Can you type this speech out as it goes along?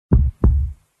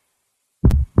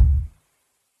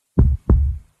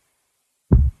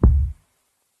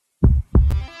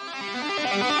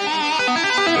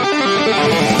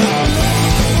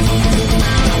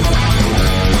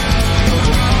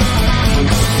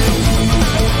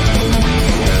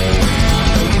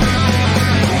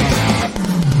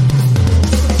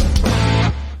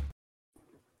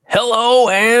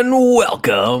and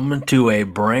welcome to a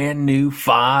brand new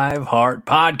 5 Heart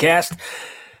podcast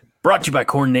brought to you by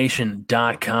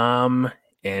CornNation.com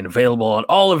and available on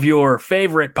all of your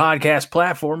favorite podcast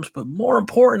platforms. But more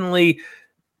importantly,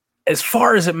 as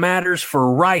far as it matters,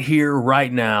 for right here,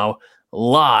 right now,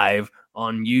 live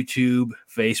on YouTube,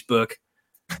 Facebook,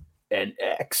 and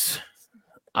X.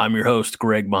 I'm your host,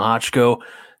 Greg Mahachko.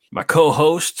 My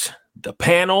co-hosts, the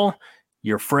panel,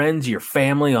 your friends, your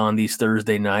family on these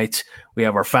Thursday nights. We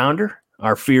have our founder,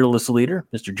 our fearless leader,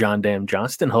 Mr. John Dan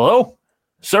Johnston. Hello,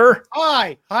 sir.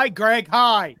 Hi. Hi, Greg.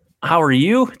 Hi. How are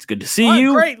you? It's good to see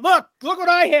you. Great. Look what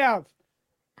I have.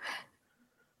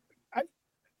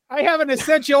 I have an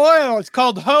essential oil. It's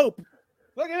called Hope.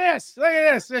 Look at this. Look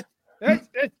at this.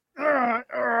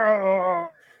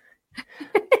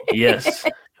 Yes.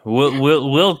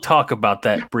 We'll talk about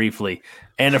that briefly.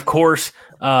 And of course,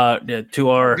 to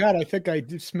our God, I think I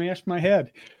just smashed my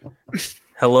head.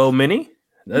 Hello, Minnie.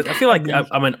 I feel like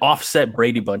I'm an offset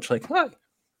Brady Bunch. Like, hi.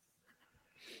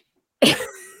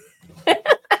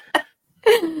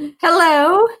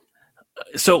 Hello.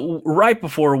 So right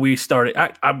before we started,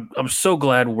 I'm so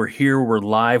glad we're here. We're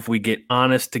live. We get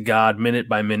honest to God, minute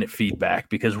by minute feedback,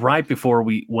 because right before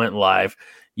we went live,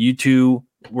 you two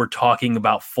were talking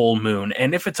about full moon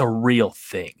and if it's a real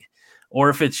thing or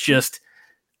if it's just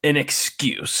an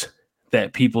excuse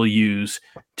that people use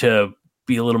to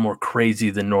be a little more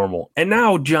crazy than normal. And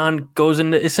now John goes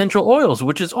into essential oils,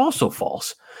 which is also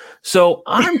false. So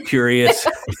I'm curious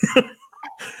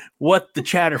what the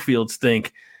Chatterfields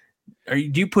think. Do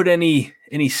you put any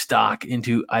stock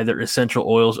into either essential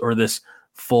oils or this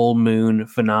full moon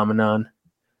phenomenon?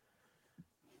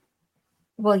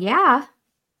 Well, yeah.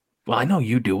 Well, I know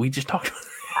you do. We just talked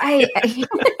about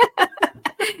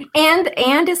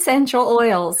and essential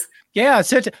oils. Yeah,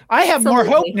 I have Absolutely. more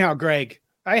hope now, Greg.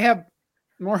 I have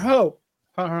more hope.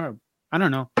 I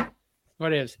don't know.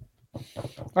 What is?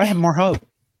 I have more hope.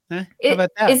 Huh? How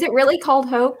about that? Is it really called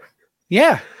Hope?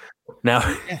 Yeah.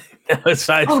 Now,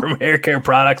 aside from hair care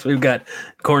products, we've got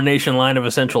Coronation line of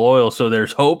essential oils. So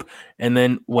there's hope. And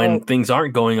then when things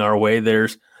aren't going our way,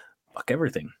 there's fuck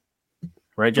everything.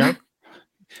 Right, John?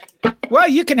 Well,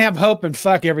 you can have hope and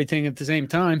fuck everything at the same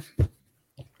time.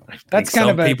 That's kind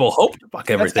of people hope to fuck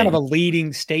everything. That's kind of a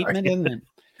leading statement, isn't it?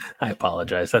 I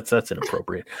apologize. That's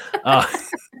inappropriate. All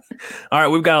right,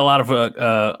 we've got a lot of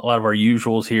our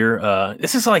usuals here.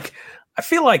 This is like, I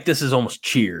feel like this is almost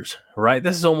Cheers, right?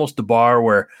 This is almost the bar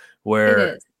where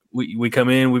we come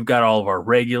in. We've got all of our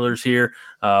regulars here.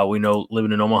 We know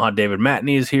living in Omaha, David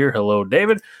Matney is here. Hello,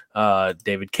 David.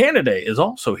 David Canada is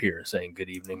also here, saying good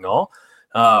evening, all.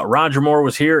 Roger Moore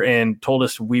was here and told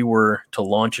us we were to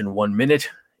launch in 1 minute,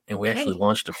 and we actually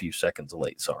launched a few seconds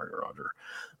late. Sorry, Roger.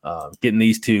 Getting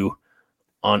these two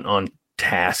on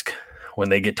task when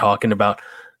they get talking about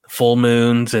the full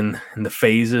moons and the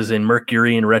phases in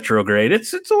Mercury and retrograde.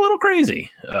 It's a little crazy.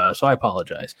 So I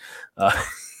apologize.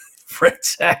 Fred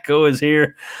Sacco is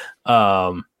here.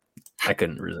 I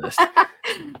couldn't resist.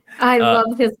 I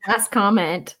love his last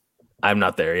comment. I'm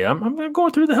not there yet. I'm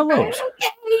going through the hellos.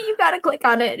 You got to click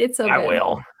on it. It's so good. I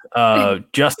will.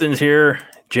 Justin's here.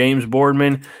 James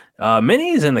Boardman.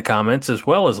 Minnie's in the comments as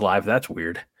well as live. That's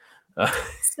weird.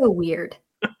 So weird.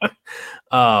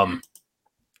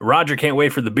 Roger can't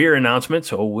wait for the beer announcement,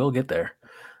 so we'll get there.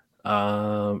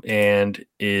 And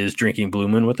is drinking Blue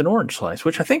Moon with an orange slice,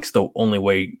 which I think is the only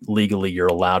way legally you're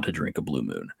allowed to drink a Blue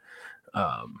Moon.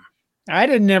 I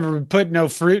didn't ever put no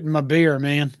fruit in my beer,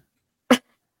 man.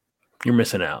 You're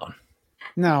missing out.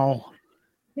 No.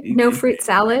 No fruit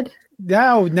salad?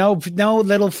 No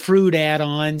little fruit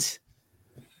add-ons.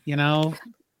 You know,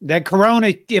 that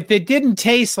Corona, if it didn't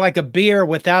taste like a beer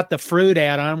without the fruit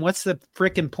add-on, what's the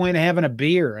freaking point of having a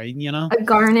beer? You know, a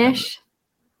garnish.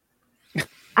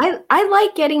 I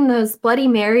like getting those Bloody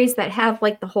Marys that have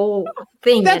like the whole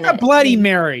thing. That's a Bloody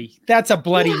Mary. That's a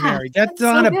Bloody Mary. That's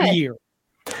not a beer.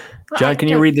 John, can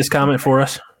you read this comment for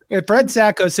us? Fred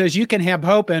Sacco says you can have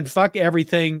hope and fuck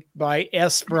everything by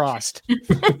S. Frost.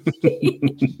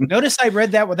 Notice I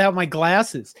read that without my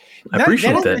glasses. I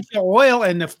appreciate that. The oil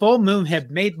and the full moon have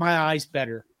made my eyes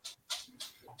better.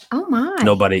 Oh my!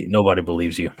 Nobody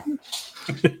believes you.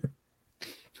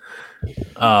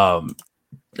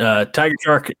 Tiger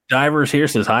Shark Divers here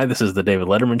says hi. This is the David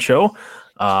Letterman show.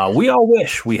 We all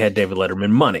wish we had David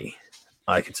Letterman money.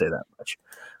 I can say that much.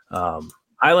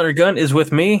 Highlander Gun is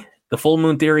with me. The full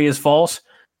moon theory is false,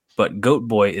 but Goat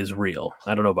Boy is real.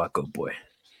 I don't know about Goat Boy.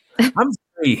 I'm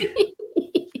very,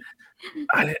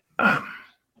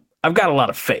 I've got a lot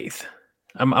of faith.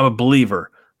 I'm a believer,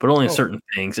 but only in certain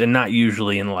things, and not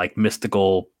usually in like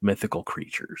mythical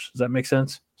creatures. Does that make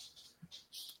sense?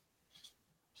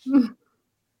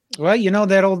 Well, you know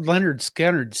that old Leonard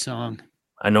Skinner song.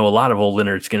 I know a lot of old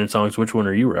Leonard Skinner songs. Which one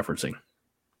are you referencing?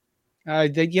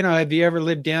 Have you ever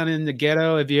lived down in the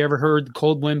ghetto? Have you ever heard the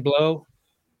cold wind blow?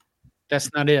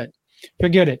 That's not it.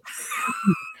 Forget it.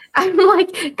 I'm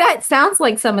like, that sounds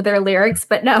like some of their lyrics,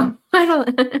 but no, I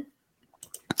don't.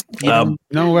 You don't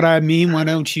know what I mean? Why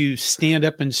don't you stand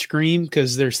up and scream?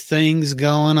 Because there's things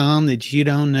going on that you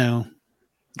don't know.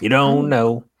 You don't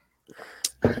know.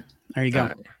 There you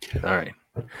go. All right.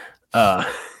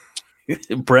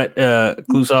 Brett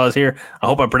Klusaw is here. I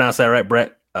hope I pronounced that right,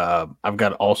 Brett. I've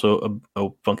got also a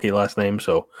funky last name,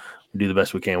 so we do the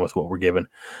best we can with what we're given.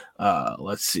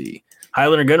 Let's see.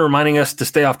 Highlander Gun reminding us to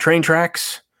stay off train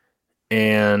tracks.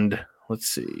 And let's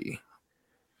see.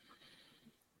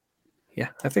 Yeah,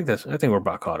 I think we're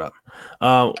about caught up.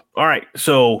 All right.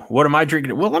 So what am I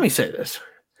drinking? Well, let me say this.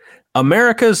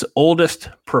 America's oldest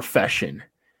profession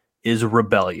is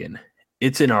rebellion.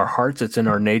 It's in our hearts. It's in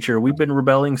our nature. We've been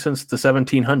rebelling since the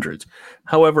 1700s.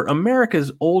 However,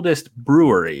 America's oldest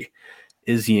brewery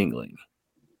is Yuengling.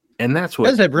 And that's what...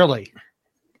 Is it really?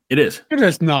 It is. It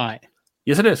is not.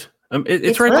 Yes, it is.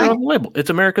 It's right there on the label. It's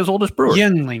America's oldest brewery.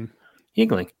 Yuengling.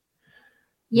 Yuengling.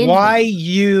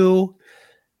 Yuengling.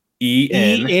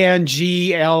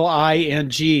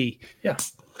 Yeah.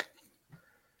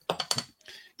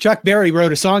 Chuck Berry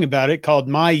wrote a song about it called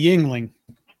My Yuengling.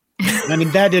 And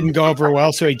that didn't go over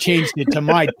well, so he changed it to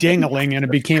My Dingling, and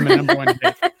it became a number one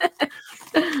hit.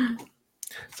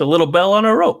 It's a little bell on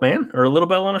a rope, man, or a little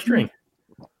bell on a string.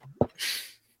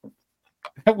 Is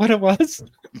that what it was?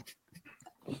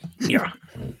 Yeah.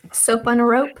 Soap on a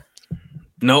rope?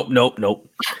 Nope.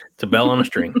 It's a bell on a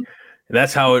string.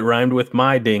 That's how it rhymed with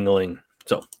My Dingling.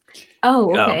 So.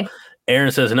 Oh, okay.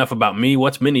 Aaron says, enough about me.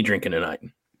 What's Minnie drinking tonight?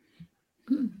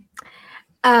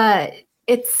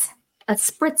 It's a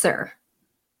spritzer.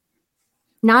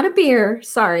 Not a beer.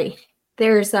 Sorry.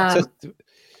 There's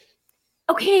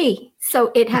okay.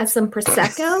 So it has some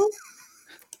Prosecco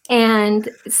and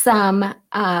some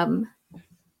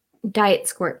Diet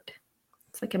Squirt.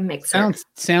 It's like a mixer.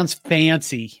 Sounds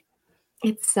fancy.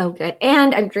 It's so good.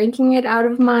 And I'm drinking it out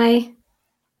of my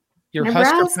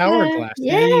Nebraska. Husker Power Glass.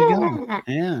 Yeah. There you go.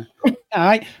 Yeah.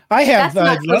 I have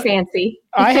That's not so fancy.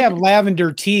 I have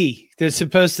lavender tea that's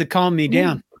supposed to calm me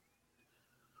down.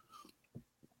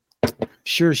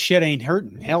 Sure shit ain't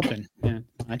helping. Yeah.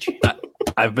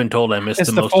 I've been told I missed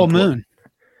the most full important. moon.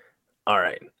 All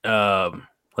right.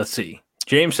 Let's see.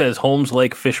 James says Holmes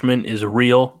Lake Fishman is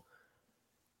real.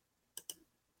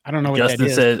 I don't know what Justin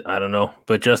that is. says, I don't know.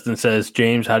 But Justin says,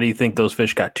 James, how do you think those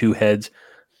fish got two heads?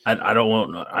 I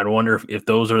wonder if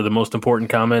those are the most important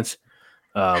comments.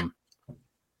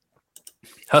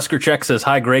 Husker Check says,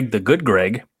 hi, Greg, the good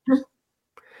Greg.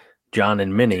 John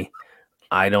and Minnie.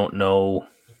 I don't know.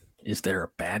 Is there a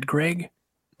bad Greg?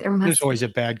 There's always a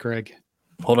bad Greg.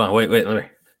 Hold on. Wait. Let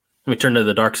me turn to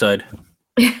the dark side.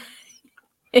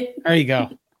 There you go.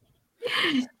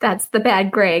 That's the bad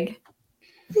Greg.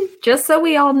 Just so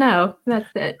we all know. That's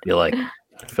it.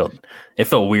 It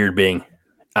felt weird being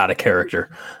out of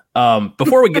character.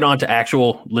 Before we get on to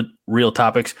actual real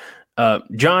topics,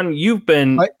 John, you've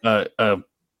been a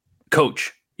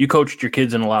coach. You coached your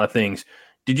kids in a lot of things.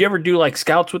 Did you ever do like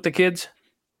scouts with the kids?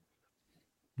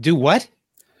 Do what?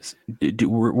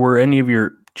 Were any of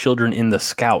your children in the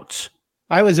scouts?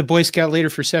 I was a Boy Scout leader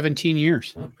for 17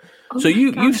 years. So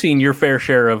you've seen your fair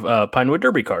share of Pinewood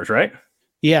Derby cars, right?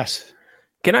 Yes.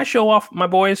 Can I show off my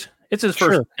boys? It's his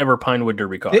first ever Pinewood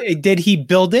Derby car. Did he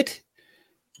build it?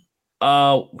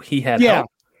 He had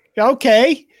help.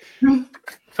 Okay.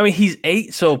 I mean, he's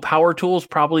 8, so power tools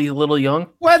probably a little young.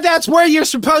 Well, that's where you're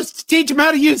supposed to teach him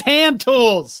how to use hand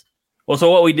tools. Well,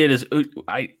 so what we did is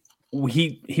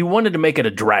he wanted to make it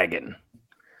a dragon,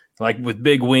 like with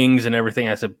big wings and everything.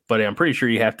 I said, but I'm pretty sure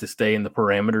you have to stay in the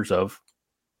parameters of,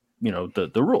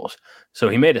 the rules. So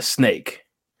he made a snake.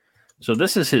 So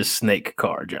this is his snake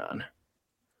car, John.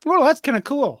 Well, that's kind of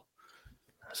cool.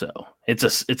 So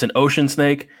it's an ocean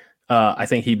snake. I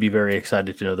think he'd be very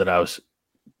excited to know that I was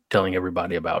telling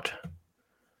everybody about.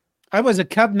 I was a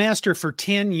Cub Master for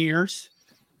 10 years.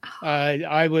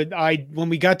 When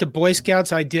we got to Boy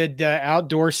Scouts, I did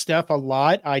outdoor stuff a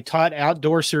lot. I taught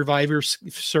outdoor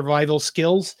survival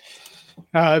skills.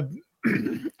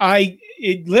 I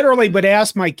literally would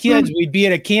ask my kids, we'd be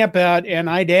at a camp out and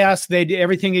I'd ask,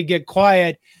 everything would get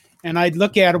quiet. And I'd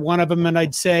look at one of them and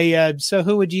I'd say, so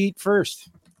who would you eat first?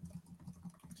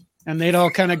 And they'd all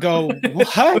kind of go,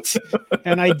 what?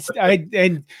 And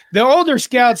and the older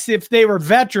scouts, if they were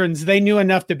veterans, they knew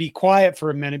enough to be quiet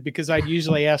for a minute because I'd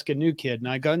usually ask a new kid and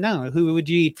I go, no, who would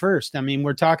you eat first? I mean,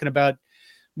 we're talking about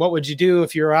what would you do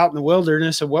if you're out in the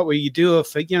wilderness, or what would you do if,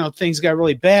 things got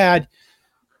really bad?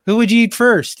 Who would you eat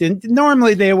first? And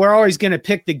normally they were always going to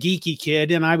pick the geeky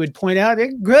kid. And I would point out,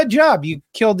 good job. You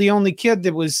killed the only kid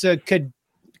that was could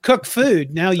cook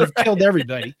food. Now you've killed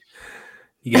everybody.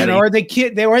 Or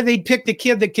they'd pick the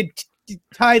kid that could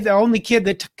the only kid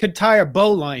that could tie a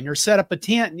bowline or set up a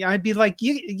tent. I'd be like,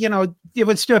 it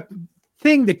was a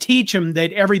thing to teach them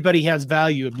that everybody has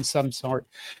value of some sort.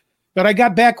 But I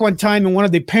got back one time and one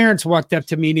of the parents walked up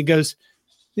to me and he goes,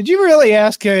 "Did you really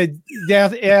ask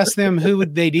them who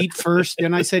they'd eat first?"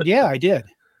 And I said, "Yeah, I did."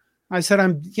 I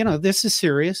said, this is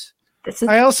serious.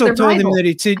 I also told him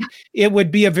that it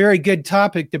would be a very good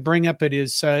topic to bring up at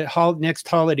his next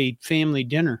holiday family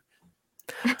dinner.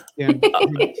 And,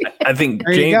 I think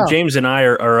James and I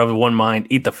are of one mind.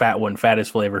 Eat the fat one,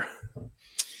 fattest flavor.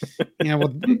 Yeah,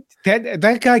 well,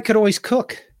 that guy could always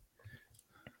cook.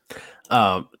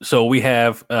 So we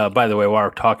have, by the way, while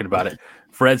we're talking about it,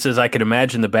 Fred says, I could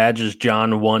imagine the badges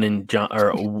John won in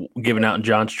given out in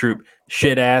John's troop.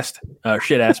 Shit ass,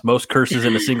 most curses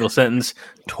in a single sentence,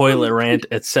 toilet rant,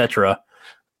 etc.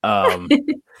 And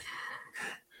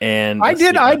I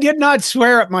did not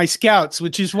swear at my scouts,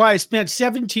 which is why I spent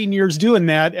 17 years doing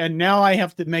that, and now I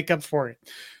have to make up for it.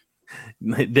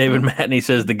 David Matney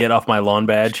says the "get off my lawn"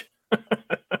 badge.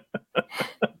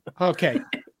 Okay.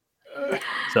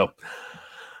 So,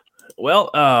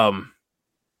 well,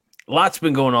 lots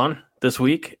been going on this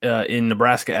week in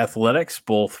Nebraska athletics,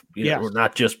 both,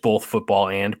 not just both football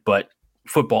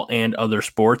and other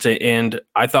sports. And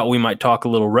I thought we might talk a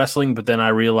little wrestling, but then I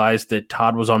realized that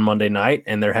Todd was on Monday night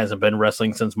and there hasn't been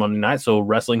wrestling since Monday night. So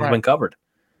wrestling's been covered.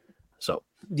 So,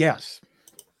 yes.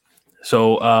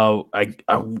 So I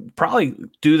probably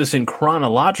do this in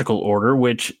chronological order,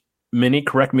 which, Minnie,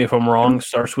 correct me if I'm wrong,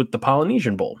 starts with the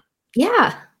Polynesian Bowl.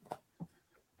 Yeah.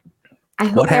 I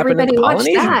hope everybody watched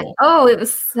that. Bowl? Oh, it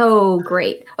was so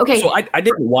great. Okay. So I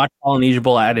didn't watch Polynesian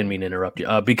Bowl. I didn't mean to interrupt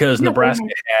you because Nebraska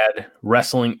had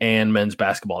wrestling and men's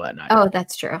basketball that night. Oh,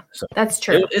 that's true. So that's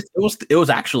true. It was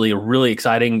actually a really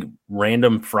exciting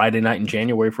random Friday night in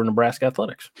January for Nebraska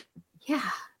athletics. Yeah.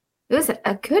 It was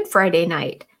a good Friday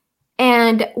night.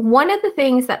 And one of the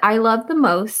things that I love the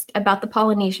most about the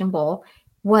Polynesian Bowl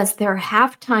was their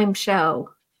halftime show.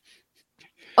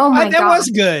 Oh my God. That was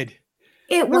good.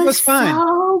 It was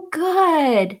so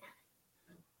good.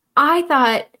 I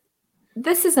thought,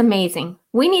 this is amazing.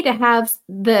 We need to have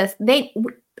this.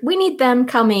 We need them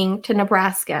coming to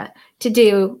Nebraska to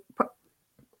do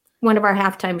one of our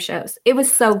halftime shows. It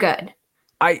was so good.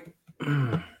 I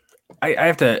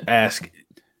have to ask,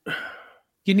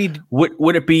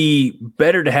 would it be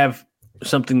better to have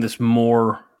something that's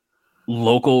more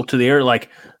local to the area? Like,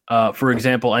 for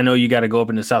example, I know you got to go up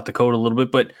into South Dakota a little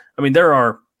bit, but I mean, there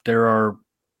are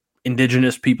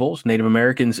indigenous peoples, Native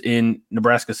Americans in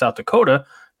Nebraska, South Dakota.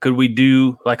 Could we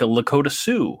do like a Lakota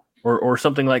Sioux or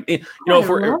something like,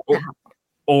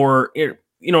 or you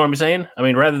know what I'm saying? I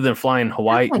mean, rather than flying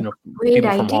Hawaii, people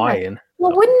from Hawaii in.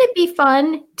 Well, wouldn't it be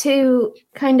fun to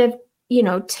kind of,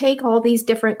 take all these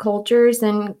different cultures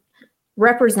and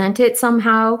represent it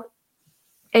somehow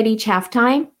at each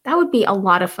halftime? That would be a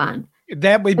lot of fun.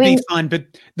 That would be fun, but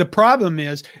the problem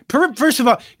is, first of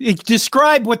all,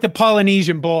 describe what the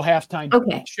Polynesian Bowl halftime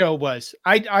show was.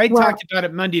 I talked about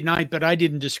it Monday night, but I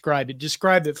didn't describe it.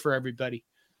 Describe it for everybody.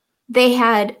 They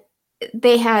had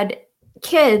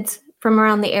kids from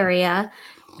around the area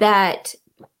that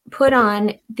put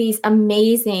on these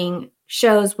amazing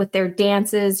shows with their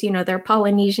dances, their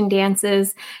Polynesian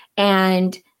dances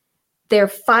and their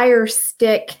fire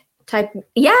stick type,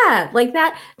 like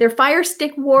that. Their fire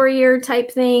stick warrior type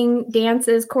thing,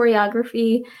 dances,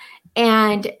 choreography.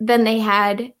 And then they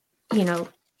had,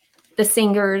 the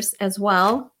singers as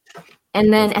well.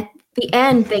 And then at the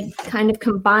end, they kind of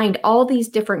combined all these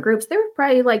different groups. There were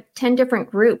probably like 10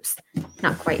 different groups,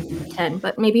 not quite 10,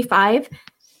 but maybe 5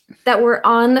 that were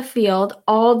on the field,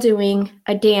 all doing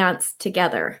a dance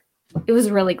together. It was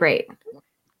really great.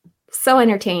 So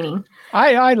entertaining.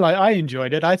 I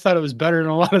enjoyed it. I thought it was better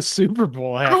than a lot of Super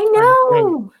Bowl. I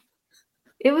know.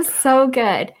 It was so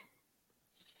good.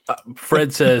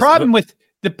 Fred says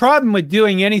the problem with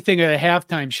doing anything at a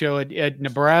halftime show at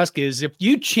Nebraska is if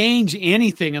you change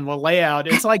anything in the layout,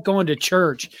 it's like going to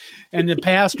church and the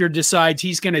pastor decides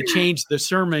he's going to change the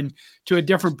sermon to a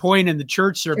different point in the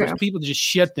church service. True. People just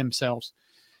shit themselves.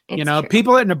 True.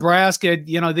 People at Nebraska,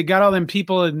 they got all them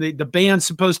people and the band's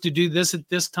supposed to do this at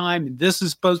this time. And this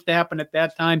is supposed to happen at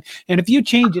that time. And if you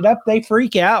change it up, they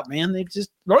freak out, man. They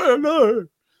just,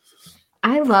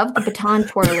 I love the baton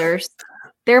twirlers.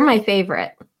 They're my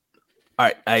favorite.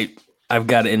 All right. I've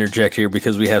got to interject here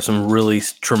because we have some really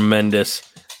tremendous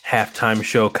halftime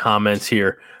show comments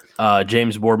here.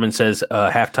 James Boardman says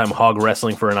halftime hog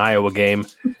wrestling for an Iowa game.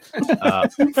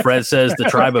 Fred says the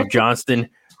tribe of Johnston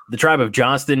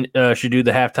should do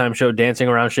the halftime show, dancing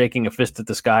around, shaking a fist at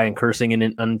the sky, and cursing in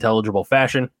an unintelligible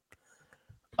fashion.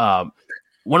 One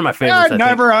of my favorites.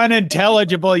 Never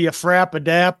unintelligible, you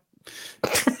frap-a-dap.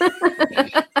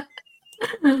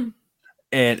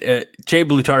 And Jay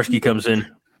Blutarski comes in,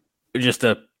 just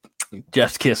a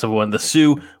Jeff's kiss of one. The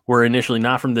Sioux were initially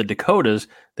not from the Dakotas;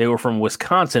 they were from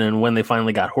Wisconsin, and when they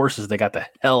finally got horses, they got the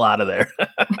hell out of there.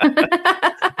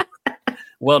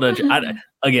 Well done.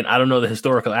 I don't know the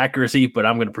historical accuracy, but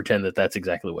I'm going to pretend that that's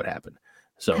exactly what happened.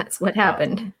 So that's what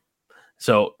happened.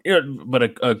 But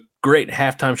a great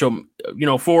halftime show.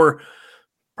 For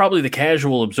probably the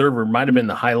casual observer, might have been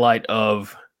the highlight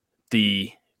of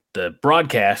the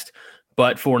broadcast.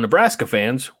 But for Nebraska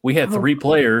fans, we had three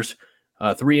players,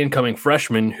 three incoming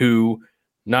freshmen who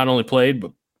not only played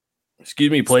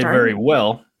very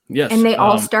well. Yes, and they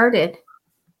all started.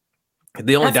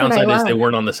 The only downside is they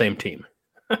weren't on the same team.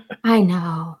 I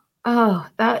know. Oh,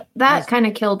 that kind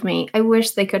of killed me. I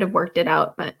wish they could have worked it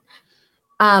out, but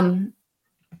Dylan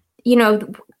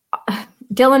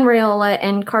Raiola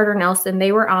and Carter Nelson,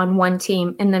 they were on one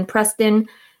team, and then Preston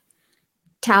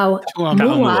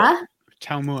Taumua.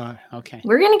 Okay.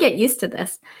 We're going to get used to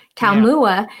this.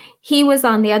 Taumua, he was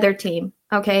on the other team.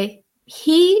 Okay.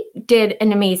 He did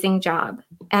an amazing job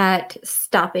at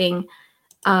stopping,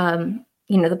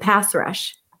 the pass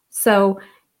rush. So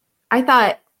I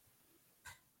thought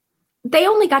they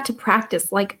only got to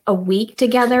practice like a week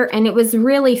together, and it was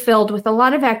really filled with a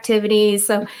lot of activities.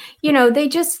 So, they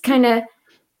just kind of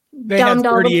dumbed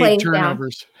all the plays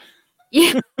turnovers down.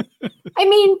 Yeah. I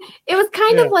mean, it was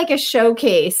kind of like a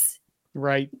showcase.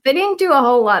 Right. They didn't do a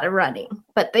whole lot of running,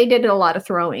 but they did a lot of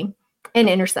throwing and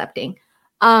intercepting.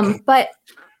 But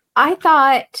I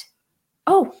thought,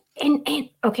 and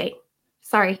okay,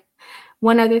 sorry.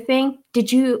 One other thing. Did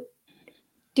you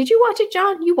watch it,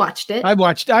 John? You watched it. I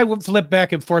watched. I would flip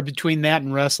back and forth between that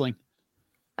and wrestling.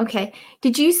 Okay.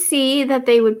 Did you see that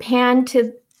they would pan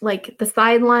to like the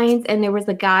sidelines and there was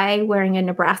a guy wearing a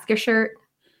Nebraska shirt?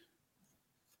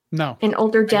 No. An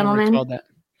older gentleman.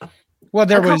 Well,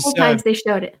 there was a couple times they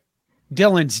showed it.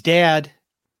 Dylan's dad.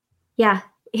 Yeah,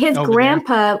 his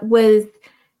grandpa was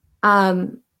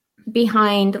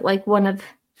behind like one of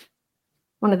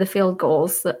the field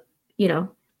goals.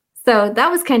 So that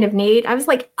was kind of neat. I was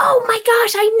like, oh my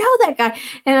gosh, I know that guy.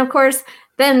 And of course,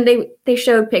 then they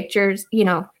showed pictures,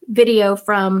 video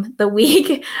from the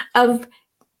week of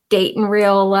Dayton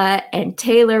Raiola and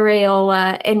Taylor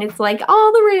Raiola, and it's like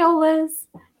all the Raiolas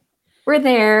were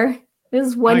there. It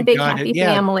was one big happy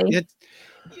family.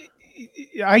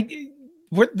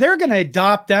 They're going to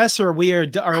adopt us, or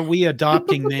are we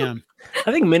adopting them?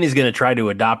 I think Minnie's going to try to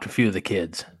adopt a few of the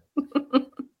kids.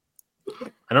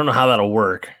 I don't know how that'll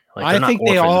work. I think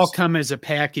they all come as a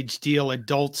package deal,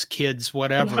 adults, kids,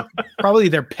 whatever. Probably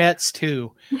their pets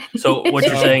too. So what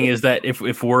you're saying is that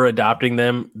if we're adopting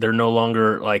them, they're no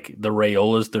longer like the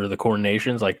Raiolas, they're the Corn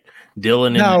Nations, like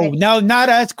Dylan. No, not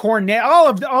us. Corn.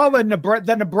 All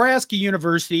the Nebraska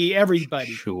University,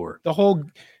 everybody. Sure. The whole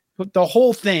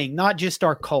thing, not just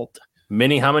our cult.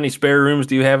 Minnie, how many spare rooms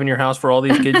do you have in your house for all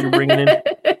these kids you're bringing in?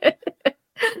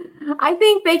 I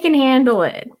think they can handle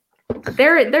it.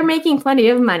 They're making plenty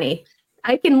of money.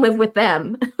 I can live with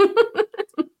them.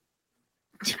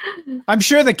 I'm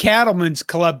sure the Cattlemen's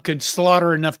Club could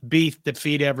slaughter enough beef to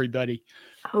feed everybody.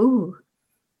 Oh,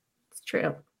 it's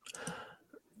true.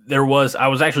 I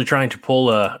was actually trying to pull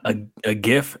a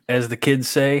GIF, as the kids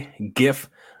say,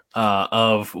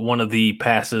 of one of the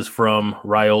passes from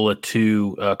Raiola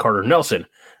to Carter Nelson.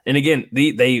 And again,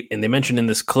 they mentioned in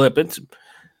this clip,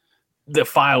 the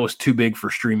file was too big for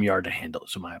StreamYard to handle,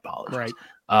 so my apologies. Right.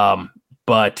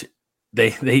 But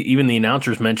they even the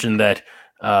announcers mentioned that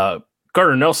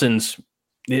Carter Nelson's,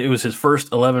 it was his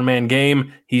first 11-man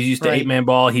game. He's used to 8-man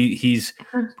ball. He's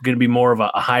going to be more of a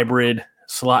hybrid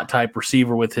slot type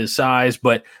receiver with his size,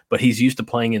 but he's used to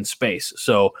playing in space.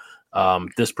 So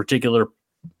this particular it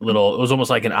was almost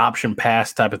like an option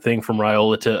pass type of thing from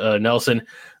Raiola to Nelson,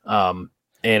 and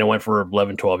it went for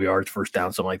 11, 12 yards, first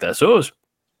down, something like that. So it was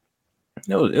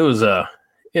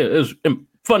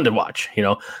fun to watch,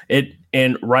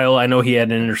 and Ryle, I know he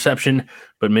had an interception,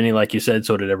 but Minnie, like you said,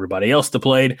 so did everybody else that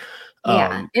played.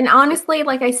 Yeah. And honestly,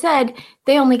 like I said,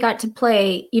 they only got to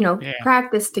play,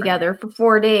 practice together for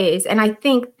 4 days. And I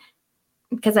think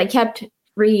because I kept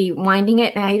rewinding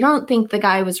it, and I don't think the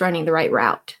guy was running the right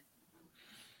route.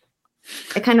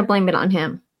 I kind of blame it on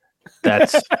him.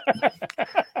 That's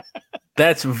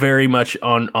very much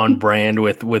on brand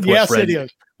with yes, what it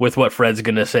is. with what Fred's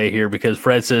going to say here, because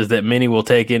Fred says that Minnie will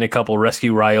take in a couple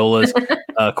rescue Raiolas.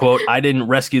 Quote, I didn't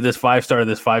rescue this 5-star.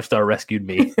 This 5-star rescued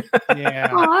me.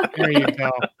 Yeah, there you go.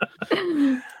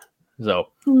 So,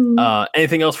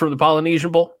 anything else from the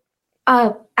Polynesian Bowl?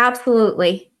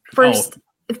 Absolutely. First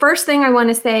thing I want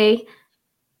to say,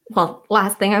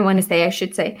 last thing I want to say, I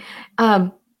should say,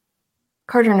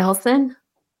 Carter Nelson.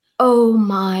 Oh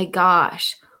my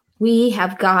gosh. We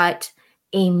have got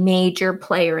a major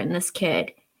player in this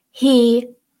kid. He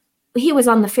was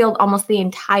on the field almost the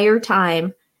entire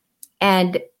time.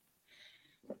 And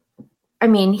I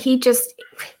mean, he just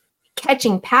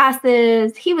catching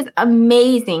passes. He was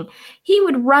amazing. He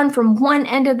would run from one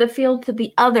end of the field to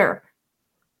the other.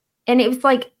 And it was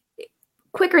like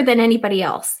quicker than anybody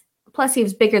else. Plus, he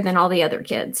was bigger than all the other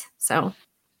kids. So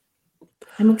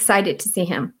I'm excited to see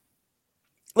him.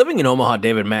 Living in Omaha,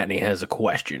 David Matney has a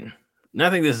question. And I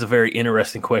think this is a very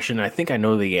interesting question. I think I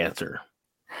know the answer.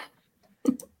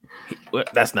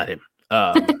 That's not him.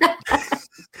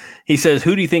 He says,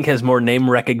 who do you think has more name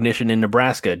recognition in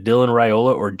Nebraska, Dylan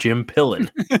Raiola or Jim Pillen?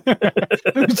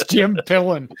 Who's Jim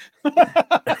Pillen?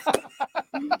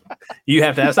 You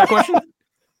have to ask that question?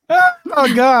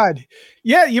 Oh, God.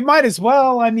 Yeah, you might as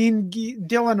well. I mean,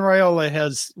 Dylan Raiola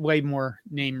has way more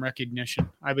name recognition,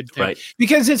 I would think. Right.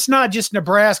 Because it's not just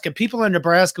Nebraska. People in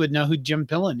Nebraska would know who Jim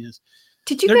Pillen is.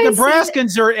 Did you guys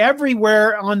Nebraskans are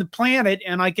everywhere on the planet,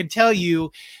 and I can tell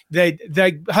you that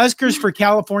the Huskers for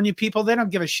California people, they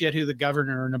don't give a shit who the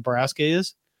governor of Nebraska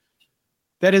is.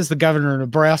 That is the governor of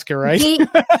Nebraska, right?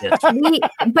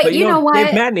 But you know what? Dave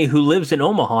Matney, who lives in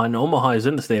Omaha, and Omaha is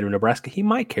in the state of Nebraska, he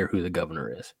might care who the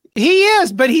governor is. He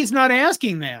is, but he's not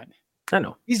asking that. I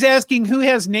know. He's asking who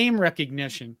has name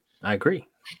recognition. I agree.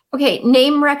 Okay,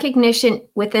 name recognition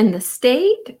within the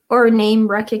state or name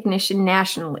recognition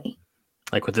nationally?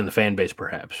 Like within the fan base,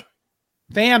 perhaps.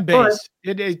 Fan base.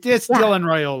 It's Dylan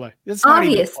Raiola. It's not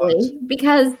obviously,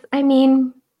 because, I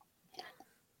mean,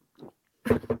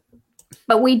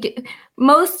 but we do.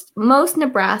 Most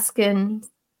Nebraskan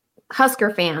Husker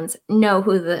fans know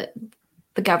who the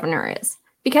governor is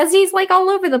because he's like all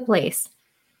over the place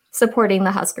supporting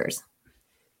the Huskers.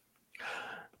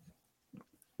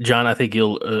 John, I think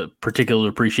you'll particularly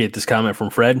appreciate this comment from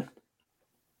Fred.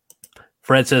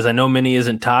 Fred says, I know Minnie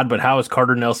isn't Todd, but how is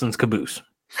Carter Nelson's caboose?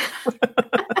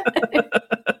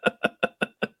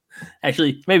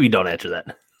 Actually, maybe don't answer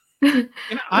that. We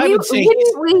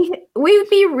would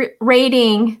be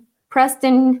rating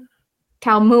Preston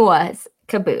Kalmua's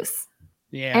caboose.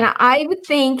 Yeah. And I would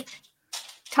think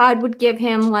Todd would give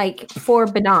him like 4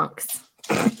 badonks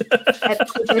at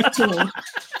 15.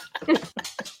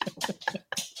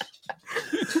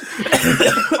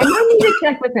 I might need to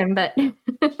check with him, but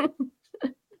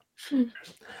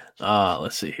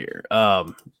let's see here.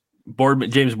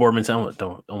 James Boardman,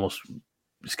 don't almost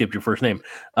skip your first name.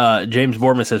 James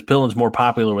Boardman says Pillen's more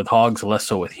popular with hogs, less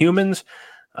so with humans.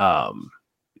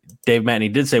 Dave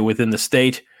Matney did say within the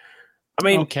state. I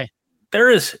mean, there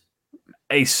is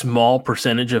a small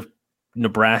percentage of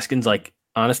Nebraskans, like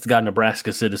honest to God,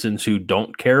 Nebraska citizens who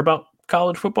don't care about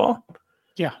college football.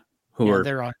 Yeah. Who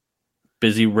are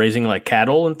busy raising like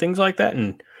cattle and things like that,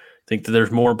 and think that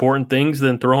there's more important things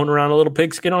than throwing around a little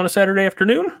pigskin on a Saturday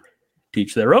afternoon.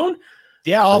 Teach their own.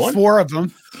 Yeah, all 4 of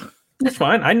them. That's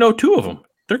fine. I know 2 of them.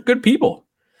 They're good people.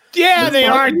 Yeah, they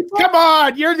are. Come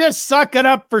on. You're just sucking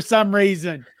up for some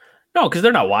reason. No, because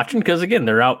they're not watching. Because, again,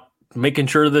 they're out making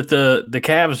sure that the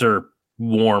calves are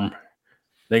warm.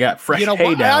 They got fresh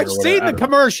hay down. I've seen the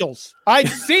commercials. I've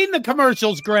seen the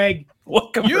commercials, Greg.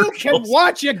 What commercials? You can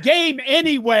watch a game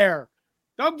anywhere.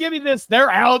 Don't give me this. They're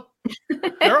out.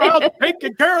 They're out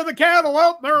taking care of the cattle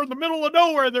out there in the middle of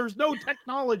nowhere. There's no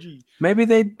technology. Maybe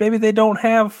they don't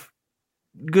have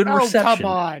good reception. Come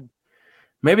on.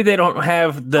 Maybe they don't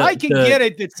have the. I can get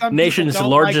it that some nation's people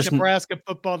don't largest like Nebraska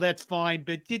football. That's fine,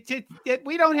 but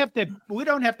we don't have to. We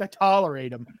don't have to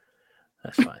tolerate them.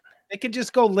 That's fine. They can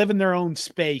just go live in their own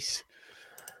space.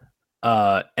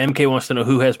 MK wants to know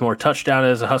who has more touchdown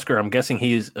as a Husker. I'm guessing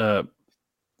he's wanting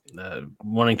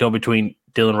to know between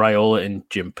Dylan Raiola and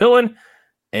Jim Pillen,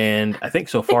 and I think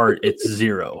so far it's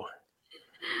 0.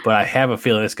 But I have a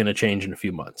feeling it's going to change in a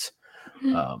few months.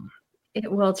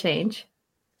 It will change.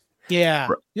 Yeah,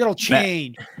 it'll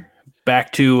change.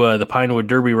 Back to the Pinewood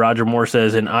Derby. Roger Moore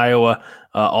says in Iowa,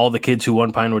 all the kids who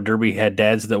won Pinewood Derby had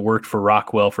dads that worked for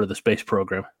Rockwell for the space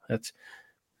program. That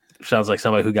sounds like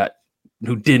somebody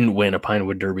who didn't win a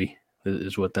Pinewood Derby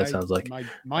is what that sounds like.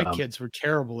 My kids were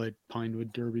terrible at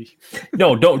Pinewood Derby.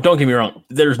 No, don't get me wrong.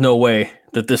 There's no way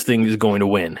that this thing is going to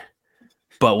win,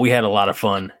 but we had a lot of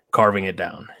fun carving it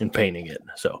down and painting it.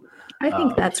 So I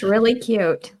think that's really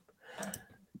cute.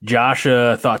 Josh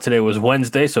thought today was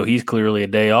Wednesday, so he's clearly a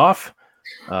day off.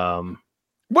 What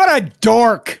a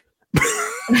dork!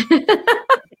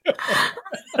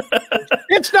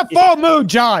 It's the full moon,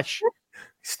 Josh.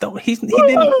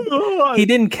 He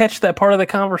didn't catch that part of the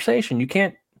conversation. You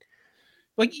can't.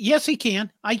 Well, yes, he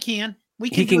can. I can. We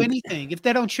can do anything. If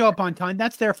they don't show up on time,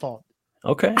 that's their fault.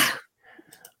 Okay.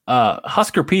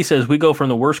 Husker P says we go from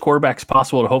the worst quarterbacks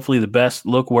possible to hopefully the best.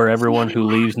 Look where everyone who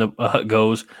leaves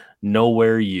goes.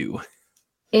 Nowhere you.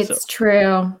 It's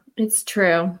true. It's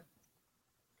true.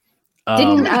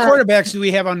 How many quarterbacks do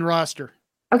we have on the roster?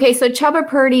 Okay, so Chubba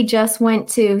Purdy just went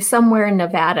to somewhere in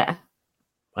Nevada.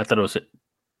 I thought it was it.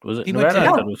 Was it He Nevada? went to,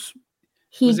 I thought it was.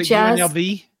 Was it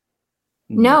UNLV?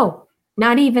 No,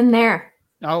 not even there.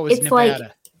 Oh, it was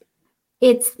Nevada.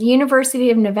 It's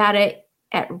University of Nevada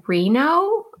at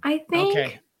Reno, I think.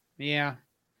 Okay. Yeah.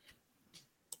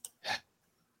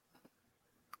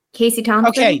 Casey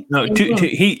Thompson. Okay. No,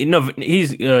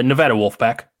 he's Nevada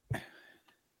Wolfpack.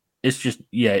 It's just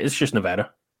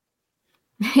Nevada.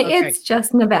 It's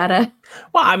just Nevada.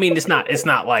 Well, I mean, it's not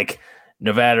like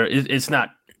Nevada. It's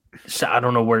not. I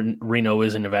don't know where Reno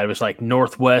is in Nevada. It's like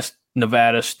Northwest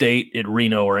Nevada State at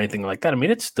Reno or anything like that. I mean,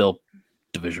 it's still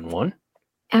Division I.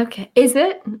 Okay. Is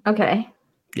it? Okay.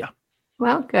 Yeah.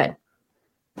 Well, good.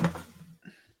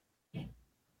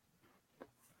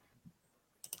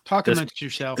 Talk amongst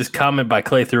yourself. This comment by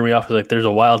Clay threw me off. Like, there's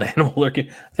a wild animal lurking.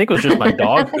 I think it was just my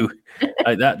dog.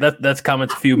 That's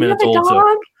comment's a few minutes old. Dog?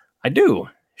 So I do.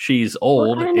 She's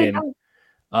old and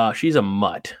she's a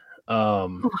mutt.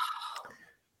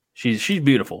 She's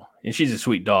beautiful and she's a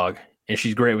sweet dog and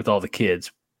she's great with all the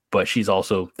kids. But she's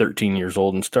also 13 years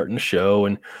old and starting to show.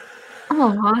 And I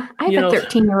have a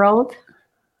 13-year-old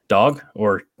dog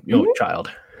or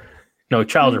child. No,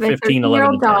 childs are 15, 11,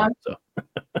 and 10. So.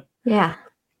 Yeah.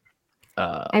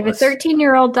 I have a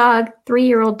 13-year-old dog,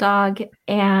 3-year-old dog,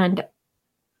 and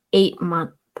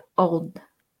 8-month-old.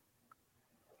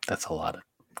 That's a lot of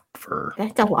fur.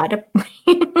 That's a lot of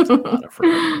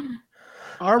fur.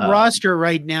 Our roster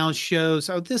right now shows,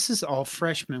 this is all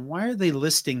freshmen. Why are they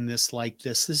listing this like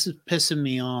this? This is pissing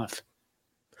me off.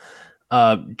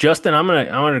 Justin, I'm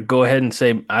gonna go ahead and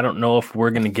say I don't know if we're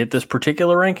gonna get this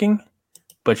particular ranking,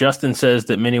 but Justin says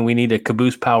that we need a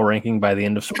caboose power ranking by the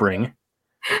end of spring.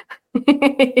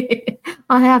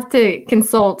 I'll have to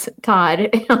consult Todd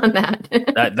on that.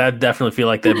 that definitely feel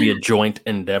like that'd be a joint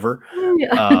endeavor.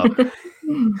 Yeah.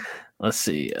 Let's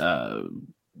see.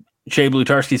 Shay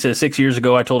Blutarski says 6 years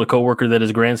ago, I told a coworker that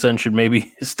his grandson should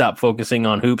maybe stop focusing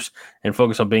on hoops and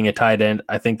focus on being a tight end.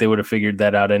 I think they would have figured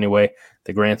that out anyway.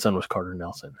 The grandson was Carter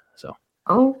Nelson. So,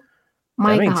 oh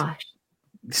my gosh!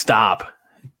 Stop!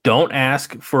 Don't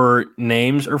ask for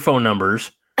names or phone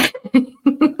numbers.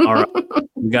 All right,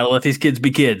 we got to let these kids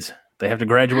be kids. They have to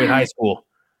graduate high school.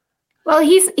 Well,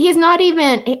 he's not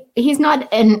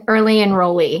an early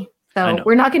enrollee, so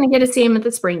we're not going to get to see him at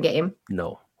the spring game.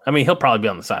 No. I mean, he'll probably be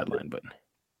on the sideline, but.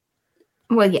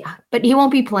 Well, yeah, but he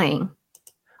won't be playing.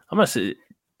 I'm going to say,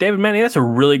 David Manning, that's a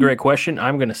really great question.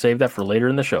 I'm going to save that for later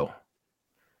in the show.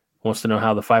 Wants to know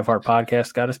how the Five Heart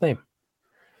Podcast got its name.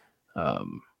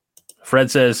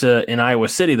 Fred says, in Iowa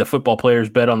City, the football players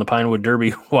bet on the Pinewood Derby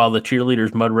while the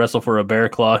cheerleaders mud wrestle for a bear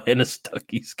claw and a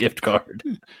Stuckey's gift card.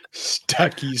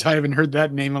 Stuckey's. I haven't heard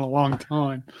that name in a long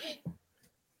time.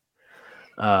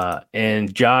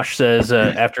 And Josh says,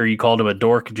 after you called him a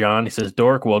dork, John, he says,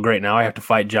 dork, well, great. Now I have to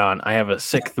fight John. I have a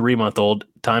sick 3-month-old.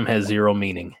 Time has zero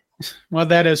meaning. Well,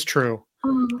 that is true.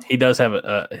 He does have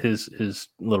his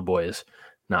little boy has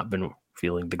not been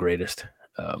feeling the greatest.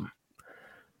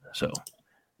 So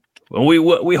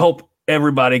we hope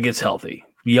everybody gets healthy,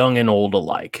 young and old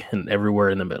alike, and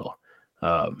everywhere in the middle.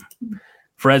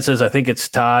 Fred says, I think it's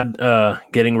Todd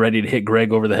getting ready to hit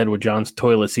Greg over the head with John's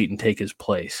toilet seat and take his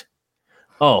place.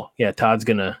 Oh, yeah, Todd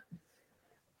doesn't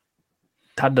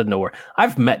know where.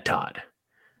 I've met Todd.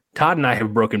 Todd and I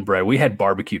have broken bread. We had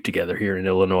barbecue together here in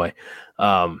Illinois.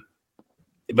 But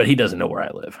he doesn't know where I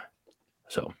live.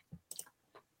 So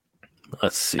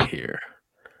let's see here.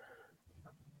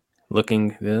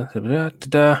 Looking.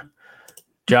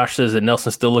 Josh says that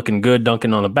Nelson's still looking good,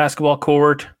 dunking on the basketball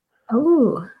court.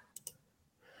 Oh.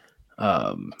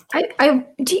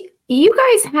 You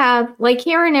guys have, like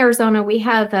here in Arizona, we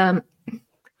have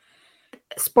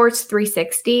Sports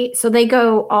 360. So they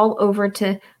go all over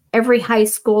to every high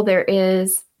school there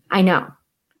is, I know.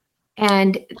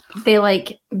 And they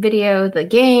like video the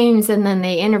games and then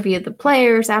they interview the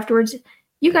players afterwards.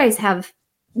 You guys have,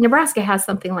 Nebraska has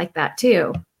something like that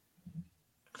too.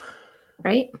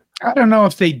 Right? I don't know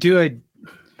if they do it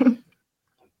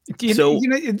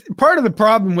Part of the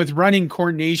problem with running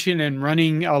coordination and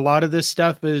running a lot of this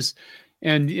stuff is,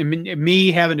 and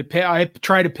me having to pay, I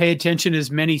try to pay attention to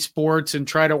as many sports and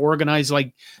try to organize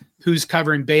like who's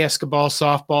covering basketball,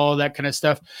 softball, that kind of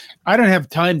stuff. I don't have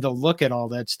time to look at all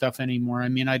that stuff anymore. I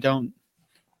mean, I don't.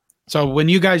 So when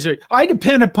you guys I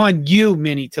depend upon you,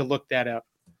 Minnie, to look that up.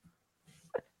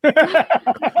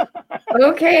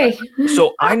 Okay.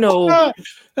 So I know.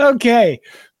 Okay.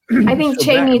 I think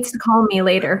Che needs to call me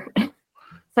later so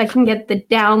I can get the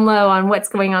down low on what's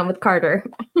going on with Carter.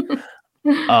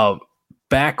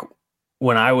 Back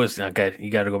when I was, okay,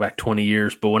 you got to go back 20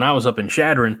 years, but when I was up in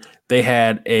Chadron, they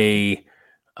had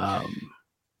I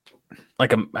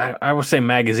would say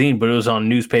magazine, but it was on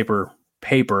newspaper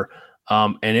paper.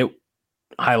 And it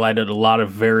highlighted a lot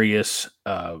of various,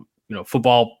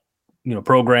 football,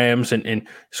 programs and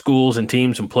schools and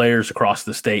teams and players across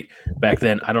the state back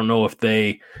then. I don't know if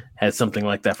they had something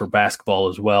like that for basketball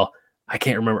as well. I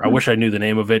can't remember. I wish I knew the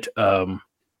name of it.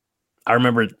 I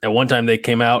remember at one time they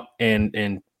came out and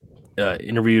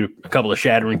interviewed a couple of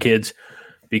Chadron kids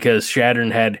because Chadron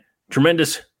had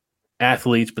tremendous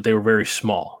athletes, but they were very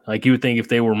small. Like you would think if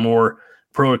they were more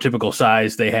prototypical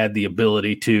size, they had the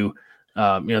ability to,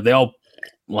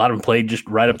 a lot of them played just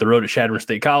right up the road at Chadron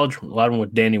State College. A lot of them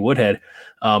with Danny Woodhead.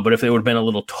 But if they would have been a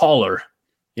little taller,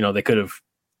 they could have,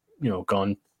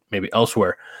 gone maybe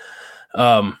elsewhere.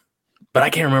 But I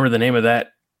can't remember the name of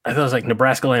that. I thought it was like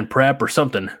Nebraska Land Prep or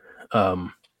something.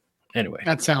 Anyway.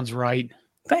 That sounds right.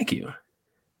 Thank you.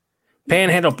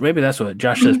 Panhandle, maybe that's what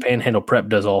Josh says. Panhandle Prep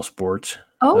does all sports.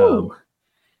 Oh.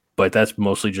 But that's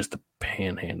mostly just the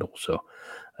Panhandle. So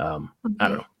I don't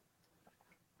know.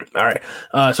 All right.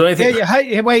 So anything?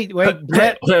 Hey, wait.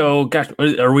 Oh gosh,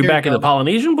 are we back in the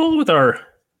Polynesian Bowl with our?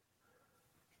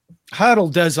 Huddle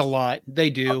does a lot.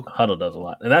 They do. Huddle does a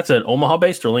lot, and that's an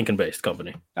Omaha-based or Lincoln-based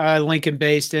company.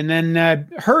 Lincoln-based, and then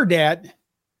Herdat,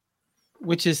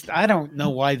 which is I don't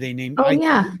know why they named. Oh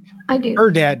yeah, I do.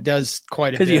 Herdat does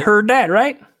quite a bit. Because you heard that,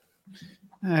 right?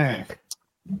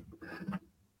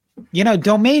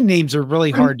 Domain names are really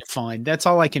hard to find. That's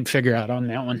all I can figure out on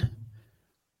that one.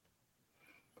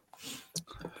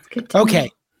 Okay.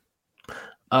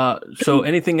 So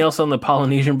anything else on the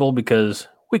Polynesian Bowl? Because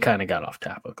we kind of got off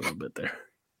topic a little bit there.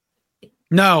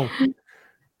 No.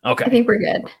 Okay. I think we're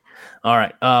good. All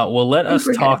right. Well, let us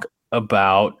talk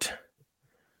about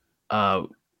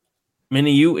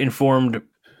Minnie, you informed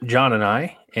John and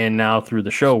I, and now through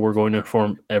the show, we're going to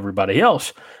inform everybody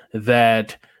else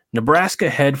that Nebraska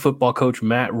head football coach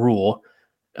Matt Rhule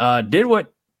did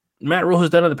what Matt Rhule has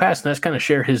done in the past, and that's kind of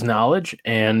share his knowledge.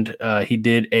 And he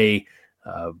did a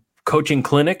coaching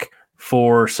clinic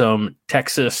for some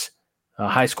Texas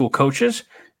high school coaches.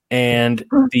 And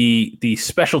the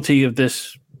specialty of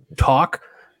this talk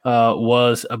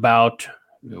was about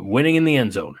winning in the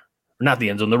end zone. Not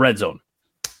the end zone, the red zone.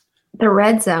 The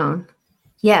red zone.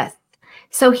 Yes.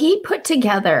 So he put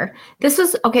together, this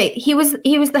was, okay, he was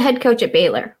the head coach at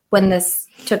Baylor when this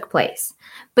took place.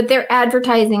 But they're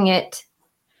advertising it.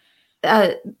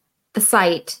 The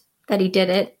site that he did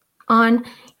it on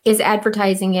is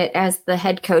advertising it as the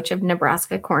head coach of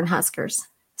Nebraska Cornhuskers.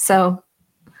 So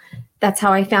that's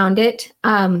how I found it.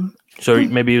 So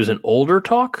maybe it was an older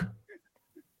talk?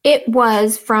 It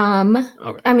was from,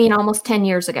 almost 10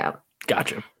 years ago.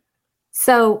 Gotcha.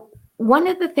 So one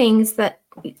of the things that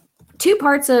 2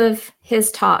 parts of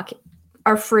his talk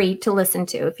are free to listen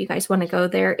to. If you guys want to go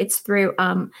there, it's through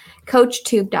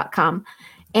coachtube.com.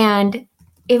 And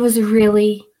it was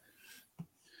really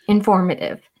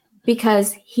informative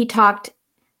because he talked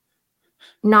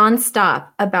nonstop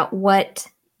about what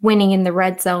winning in the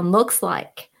red zone looks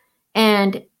like.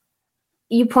 And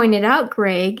you pointed out,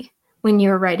 Greg, when you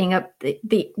were writing up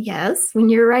when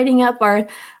you were writing up our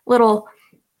little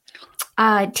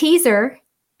teaser,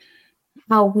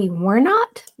 how we were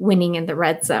not winning in the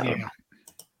red zone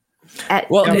at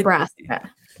Nebraska.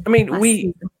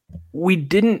 We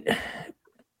didn't.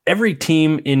 Every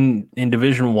team in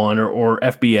Division I or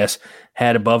FBS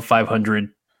had above 500,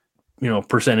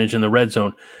 percentage in the red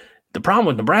zone. The problem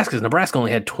with Nebraska is Nebraska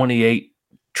only had 28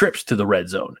 trips to the red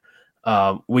zone.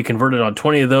 We converted on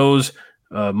 20 of those.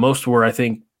 Most were, I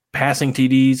think, passing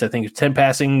TDs. I think 10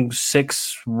 passing,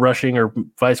 6 rushing, or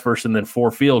vice versa, and then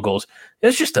 4 field goals.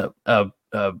 It's just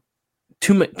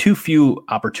too few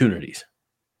opportunities.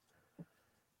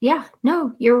 Yeah,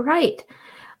 no, you're right.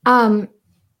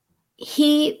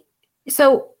 He's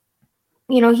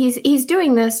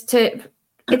doing this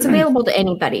it's available to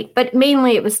anybody, but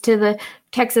mainly it was to the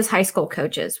Texas high school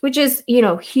coaches, which is,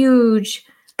 huge.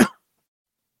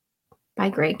 Bye,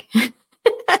 Greg.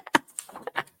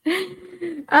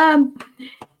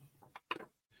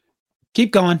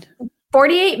 Keep going.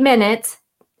 48 minutes.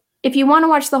 If you want to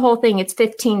watch the whole thing, it's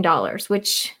 $15,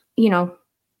 which,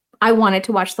 I wanted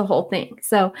to watch the whole thing.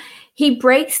 So he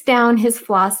breaks down his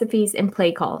philosophies and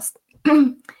play calls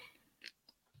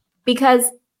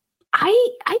because I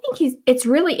think it's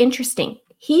really interesting.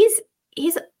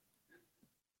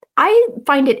 I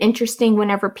find it interesting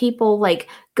whenever people like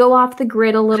go off the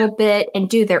grid a little bit and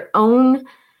do their own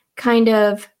kind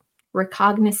of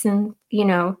recognizance,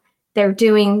 they're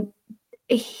doing.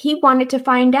 He wanted to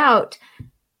find out,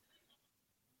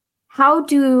 how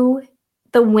do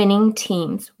the winning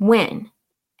teams win?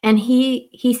 And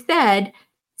he said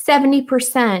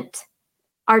 70%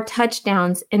 are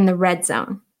touchdowns in the red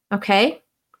zone. Okay.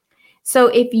 So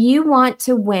if you want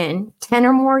to win 10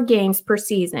 or more games per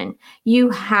season, you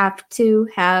have to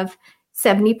have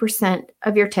 70%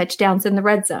 of your touchdowns in the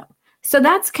red zone. So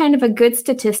that's kind of a good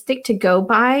statistic to go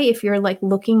by if you're like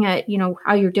looking at,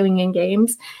 how you're doing in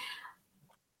games.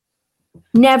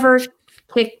 Never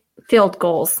kick field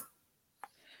goals,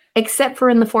 except for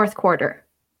in the fourth quarter.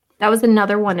 That was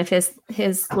another one of his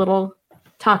little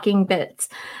talking bits,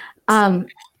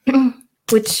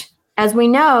 which, as we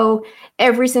know,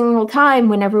 every single time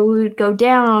whenever we would go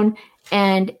down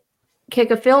and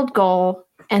kick a field goal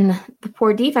and the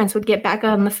poor defense would get back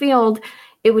on the field,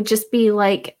 it would just be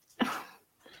like,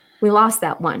 we lost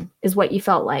that one, is what you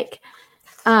felt like.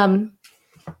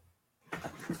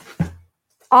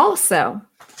 Also,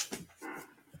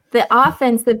 the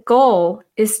offensive goal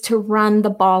is to run the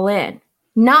ball in,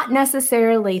 not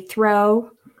necessarily throw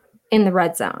in the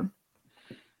red zone.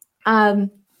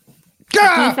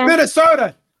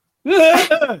 Minnesota.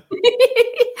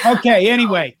 Okay,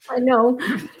 anyway. I know.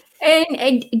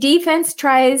 And defense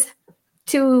tries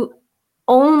to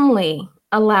only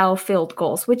allow field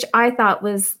goals, which I thought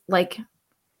was like,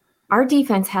 our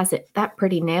defense has that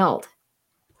pretty nailed.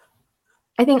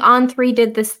 I think On3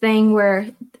 did this thing where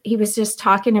he was just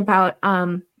talking about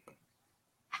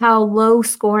how low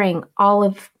scoring all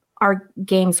of our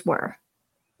games were,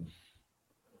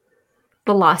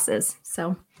 the losses.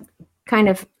 So kind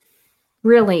of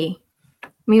really,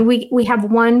 we have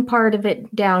one part of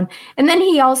it down. And then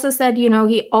he also said,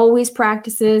 he always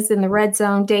practices in the red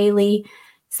zone daily,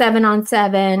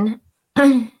 7-on-7.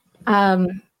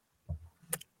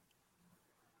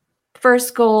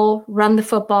 First goal, run the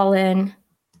football in.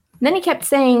 Then he kept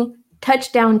saying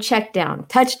touchdown, check down,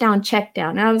 touchdown, check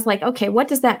down. And I was like, okay, what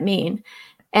does that mean?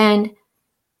 And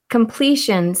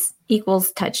completions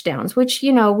equals touchdowns, which,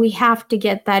 we have to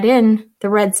get that in the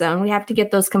red zone. We have to get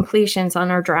those completions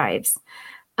on our drives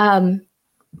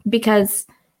because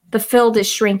the field is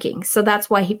shrinking. So that's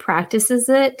why he practices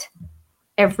it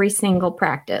every single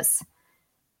practice.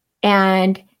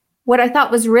 And what I thought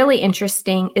was really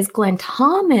interesting is Glenn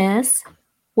Thomas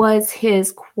was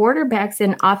his quarterbacks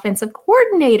and offensive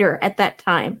coordinator at that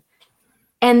time.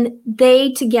 And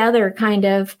they together kind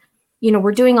of,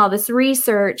 were doing all this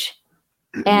research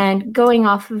and going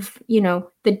off of,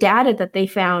 the data that they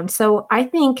found. So I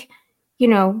think,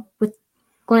 with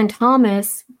Glenn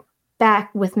Thomas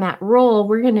back with Matt Rhule,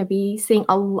 we're going to be seeing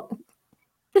a lot.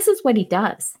 This is what he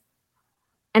does.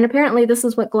 And apparently this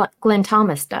is what Glenn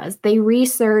Thomas does. They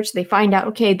research, they find out,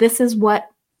 okay, this is what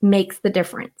makes the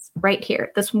difference right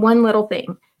here. This one little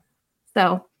thing.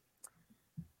 So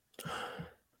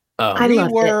we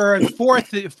were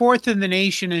fourth in the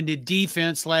nation in the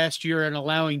defense last year in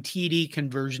allowing TD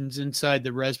conversions inside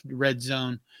the red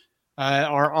zone.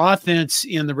 Our offense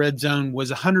in the red zone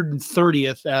was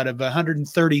 130th out of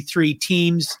 133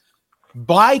 teams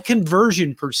by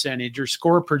conversion percentage or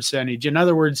score percentage. In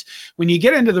other words, when you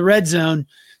get into the red zone,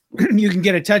 you can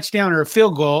get a touchdown or a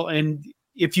field goal. And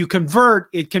if you convert,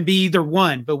 it can be either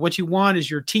one. But what you want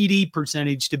is your TD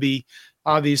percentage to be,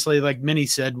 obviously, like Minnie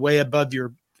said, way above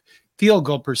your field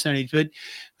goal percentage. But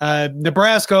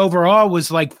Nebraska overall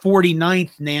was like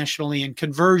 49th nationally in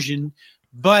conversion,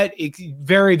 but it's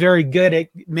very, very good at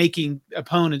making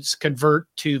opponents convert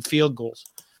to field goals.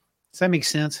 Does that make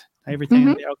sense?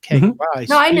 Everything okay? Mm-hmm. Wow,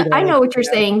 no, I know what you're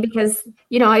saying because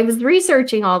I was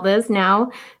researching all this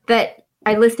now that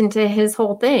I listened to his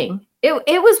whole thing. It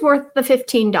was worth the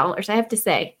 $15. I have to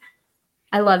say,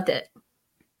 I loved it.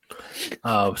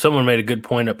 Someone made a good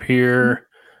point up here.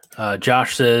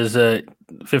 Josh says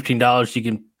 $15. You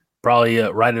can probably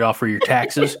write it off for your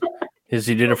taxes, because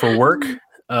you did it for work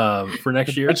for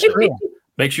next year. That's true.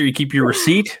 Make sure you keep your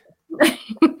receipt.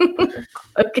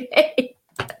 Okay.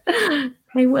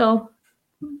 I will.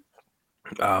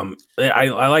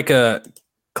 I like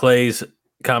Clay's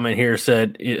comment here.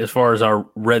 Said as far as our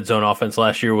red zone offense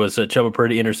last year was Chubba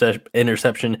Purdy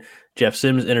interception, Jeff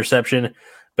Sims interception.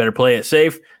 Better play it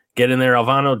safe. Get in there,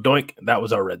 Alvano, doink. That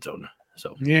was our red zone.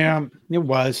 So yeah, it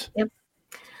was.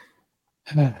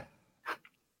 Yep.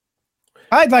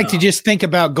 I'd like to just think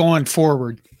about going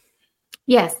forward.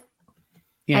 Yes.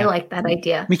 Yeah. I like that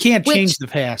idea. We can't change the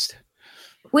past.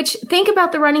 Which think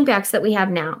about the running backs that we have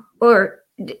now, or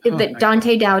the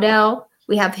Dante Dowdell.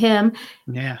 We have him.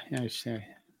 Yeah, I say.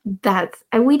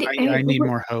 I need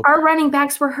more hope. Our running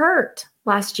backs were hurt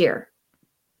last year,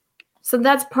 so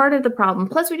that's part of the problem.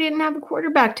 Plus, we didn't have a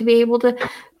quarterback to be able to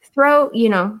throw.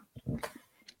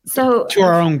 So to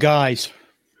our own guys.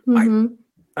 Mm-hmm.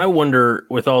 I wonder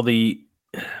with all the.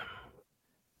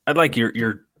 I'd like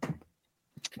your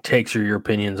takes or your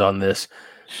opinions on this.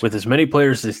 With as many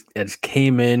players as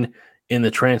came in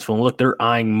the transfer, and look, they're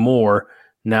eyeing more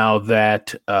now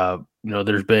that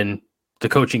there's been the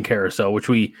coaching carousel, which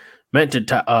we meant to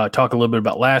talk a little bit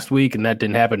about last week, and that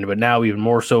didn't happen. But now even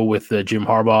more so with Jim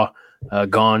Harbaugh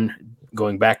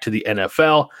going back to the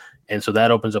NFL, and so that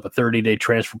opens up a 30-day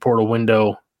transfer portal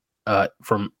window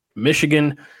from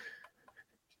Michigan.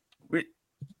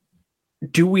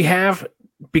 Do we have,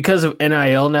 because of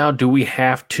NIL now, do we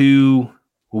have to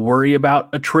worry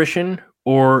about attrition,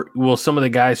 or will some of the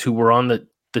guys who were on the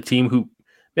team who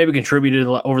maybe contributed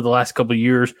over the last couple of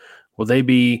years, will they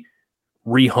be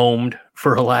rehomed,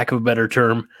 for a lack of a better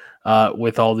term,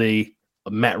 with all the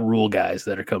Matt Rhule guys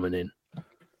that are coming in?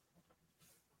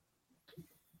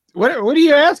 What are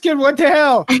you asking? What the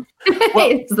hell?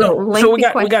 Well, so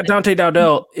we got Dante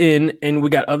Dowdell in, and we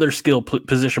got other skill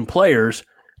position players,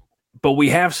 but we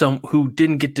have some who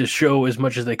didn't get to show as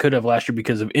much as they could have last year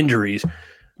because of injuries.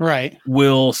 Right.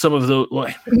 Will some of those,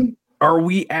 are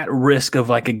we at risk of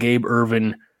like a Gabe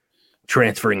Ervin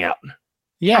transferring out?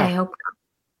 Yeah.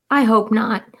 I hope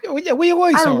not. We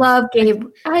always love Gabe.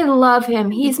 I love him.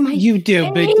 He's my You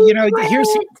do, but here's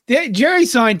Jerry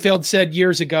Seinfeld said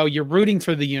years ago, you're rooting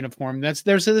for the uniform.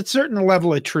 There's a certain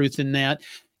level of truth in that.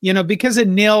 Because of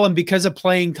nil and because of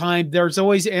playing time, there's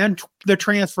always, and the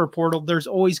transfer portal, there's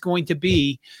always going to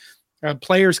be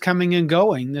players coming and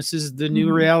going. This is the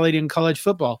new reality in college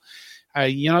football.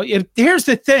 Here's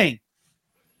the thing.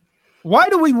 Why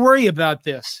do we worry about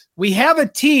this? We have a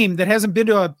team that hasn't been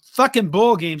to a fucking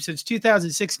bowl game since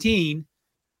 2016.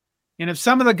 And if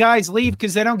some of the guys leave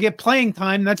because they don't get playing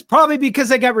time, that's probably because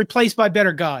they got replaced by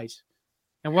better guys.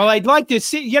 And while I'd like to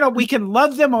see, we can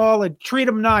love them all and treat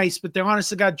them nice, but the honest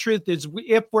to God truth is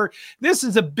this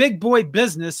is a big boy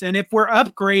business. And if we're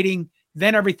upgrading,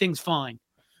 then everything's fine.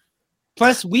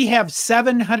 Plus we have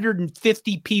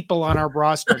 750 people on our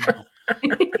roster now.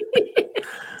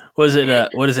 Was it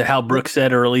what is it? Hal Brooks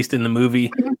said, or at least in the movie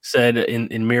said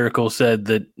in Miracle, said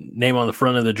that name on the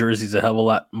front of the jersey is a hell of a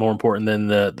lot more important than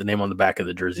the name on the back of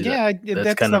the jersey. Yeah,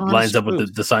 that's kind of lines up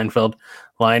with the Seinfeld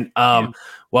line.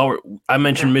 Well, I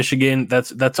mentioned Michigan.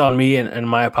 That's on me, and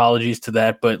my apologies to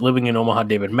that. But living in Omaha,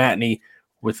 David Matney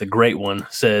with the great one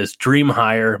says, "Dream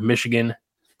hire, Michigan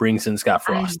brings in Scott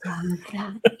Frost."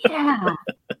 Yeah.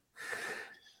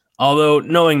 Although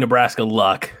knowing Nebraska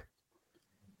luck,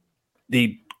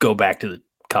 they go back to the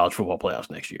college football playoffs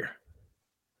next year.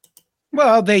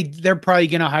 Well, they're probably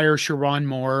going to hire Sharon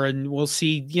Moore, and we'll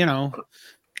see.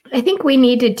 I think we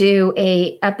need to do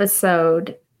a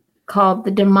episode called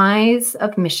 "The Demise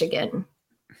of Michigan."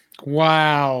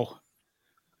 Wow,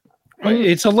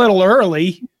 it's a little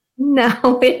early.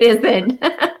 No, it isn't.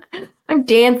 I'm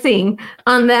dancing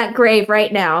on that grave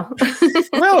right now.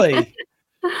 Really?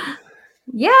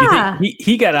 Yeah.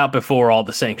 He got out before all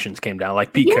the sanctions came down,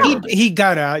 like Pete Carroll did. He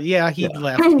got out. Yeah, he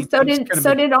left. So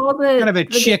did all the kind of a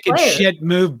chicken shit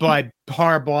move by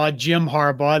Harbaugh, Jim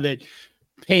Harbaugh, that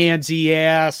pansy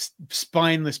ass,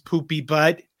 spineless poopy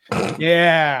butt.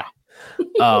 Yeah.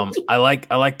 I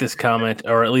like this comment,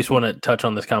 or at least want to touch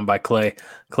on this comment by Clay.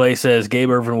 Clay says Gabe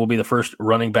Ervin will be the first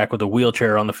running back with a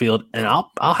wheelchair on the field, and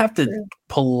I'll have to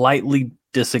politely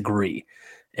disagree,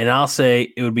 and I'll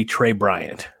say it would be Trey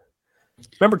Bryant.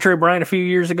 Remember Trey Bryant a few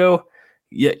years ago?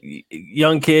 Yeah,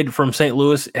 young kid from St.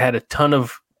 Louis, had a ton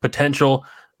of potential,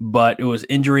 but it was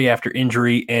injury after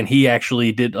injury, and he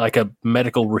actually did like a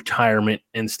medical retirement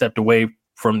and stepped away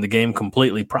from the game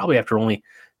completely, probably after only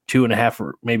 2.5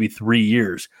 or maybe 3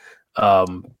 years.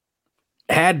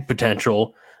 Had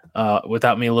potential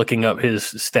without me looking up his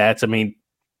stats. I mean,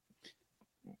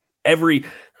 I don't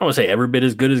want to say every bit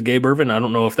as good as Gabe Ervin. I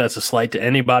don't know if that's a slight to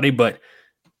anybody, but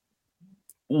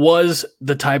was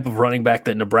the type of running back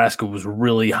that Nebraska was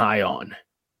really high on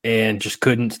and just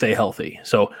couldn't stay healthy.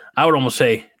 So I would almost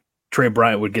say Trey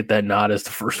Bryant would get that nod as the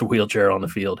first wheelchair on the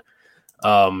field.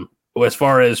 As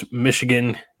far as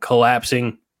Michigan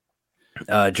collapsing,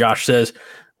 Josh says,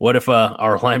 what if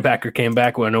our linebacker came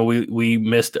back? Well, I know we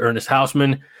missed Ernest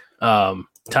Hausman.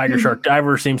 Tiger Shark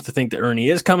Diver seems to think that Ernie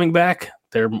is coming back.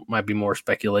 There might be more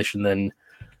speculation than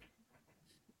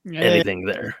anything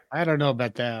there. I don't know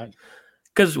about that.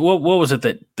 Because what was it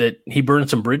that he burned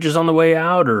some bridges on the way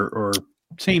out, or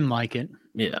seemed like it?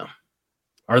 Yeah.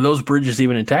 Are those bridges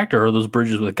even intact, or are those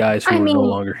bridges with guys who are no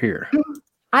longer here?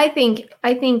 I think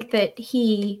that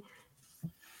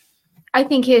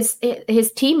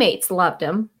his teammates loved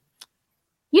him.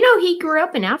 You know, he grew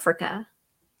up in Africa.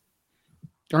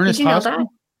 Ernest Did you know Husker? that?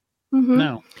 Mm-hmm.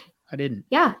 No, I didn't.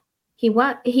 Yeah,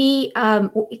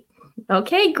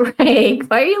 okay, Greg,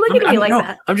 why are you looking at me like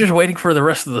that? I'm just waiting for the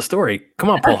rest of the story. Come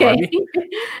on, Paul Harvey.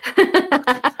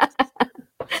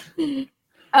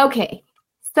 Okay,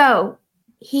 so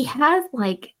he has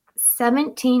like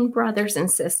 17 brothers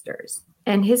and sisters,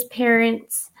 and his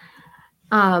parents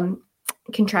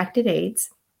contracted AIDS,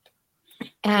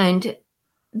 and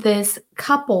this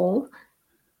couple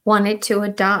wanted to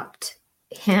adopt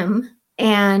him,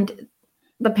 and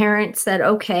the parents said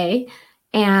okay,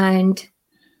 and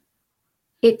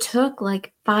it took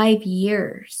like 5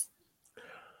 years.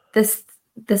 This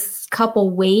couple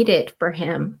waited for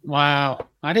him. Wow,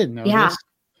 I didn't know this.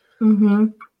 Mm-hmm.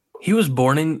 He was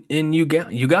born in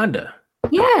Uganda.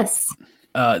 Yes.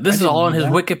 This is all on his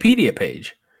Wikipedia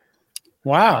page.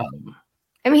 Wow.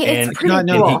 I mean, it's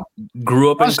pretty cool. He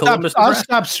grew up in Columbus, I'll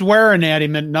stop swearing at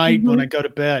him at night when I go to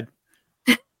bed.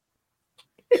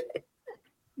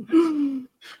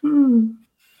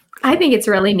 I think it's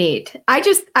really neat. I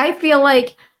feel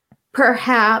like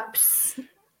perhaps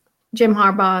Jim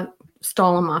Harbaugh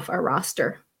stole him off our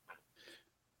roster.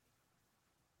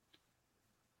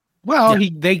 Well,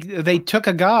 they took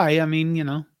a guy. I mean, you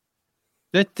know,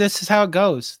 this is how it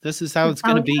goes. This is how it's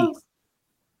going to be.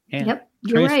 Yeah. Yep,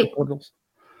 you're right. Portals.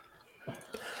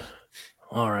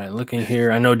 All right, looking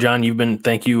here. I know, John,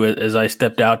 thank you as I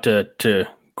stepped out to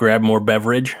grab more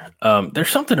beverage. There's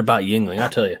something about Yuengling, I'll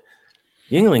tell you.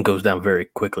 Yuengling goes down very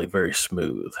quickly, very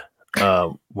smooth.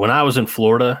 When I was in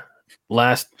Florida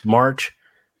last March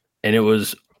and it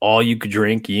was all you could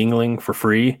drink Yuengling for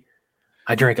free,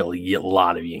 I drank a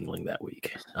lot of Yuengling that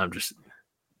week. It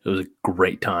was a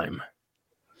great time.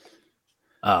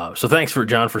 So thanks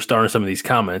John for starting some of these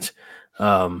comments.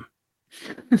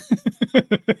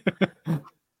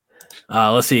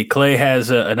 Let's see. Clay has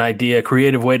an idea, a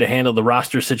creative way to handle the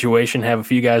roster situation. Have a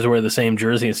few guys wear the same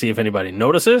jersey and see if anybody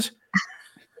notices.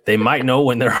 They might know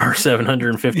when there are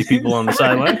 750 people on the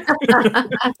sideline.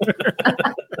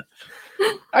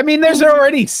 I mean, there's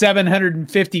already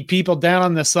 750 people down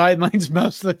on the sidelines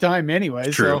most of the time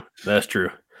anyway. True. So. That's true.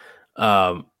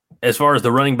 As far as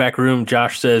the running back room,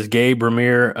 Josh says Gabe,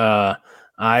 Ramir,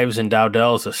 Ives, and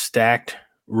Dowdell is a stacked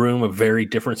room of very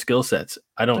different skill sets.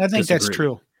 I think disagree. That's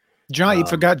true. John, you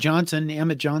forgot Johnson,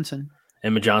 Emmett Johnson.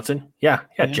 Emma Johnson? Yeah,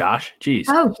 Josh. Jeez.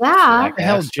 Oh, yeah. What the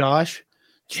hell, Josh?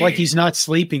 It's like he's not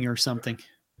sleeping or something.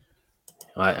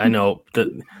 I know that,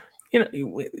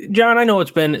 John, I know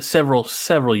it's been several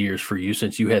years for you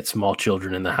since you had small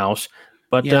children in the house,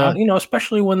 but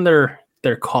especially when they're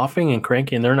coughing and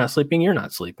cranky and they're not sleeping, you're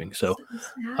not sleeping. So,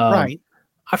 right.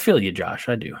 I feel you, Josh.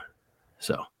 I do.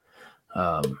 So,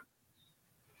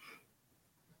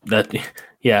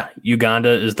 Uganda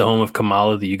is the home of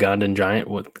Kamala, the Ugandan giant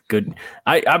with good.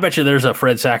 I bet you there's a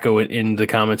Fred Sacco in the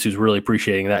comments who's really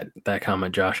appreciating that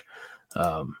comment, Josh.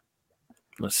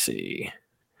 Let's see.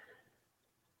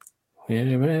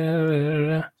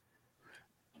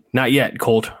 Not yet,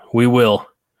 Colt. We will.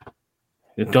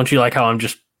 Don't you like how I'm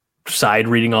just side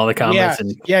reading all the comments?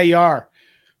 Yeah, you are.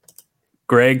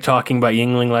 Greg talking about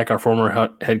Yuengling like our former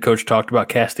head coach talked about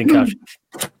casting couch.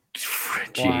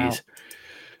 Jeez. Wow.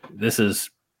 This is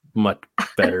much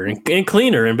better and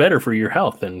cleaner and better for your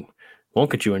health and won't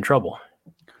get you in trouble.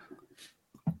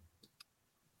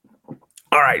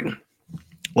 All right.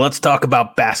 Let's talk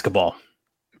about basketball.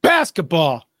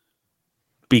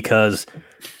 Because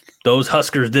those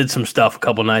Huskers did some stuff a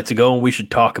couple nights ago, and we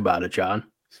should talk about it, John.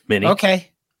 Minnie.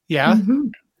 Okay. Yeah. Mm-hmm.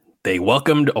 They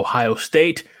welcomed Ohio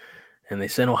State, and they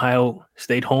sent Ohio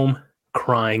State home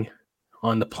crying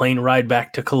on the plane ride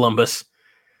back to Columbus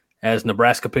as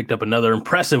Nebraska picked up another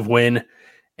impressive win,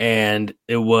 and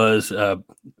it was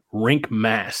Rank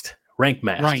Mast, who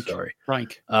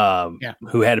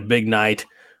had a big night.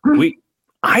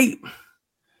 I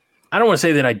don't want to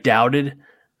say that I doubted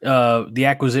the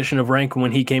acquisition of Rank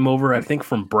when he came over, I think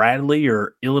from Bradley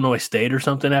or Illinois State or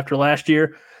something after last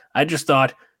year. I just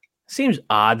thought, seems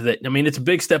odd that, it's a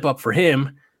big step up for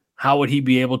him. How would he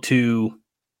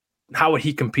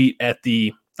compete at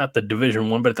not the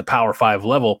Division I, but at the Power 5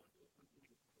 level?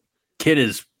 Kid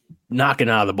is knocking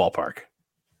out of the ballpark.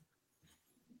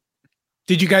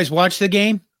 Did you guys watch the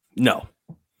game? No.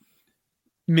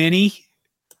 Minnie.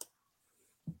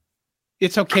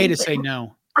 It's okay to say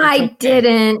no. I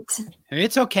didn't.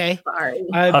 It's okay. Sorry.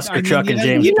 Husker Chuck and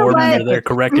James Borden are there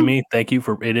correcting me. Thank you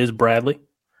for it is Bradley.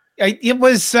 It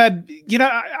was, I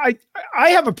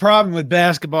have a problem with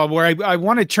basketball where I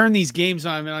want to turn these games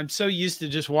on, and I'm so used to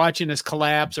just watching us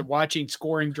collapse or watching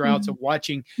scoring droughts or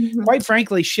watching, quite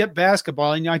frankly, shit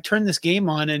basketball. And I turn this game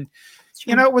on, and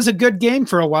it was a good game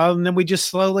for a while, and then we just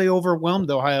slowly overwhelmed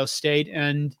Ohio State,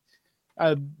 and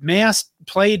Mass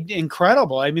played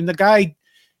incredible. I mean,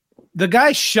 the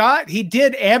guy shot. He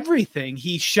did everything.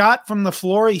 He shot from the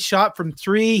floor. He shot from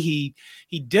three.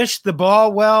 He dished the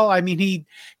ball well. I mean,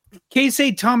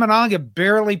 Keisei Tominaga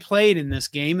barely played in this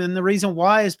game, and the reason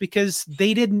why is because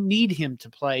they didn't need him to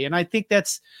play. And I think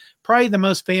that's probably the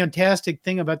most fantastic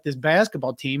thing about this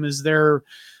basketball team is there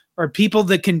are people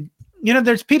that can,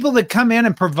 there's people that come in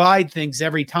and provide things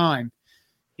every time,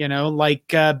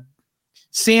 like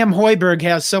Sam Hoiberg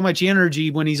has so much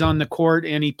energy when he's on the court,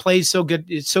 and he plays so good.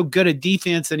 It's so good at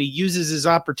defense, and he uses his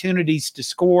opportunities to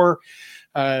score.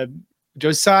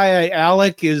 Josiah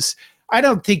Alec I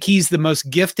don't think he's the most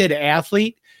gifted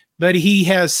athlete, but he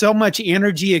has so much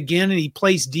energy again, and he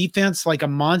plays defense like a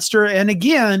monster. And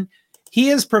again, he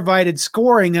has provided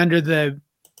scoring under the,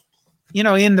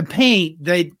 in the paint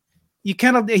that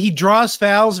he draws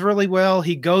fouls really well.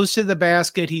 He goes to the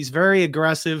basket. He's very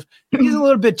aggressive. He's a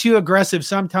little bit too aggressive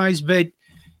sometimes, but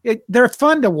they're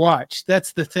fun to watch.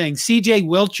 That's the thing. CJ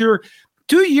Wilcher,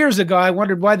 2 years ago, I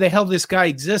wondered why the hell this guy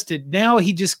existed. Now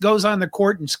he just goes on the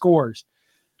court and scores.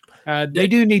 They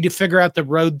do need to figure out the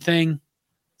road thing.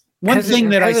 One thing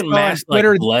that I saw on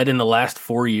Twitter, bled in the last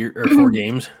 4 years or 4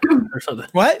 games or something.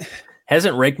 What?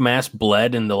 Hasn't Rake Mass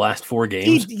bled in the last 4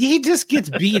 games? He just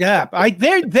gets beat up.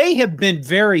 They have been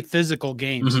very physical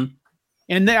games,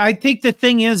 and I think the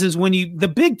thing is when the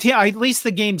Big Ten, at least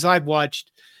the games I've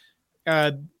watched,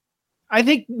 I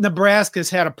think Nebraska's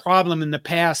had a problem in the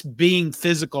past being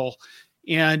physical,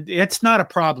 and it's not a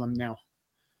problem now.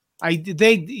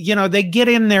 They get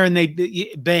in there and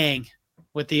they bang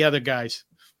with the other guys.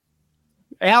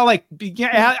 Alec,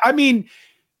 I mean,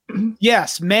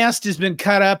 yes, Mast has been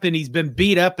cut up and he's been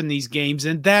beat up in these games,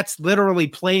 and that's literally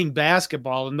playing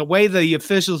basketball. And the way the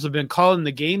officials have been calling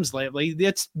the games lately,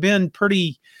 it's been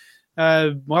pretty,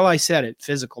 I said it,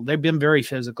 physical. They've been very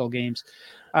physical games.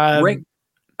 Rank,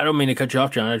 I don't mean to cut you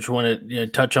off, John. I just want to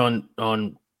touch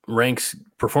on Rank's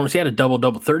performance. He had a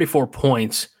double-double, 34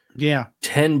 points. Yeah.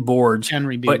 10 boards. 10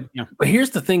 rebounds. But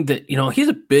here's the thing that, he's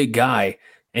a big guy,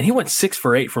 and he went 6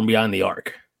 for 8 from beyond the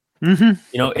arc.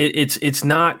 It's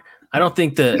not, I don't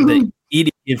think the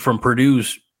idiot from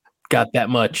Purdue's got that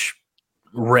much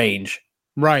range.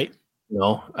 Right.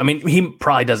 I mean, he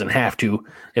probably doesn't have to,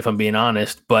 if I'm being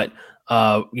honest, but,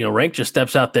 Rank just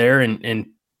steps out there and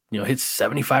hits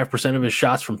 75% of his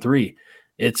shots from 3.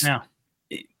 It's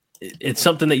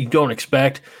something that you don't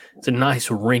expect. It's a nice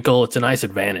wrinkle. It's a nice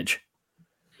advantage.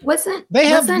 Wasn't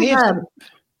Dylan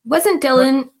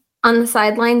on the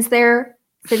sidelines there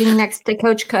sitting next to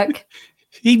Coach Cook?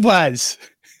 He was.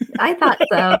 I thought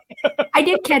so. I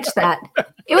did catch that.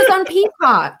 It was on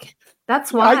Peacock.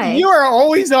 That's why. You are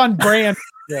always on brand.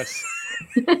 Yes.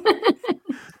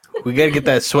 We got to get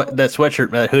that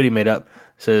sweatshirt, that hoodie made up.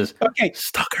 Says, okay,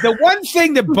 Stucker. The one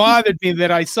thing that bothered me that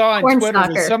I saw on Twitter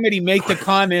was somebody make the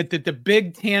comment that the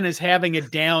Big Ten is having a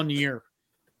down year.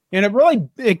 And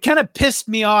it kind of pissed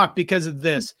me off because of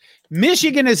this.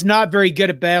 Michigan is not very good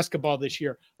at basketball this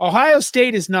year. Ohio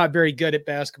State is not very good at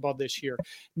basketball this year.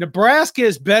 Nebraska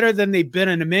is better than they've been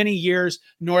in many years.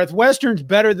 Northwestern's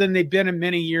better than they've been in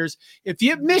many years. If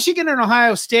Michigan and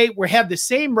Ohio State have the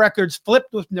same records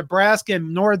flipped with Nebraska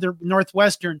and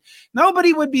Northwestern,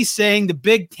 nobody would be saying the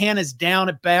Big Ten is down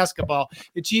at basketball.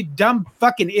 It's you dumb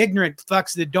fucking ignorant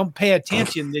fucks that don't pay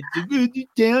attention that you're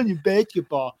down in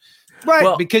basketball.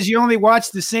 Right, because you only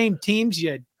watch the same teams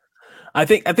yet. I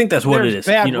think that's what it is.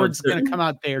 Bad words going to come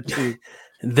out there too.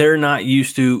 They're not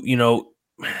used to,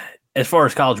 as far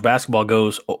as college basketball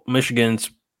goes, Michigan's,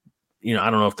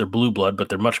 I don't know if they're blue blood, but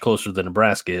they're much closer than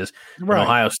Nebraska is. Right. And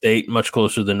Ohio State, much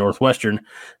closer than Northwestern.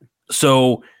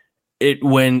 So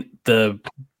when the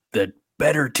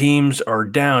better teams are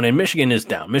down, and Michigan is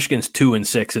down. Michigan's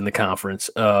 2-6 in the conference.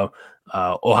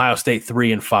 Ohio State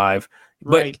 3-5.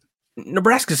 Right. But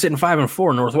Nebraska's sitting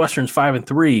 5-4. Northwestern's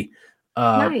 5-3.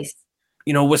 Nice.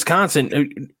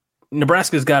 Wisconsin,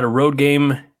 Nebraska's got a road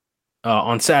game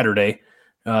on Saturday.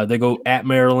 They go at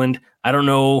Maryland. I don't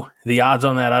know the odds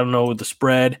on that. I don't know the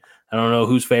spread. I don't know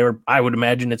who's favored. I would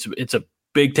imagine it's a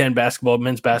Big Ten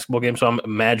men's basketball game, so I'm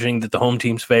imagining that the home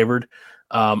team's favored.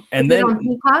 And then on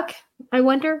Peacock, I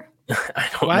wonder. I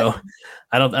don't know.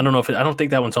 I don't know if I don't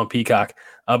think that one's on Peacock.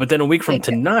 But then a week from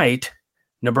tonight,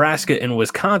 Nebraska and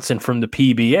Wisconsin from the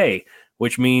PBA,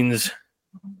 which means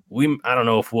I don't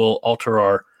know if we'll alter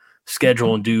our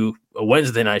schedule and do a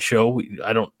Wednesday night show.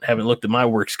 Haven't looked at my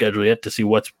work schedule yet to see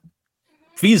what's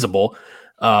feasible.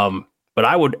 But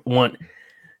I would want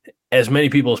as many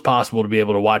people as possible to be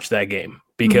able to watch that game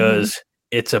because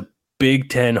it's a Big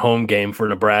Ten home game for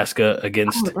Nebraska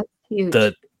against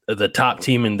the top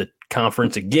team in the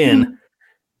conference again.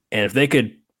 And if they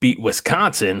could beat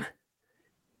Wisconsin,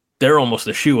 they're almost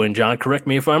a shoo-in. John, correct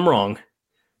me if I'm wrong,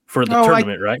 for the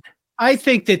tournament, right? I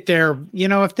think that they're,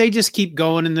 if they just keep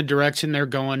going in the direction they're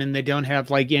going and they don't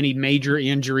have like any major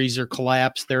injuries or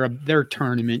collapse, they're a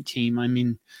tournament team. I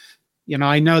mean,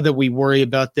 I know that we worry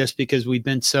about this because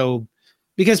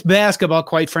because basketball,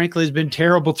 quite frankly, has been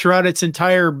terrible throughout its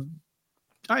entire,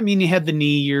 you had the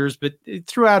knee years, but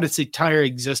throughout its entire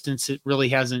existence, it really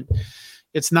hasn't.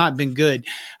 It's not been good.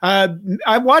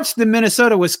 I watched the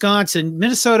Minnesota-Wisconsin.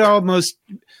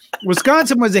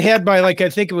 Wisconsin was ahead by I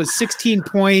think it was 16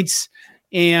 points,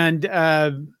 and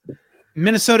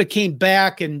Minnesota came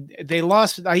back and they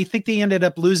lost. I think they ended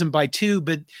up losing by 2,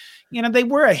 but they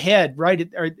were ahead right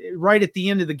at the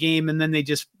end of the game, and then they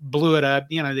just blew it up.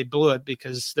 They blew it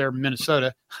because they're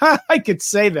Minnesota. I could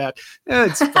say that.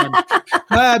 It's fun.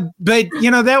 But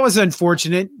that was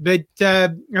unfortunate. But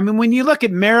when you look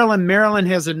at Maryland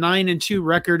has a 9-2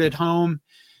 record at home,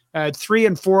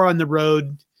 3-4 on the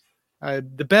road.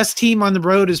 The best team on the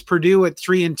road is Purdue at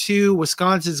 3-2.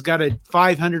 Wisconsin's got a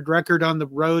 500 record on the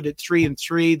road at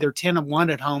 3-3. They're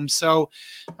 10-1 at home. So,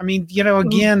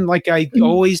 again, like I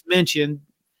always mention,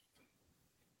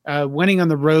 winning on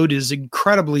the road is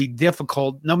incredibly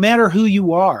difficult, no matter who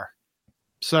you are.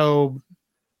 So,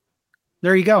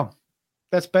 there you go.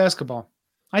 That's basketball.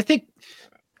 I think,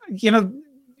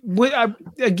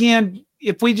 again,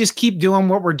 if we just keep doing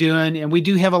what we're doing, and we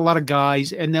do have a lot of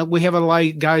guys, and that we have a lot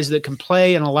of guys that can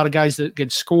play and a lot of guys that can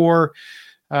score,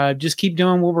 just keep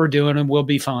doing what we're doing and we'll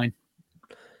be fine.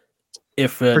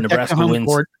 If Nebraska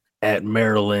wins at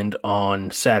Maryland on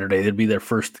Saturday, it'd be their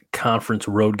first conference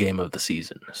road game of the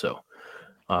season. So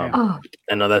I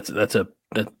know that'd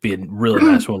be a really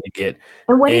nice one to get.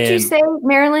 And what did you say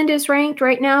Maryland is ranked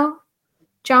right now,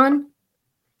 John?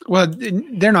 Well,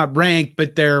 they're not ranked,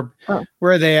 but they're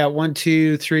where are they at? 1,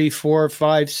 2, 3, 4,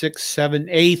 5, 6, 7,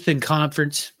 8th in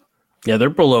conference. Yeah, they're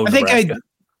below Nebraska.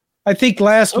 I think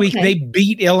last week they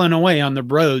beat Illinois on the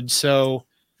road, so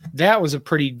that was a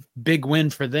pretty big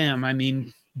win for them.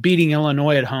 Beating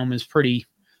Illinois at home is pretty.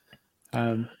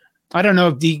 I don't know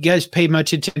if you guys pay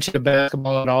much attention to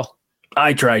basketball at all.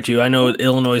 I try to. I know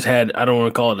Illinois had. I don't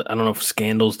want to call it. I don't know if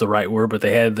scandal's the right word, but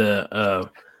they had the.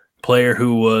 Player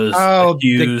who was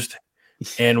accused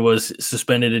and was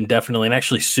suspended indefinitely and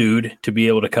actually sued to be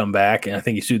able to come back. And I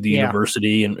think he sued the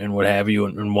university and what have you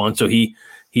and won. So he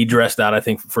dressed out, I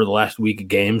think, for the last week of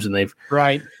games, and they've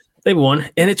won.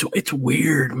 And it's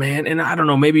weird, man. And I don't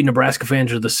know, maybe Nebraska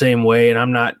fans are the same way. And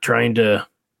I'm not trying to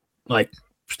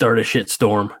start a shit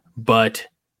storm, but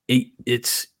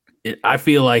I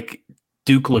feel like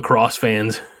Duke lacrosse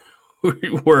fans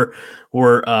were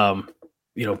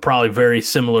probably very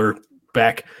similar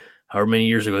back however many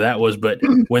years ago that was. But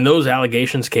when those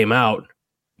allegations came out,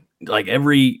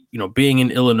 being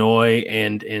in Illinois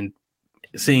and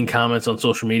seeing comments on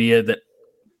social media that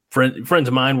friends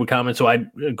of mine would comment. So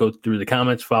I'd go through the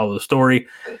comments, follow the story.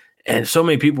 And so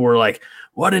many people were like,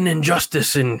 what an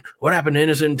injustice and what happened to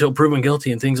innocent until proven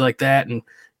guilty and things like that. And,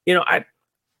 I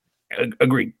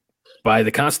agree. By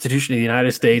the Constitution of the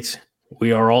United States,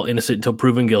 we are all innocent until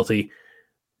proven guilty.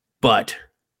 But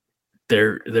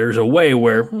there's a way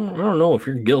where I don't know if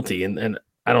you're guilty, and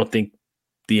I don't think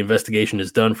the investigation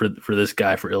is done for this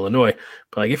guy for Illinois.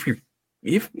 But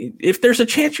if there's a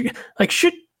chance, I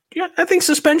think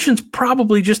suspension's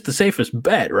probably just the safest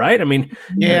bet, right? But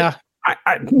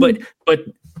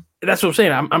that's what I'm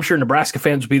saying. I'm sure Nebraska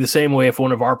fans would be the same way if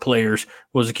one of our players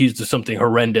was accused of something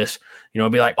horrendous.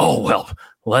 It'd be like, oh well,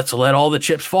 let's let all the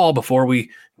chips fall before we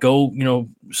go,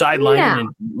 sidelining and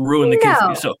ruin the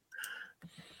kids. So.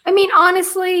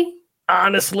 Honestly,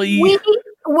 we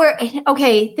were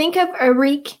okay. Think of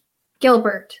Eric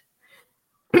Gilbert.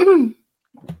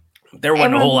 There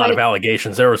wasn't a whole lot of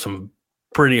allegations. There was some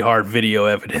pretty hard video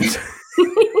evidence.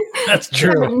 That's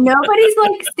true. Nobody's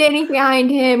standing behind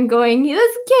him going,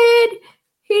 this kid,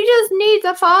 he just needs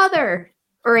a father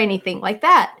or anything like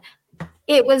that.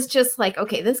 It was just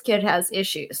okay, this kid has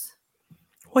issues.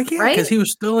 Well, yeah, because he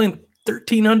was stealing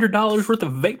 $1,300 worth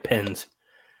of vape pens.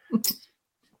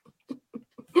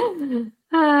 And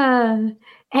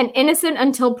innocent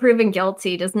until proven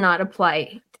guilty does not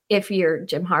apply if you're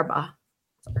Jim Harbaugh.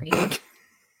 Sorry.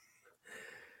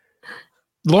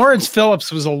 Lawrence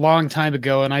Phillips was a long time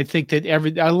ago, and I think that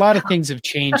a lot of things have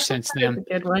changed since then. That's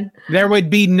a good one. There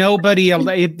would be nobody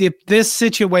if this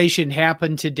situation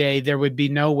happened today. There would be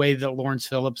no way that Lawrence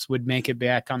Phillips would make it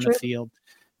back on the field,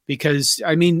 because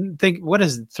I mean, think what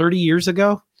is it? 30 years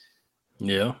ago?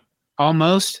 Yeah,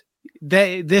 almost.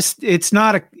 It's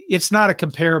not a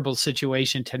comparable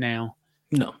situation to now.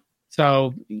 No.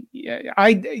 So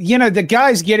the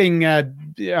guys getting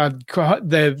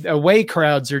the away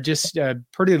crowds are just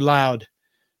pretty loud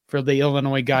for the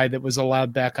Illinois guy that was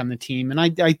allowed back on the team. And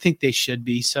I think they should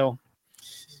be. So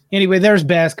anyway, there's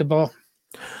basketball.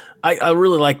 I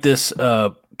really like this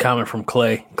comment from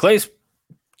Clay. Clay's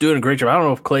doing a great job. I don't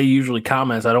know if Clay usually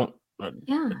comments. I don't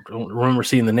remember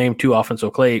seeing the name too often. So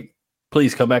Clay,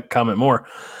 please come back and comment more.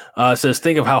 Says,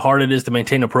 think of how hard it is to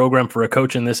maintain a program for a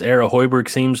coach in this era. Hoiberg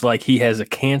seems like he has a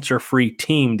cancer-free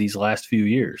team these last few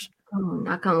years. Oh,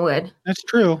 knock on wood. That's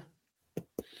true.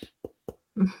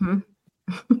 Mm-hmm.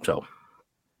 So,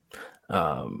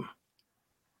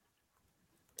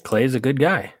 Clay's a good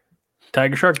guy.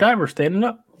 Tiger Shark Diver standing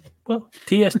up. Well,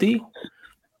 TSD.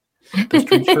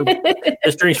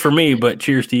 This drink's for me, but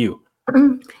cheers to you.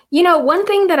 One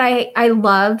thing that I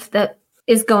love that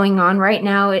is going on right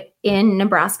now in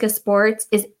Nebraska sports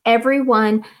is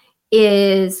everyone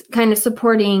is kind of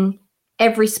supporting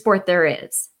every sport there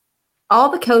is. All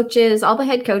the coaches, all the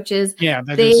head coaches. Yeah,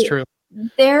 that is true.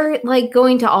 They're like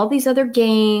going to all these other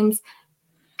games.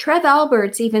 Trev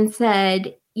Alberts even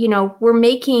said, we're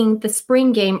making the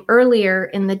spring game earlier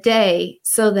in the day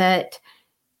so that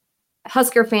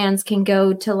Husker fans can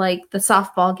go to like the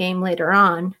softball game later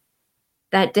on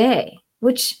that day,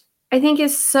 which I think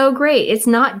is so great. It's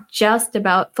not just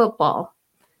about football.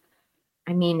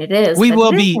 I mean, it is. We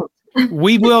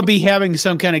will be having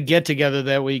some kind of get together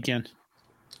that weekend.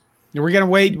 We're going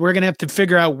to wait. We're going to have to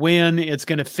figure out when it's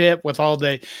going to fit with all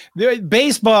the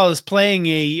baseball is playing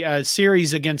a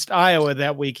series against Iowa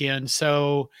that weekend.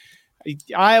 So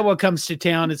Iowa comes to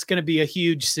town. It's going to be a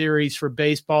huge series for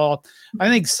baseball. I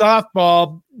think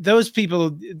softball,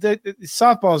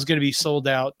 softball is going to be sold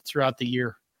out throughout the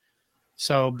year.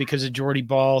 So because of Jordy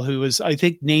Ball, who was, I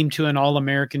think, named to an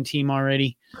All-American team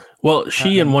already. Well,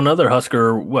 she and one other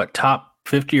Husker are, top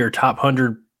 50 or top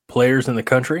 100 players in the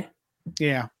country?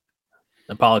 Yeah.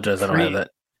 I apologize. I don't have that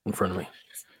in front of me.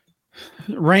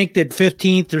 Ranked at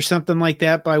 15th or something like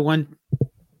that by one.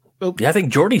 Oh. Yeah, I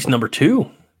think Jordy's number 2.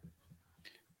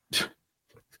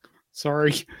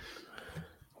 Sorry.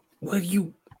 Will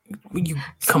you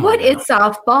come on? What is now.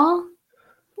 Softball?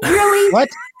 Really? What?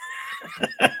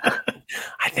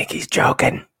 I think he's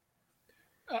joking.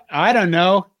 I don't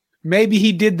know. Maybe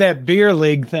he did that beer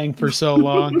league thing for so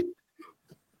long.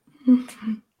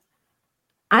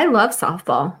 I love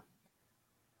softball.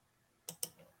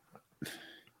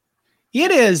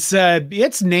 It is.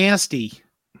 It's nasty.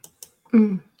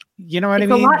 You know what I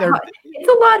mean? It's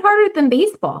a lot harder than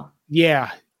baseball.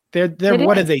 Yeah. They're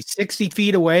what are they, 60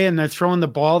 feet away and they're throwing the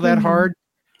ball that hard?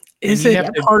 Is it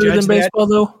harder than baseball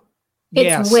though?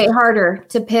 It's way harder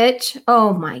to pitch.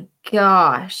 Oh my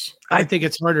gosh. I think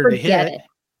it's harder to hit. It.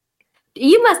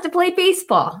 You must have played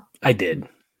baseball. I did.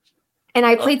 And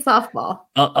I played softball.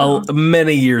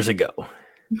 Many years ago.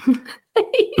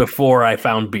 Before I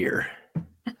found beer.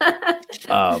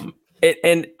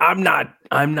 And I'm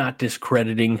not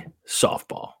discrediting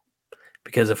softball.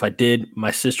 Because if I did,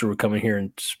 my sister would come in here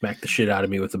and smack the shit out of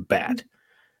me with a bat.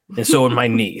 And so would my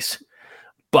niece.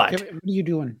 But what are you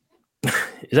doing?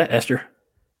 Is that Esther?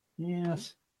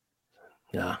 Yes.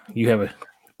 Yeah, you have a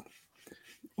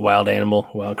wild animal,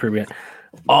 wild Caribbean.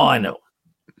 All I know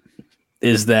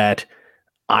is that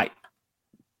I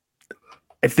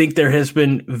think there has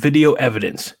been video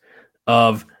evidence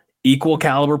of equal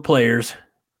caliber players,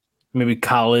 maybe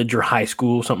college or high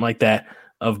school, something like that,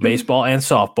 of baseball and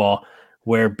softball,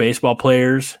 where baseball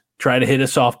players try to hit a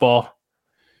softball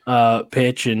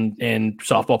pitch and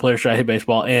softball players try to hit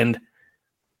baseball. And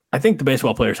I think the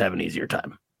baseball players have an easier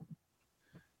time.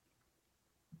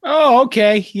 Oh,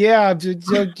 okay. Yeah.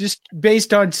 So just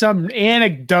based on some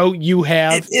anecdote you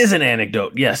have. It is an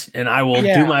anecdote, yes. And I will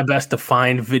do my best to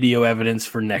find video evidence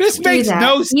for next week. This makes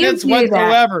no sense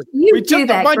whatsoever. We took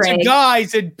a bunch of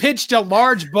guys and pitched a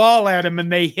large ball at them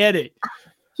and they hit it.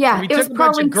 Yeah, we took a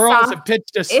bunch of girls and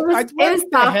pitched a it was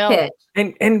soft pitch.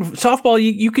 And softball,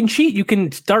 you can cheat. You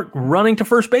can start running to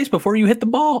first base before you hit the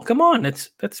ball. Come on,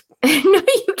 that's. No,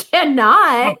 you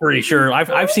cannot. I'm pretty sure. I've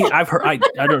heard.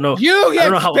 I don't know. You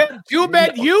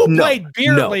played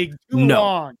beer league too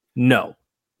long. No,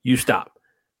 you stop.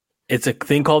 It's a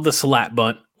thing called the slap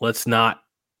bunt. Let's not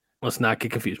let's not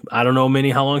get confused. I don't know,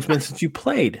 Minnie, how long it's been since you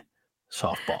played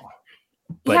softball.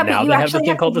 But now you they have the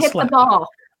thing called the hit slap. the ball.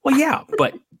 Well, yeah,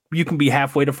 but you can be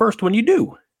halfway to first when you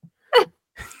do.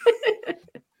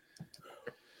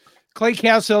 Clay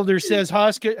Castleelder says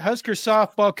Husker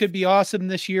softball could be awesome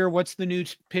this year. What's the new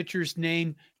pitcher's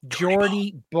name?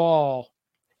 Jordy Ball.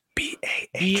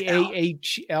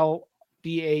 B-A-H-L.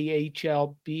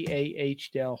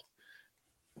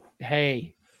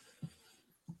 Hey.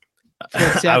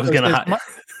 I was going to...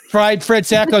 Fried Fred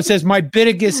Sacco says, my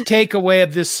biggest takeaway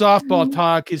of this softball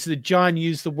talk is that John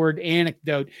used the word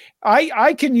anecdote.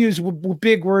 I can use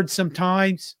big words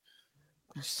sometimes.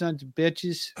 You sons of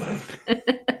bitches.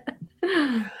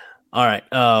 All right.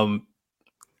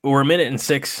 We're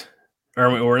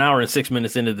an hour and 6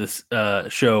 minutes into this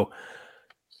show.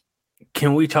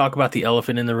 Can we talk about the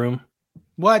elephant in the room?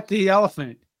 What? The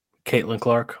elephant? Caitlin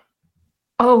Clark.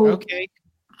 Oh, okay.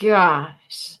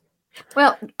 Gosh.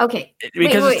 Well, okay.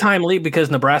 Because it's timely, because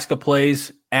Nebraska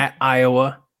plays at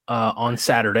Iowa on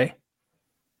Saturday.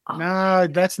 No,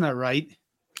 that's not right.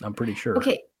 I'm pretty sure.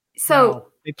 Okay, so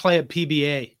they play at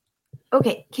PBA.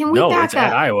 Okay, can we back up? No, it's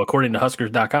at Iowa. According to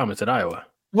Huskers.com, it's at Iowa.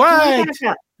 What?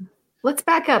 Let's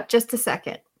back up just a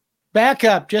second. Back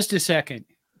up just a second.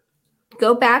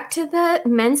 Go back to the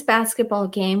men's basketball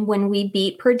game when we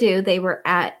beat Purdue. They were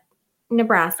at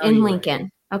Nebraska in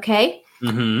Lincoln. Right. Okay?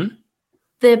 Mm-hmm.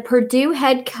 The Purdue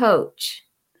head coach,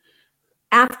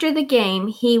 after the game,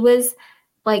 he was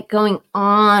like going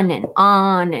on and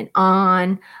on and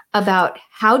on about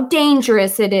how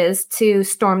dangerous it is to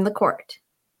storm the court.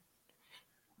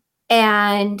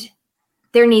 And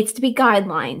there needs to be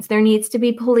guidelines. There needs to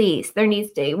be police. We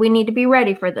need to be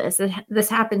ready for this. This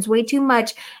happens way too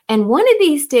much. And one of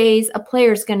these days, a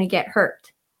player's going to get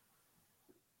hurt.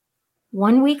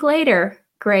 1 week later,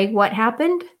 Greg, what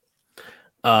happened?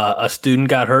 A student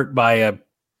got hurt by a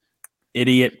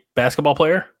idiot basketball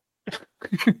player.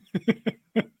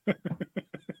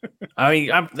 I mean,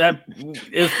 that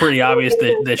is pretty obvious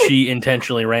that she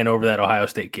intentionally ran over that Ohio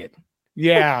State kid.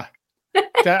 Yeah.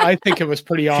 I think it was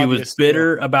pretty obvious. She was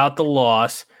bitter about the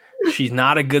loss. She's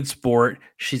not a good sport.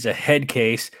 She's a head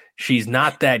case. She's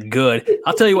not that good.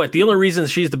 I'll tell you what, the only reason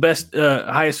she's the best,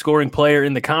 highest scoring player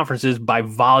in the conference is by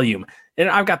volume. And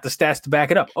I've got the stats to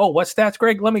back it up. Oh, what stats,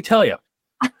 Greg? Let me tell you.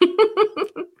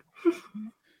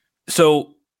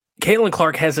 So Caitlin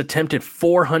Clark has attempted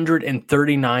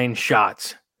 439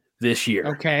 shots this year.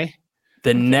 Okay.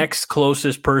 The next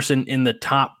closest person in the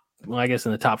top, well, I guess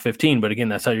in the top 15, but again,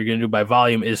 that's how you're going to do by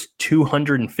volume, is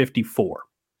 254.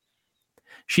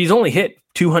 She's only hit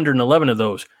 211 of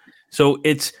those. So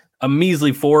it's a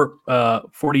measly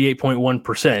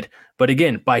 48.1%. But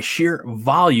again, by sheer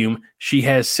volume, she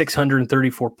has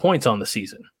 634 points on the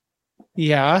season.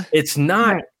 Yeah. It's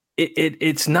not,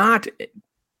 it's not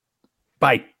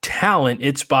by talent,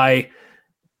 it's by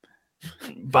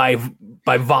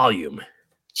volume.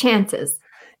 Chances.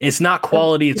 It's not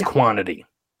quality, it's quantity.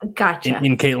 Gotcha.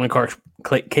 In Caitlin Clark's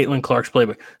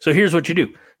playbook. So here's what you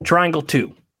do. Triangle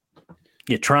 2.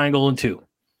 You triangle and 2.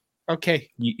 Okay.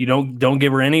 You don't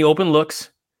give her any open looks.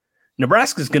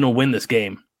 Nebraska's going to win this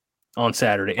game on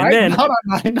Saturday. And then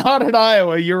not at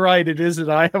Iowa. You're right. It is at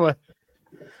Iowa.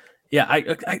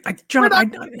 Yeah, John, we're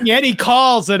not getting any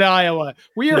calls at Iowa.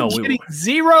 We are getting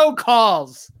zero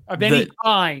calls of any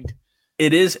kind.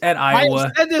 It is at Iowa. I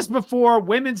have said this before.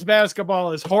 Women's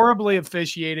basketball is horribly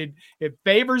officiated. It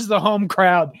favors the home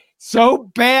crowd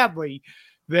so badly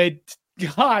that,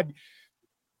 God,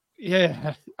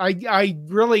 yeah, I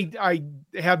really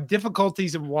have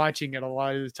difficulties in watching it a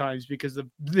lot of the times because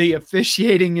the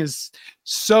officiating is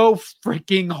so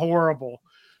freaking horrible.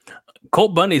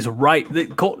 Colt Bundy's right.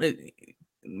 Colt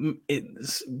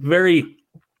is very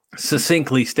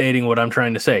succinctly stating what I'm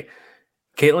trying to say.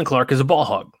 Caitlin Clark is a ball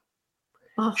hog.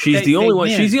 She's the only one.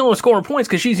 Win. She's the only one scoring points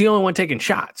because she's the only one taking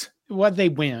shots. What they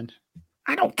win?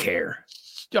 I don't care.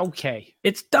 Okay,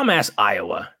 it's dumbass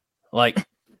Iowa. Like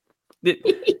it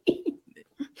is.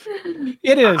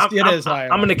 It is Iowa.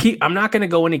 I'm not gonna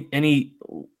go any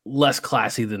less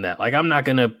classy than that. Like I'm not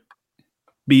gonna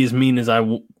be as mean as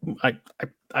I'm a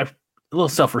little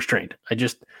self-restrained.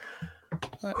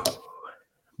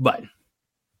 But.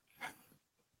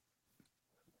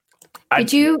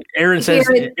 Aaron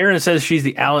says she's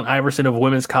the Allen Iverson of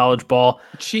women's college ball.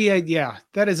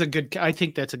 That is a good. I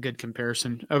think that's a good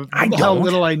comparison of how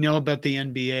little I know about the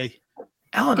NBA.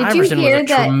 Allen Iverson was a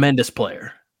tremendous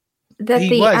player.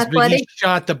 He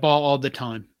shot the ball all the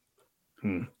time.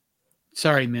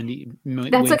 Sorry, Mindy.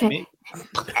 That's okay.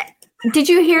 Did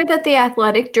you hear that the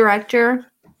athletic director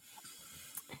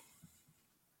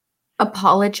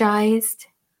apologized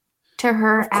to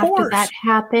her after that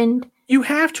happened? You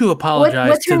have to apologize.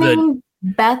 What's her name?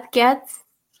 Beth Getz,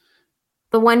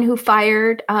 the one who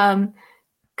fired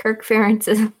Kirk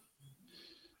Ferentz's.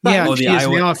 Yeah, she is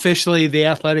now officially the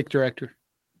athletic director.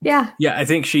 Yeah. Yeah, I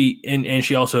think she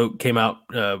also came out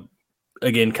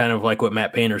again, kind of like what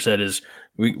Matt Painter said, is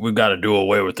we've got to do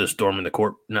away with this storming the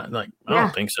court. Not like I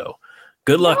don't think so.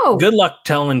 Good luck. No. Good luck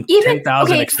telling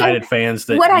 10,000 excited fans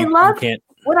that you can't.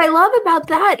 What I love about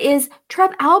that is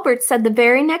Trev Alberts said the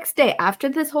very next day after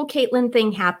this whole Caitlin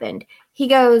thing happened, he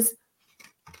goes,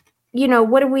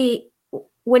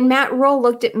 when Matt Rhule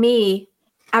looked at me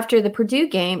after the Purdue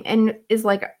game and is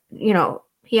like,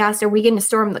 he asked, are we going to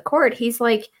storm the court? He's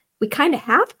like, we kind of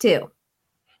have to.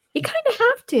 You kind of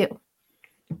have to.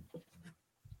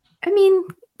 I mean,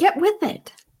 get with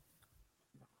it.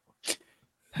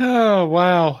 Oh,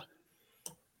 wow.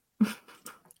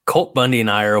 Colt Bundy and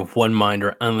I are of one mind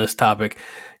on this topic.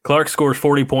 Clark scores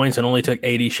 40 points and only took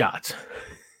 80 shots.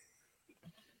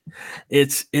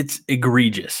 It's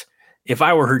egregious. If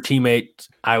I were her teammate,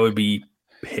 I would be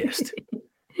pissed.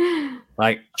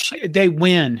 Like they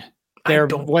win.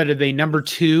 What are they? Number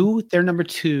 2? They're number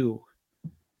 2.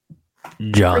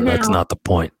 John, that's not the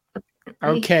point.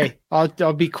 Okay,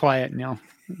 I'll be quiet now.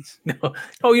 No,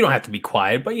 you don't have to be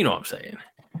quiet, but you know what I'm saying.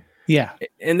 Yeah,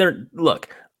 and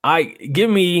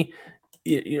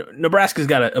Nebraska's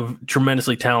got a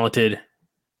tremendously talented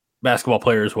basketball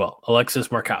player as well, Alexis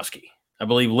Markowski. I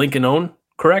believe Lincoln own,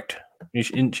 correct?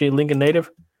 Isn't she Lincoln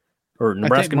native or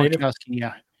Nebraska native?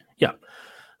 Yeah.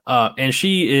 And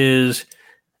she is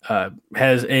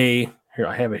has here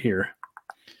I have it here.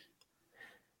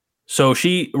 So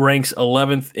she ranks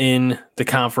 11th in the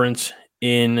conference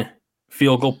in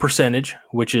field goal percentage,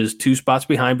 which is 2 spots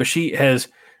behind. But she has,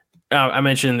 I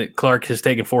mentioned that Clark has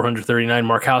taken 439.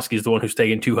 Markowski is the one who's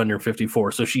taken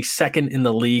 254. So she's second in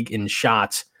the league in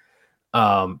shots,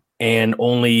 and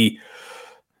only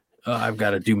I've got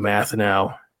to do math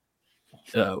now.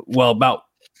 About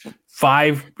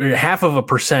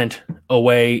 0.5%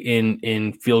 away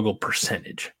in field goal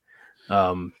percentage.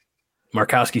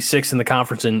 Markowski 6th in the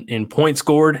conference in points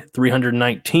scored,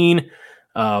 319.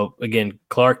 Again,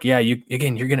 Clark, you're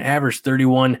going to average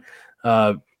 31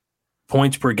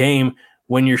 points per game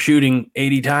when you're shooting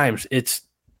 80 times. It's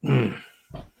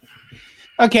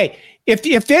okay.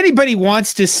 If anybody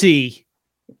wants to see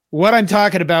what I'm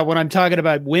talking about when I'm talking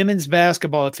about women's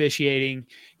basketball officiating,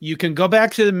 you can go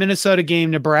back to the Minnesota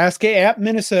game, Nebraska at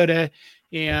Minnesota,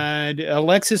 and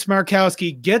Alexis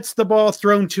Markowski gets the ball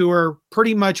thrown to her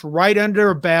pretty much right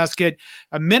under a basket.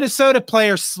 A Minnesota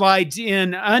player slides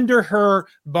in under her,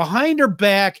 behind her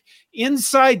back,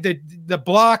 inside the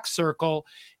block circle,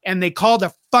 and they called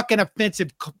a fucking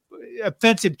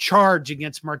offensive charge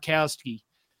against Markowski.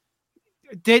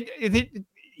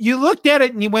 You looked at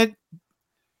it and you went,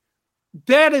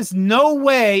 that is no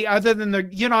way other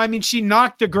than she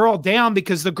knocked the girl down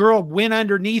because the girl went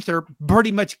underneath her,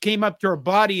 pretty much came up to her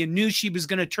body and knew she was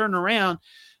going to turn around.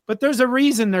 But there's a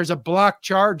reason there's a block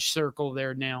charge circle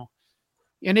there now.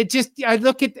 And it just, I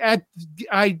look at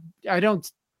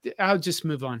I'll just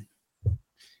move on.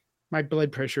 My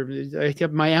blood pressure, I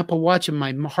have my Apple Watch and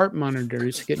my heart monitor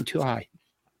is getting too high.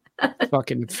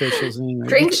 Fucking officials. Anyway.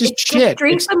 Drink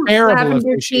some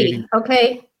lavender tea,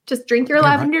 okay? Just drink your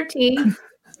lavender tea.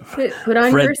 Put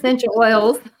on your essential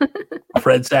oils.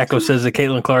 Fred Sacco says that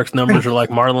Caitlin Clark's numbers are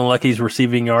like Marlon Lucky's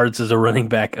receiving yards as a running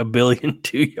back, 1 billion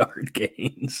 2-yard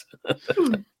gains.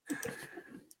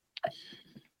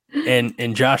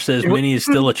 and Josh says Minnie is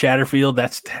still a Chatterfield.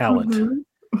 That's talent. Mm-hmm.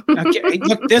 Okay,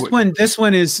 look, this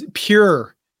one is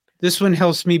pure. This one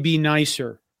helps me be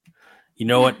nicer. You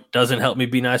know what doesn't help me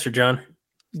be nicer, John?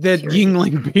 The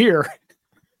Yingling beer.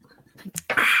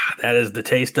 That is the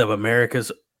taste of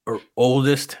America's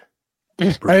oldest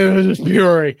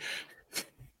brewery.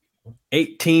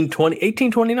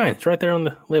 1829. It's right there on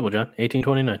the label, John.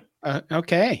 1829.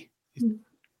 Okay.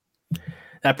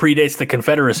 That predates the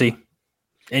Confederacy.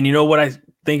 And you know what I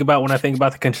think about when I think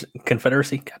about the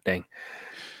Confederacy? God dang.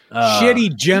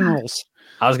 Shitty generals.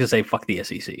 I was going to say fuck the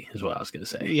SEC is what I was going to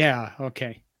say. Yeah.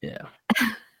 Okay. Yeah.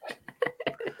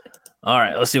 All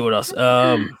right. Let's see what else.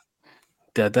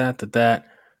 That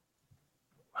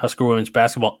Husker women's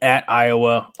basketball at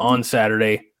Iowa on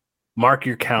Saturday. Mark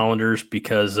your calendars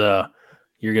because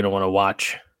you're going to want to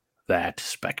watch that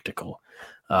spectacle.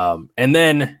 And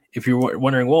then if you're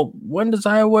wondering, well, when does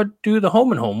Iowa do the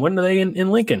home and home? When are they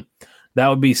in Lincoln? That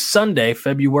would be Sunday,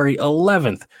 February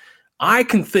 11th. I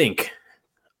can think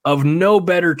of no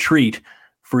better treat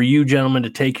for you gentlemen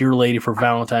to take your lady for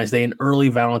Valentine's Day, an early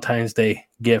Valentine's Day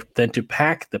gift, than to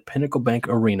pack the Pinnacle Bank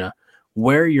Arena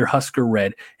wear your Husker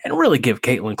red, and really give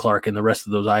Caitlin Clark and the rest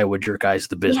of those Iowa Jerkeyes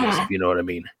the business, if you know what I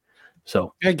mean.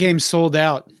 So that game's sold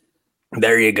out.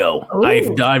 There you go. Ooh.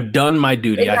 I've done my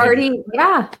duty. They're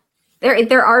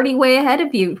already way ahead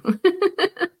of you.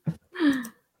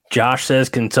 Josh says,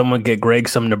 can someone get Greg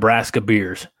some Nebraska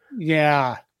beers?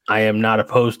 Yeah. I am not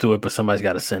opposed to it, but somebody's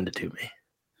got to send it to me.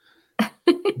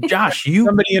 Josh,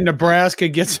 somebody in Nebraska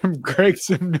get some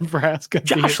some Nebraska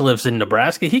Josh beers. lives in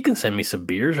Nebraska. He can send me some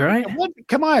beers, right?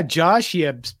 Come on, Josh,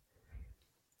 you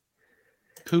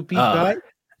poopy butt.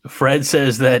 Fred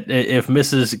says that if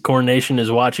Mrs. Coronation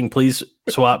is watching, please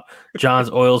swap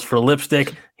John's oils for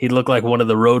lipstick. He'd look like one of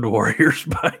the Road Warriors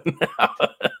by now.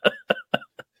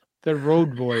 The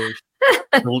Road Warriors.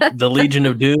 The Legion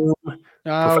of Doom.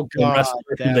 Oh, God.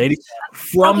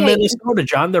 From Minnesota,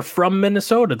 John. They're from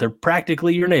Minnesota. They're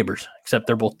practically your neighbors, except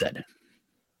they're both dead.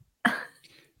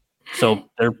 So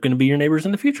they're going to be your neighbors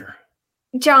in the future.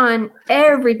 John,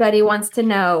 everybody wants to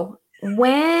know,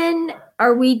 when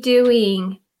are we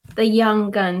doing the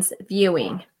Young Guns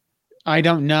viewing? I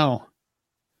don't know.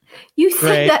 You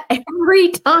say that every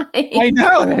time. I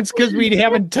know. That's because we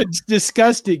haven't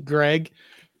discussed it, Greg.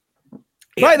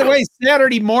 By the way,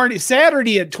 Saturday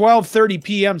at 12:30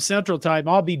 p.m. Central Time,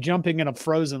 I'll be jumping in a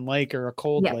frozen lake or a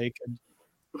cold lake,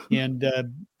 and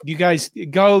you guys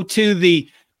go to the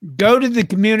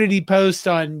community post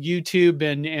on YouTube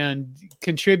and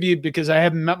contribute, because I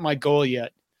haven't met my goal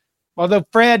yet. Although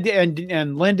Fred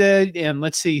and Linda and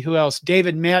let's see who else,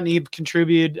 David, Matt, and Eve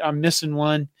contributed. I'm missing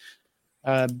one.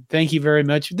 Thank you very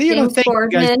much. Thank you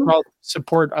guys for all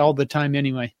support all the time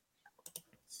anyway.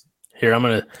 Here, I'm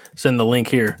going to send the link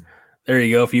here. There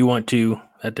you go. If you want to,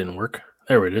 that didn't work.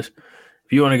 There it is.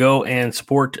 If you want to go and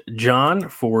support John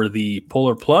for the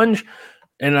Polar Plunge,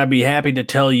 and I'd be happy to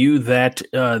tell you that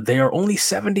they are only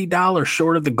 $70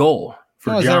 short of the goal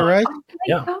for John. Is that right?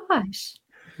 Oh my gosh.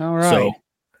 All right.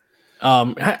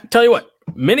 So, tell you what,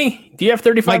 Minnie, do you have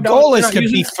 $35? My goal is to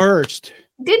be first.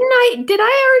 Did I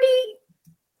already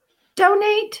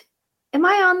donate? Am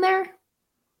I on there?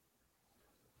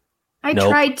 I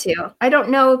tried to. I don't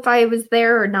know if I was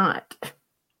there or not.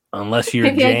 Unless you're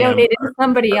Maybe Jam. I donated to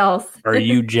somebody else. Are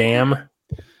you Jam?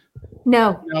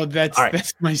 No. No, that's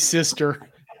my sister.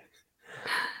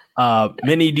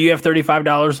 Minnie, do you have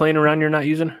 $35 laying around you're not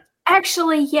using?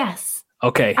 Actually, yes.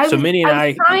 Okay, so Minnie and I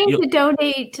was trying to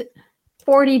donate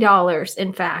 $40,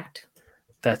 in fact.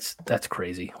 That's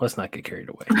crazy. Let's not get carried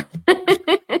away.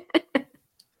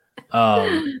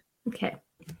 Okay.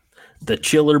 The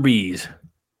Chiller Bees.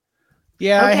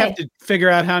 Yeah, okay. I have to figure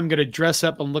out how I'm going to dress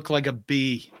up and look like a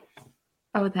bee.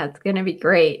 Oh, that's going to be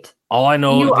great. All I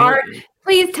know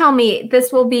please tell me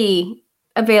this will be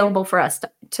available for us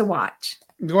to watch.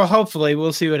 Well, hopefully.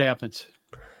 We'll see what happens.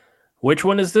 Which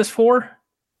one is this for?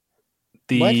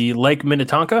 The Lake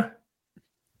Minnetonka?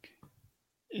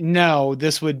 No,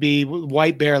 this would be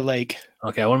White Bear Lake.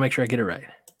 Okay, I want to make sure I get it right.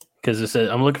 Because it says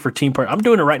I'm looking for team part. I'm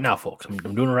doing it right now, folks.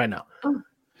 I'm doing it right now.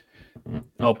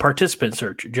 Oh, participant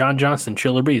search. John Johnston,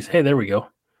 Chiller Bees. Hey, there we go.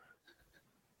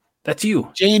 That's you.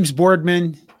 James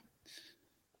Boardman.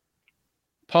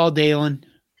 Paul Dalen.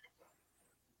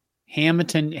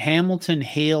 Hamilton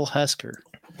Hale Husker.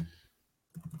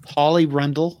 Holly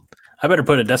Rundle. I better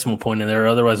put a decimal point in there,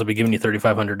 otherwise I'll be giving you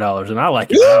 $3,500, and I like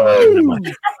it. I don't like it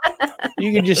much.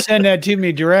 You can just send that to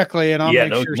me directly, and I'll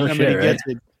make sure somebody gets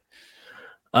it.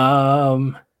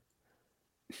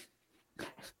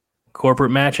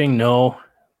 Corporate matching, no.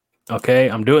 Okay,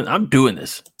 I'm doing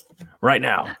this right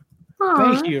now.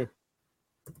 Aww. Thank you.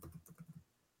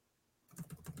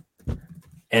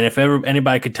 And if ever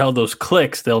anybody could tell those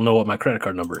clicks, they'll know what my credit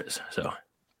card number is. So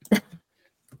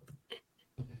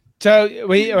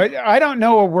I don't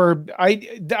know where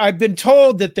I've been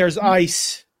told that there's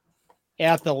ice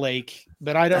at the lake,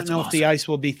 but I don't know if the ice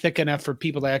will be thick enough for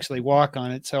people to actually walk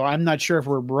on it. So I'm not sure if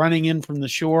we're running in from the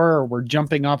shore or we're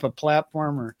jumping off a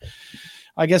platform, or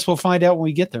I guess we'll find out when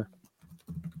we get there.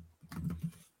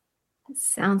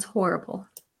 Sounds horrible.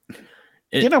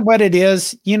 You know what it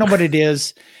is?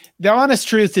 The honest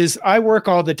truth is I work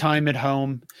all the time at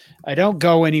home. I don't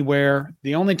go anywhere.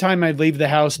 The only time I leave the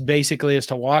house basically is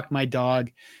to walk my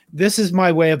dog. This is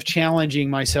my way of challenging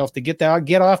myself to get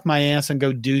off my ass and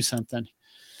go do something.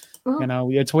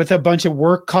 Oh. It's with a bunch of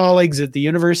work colleagues at the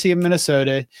University of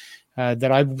Minnesota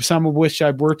some of which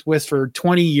I've worked with for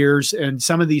 20 years, and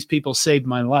some of these people saved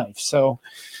my life. So,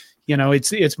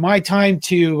 it's my time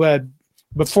to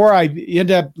before I end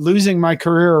up losing my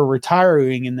career or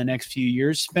retiring in the next few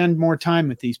years, spend more time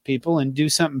with these people and do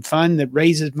something fun that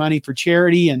raises money for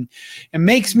charity and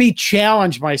makes me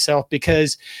challenge myself,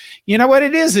 because you know what?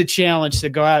 It is a challenge to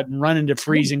go out and run into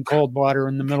freezing cold water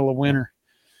in the middle of winter.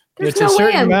 It's a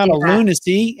certain amount of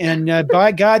lunacy, and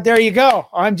by God, there you go.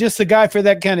 I'm just the guy for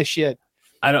that kind of shit.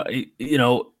 I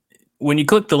don't, when you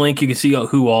click the link, you can see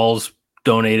who all's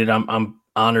donated. I'm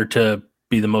honored to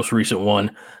be the most recent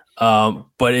one.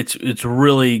 But it's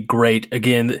really great.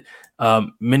 Again,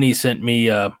 Minnie sent me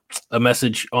a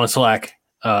message on Slack,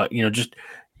 just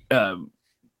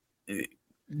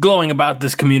glowing about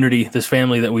this community, this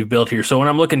family that we've built here. So when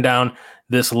I'm looking down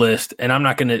this list, and I'm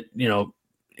not going to,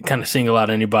 kind of single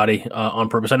out anybody on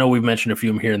purpose. I know we've mentioned a few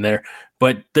of them here and there,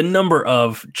 but the number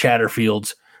of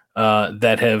Chatterfields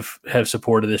that have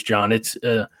supported this, John, it's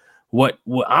what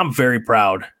I'm very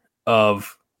proud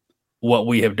of. What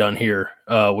we have done here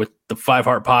with the 5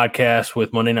 Heart podcast,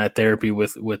 with Monday Night Therapy,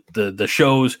 with the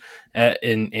shows,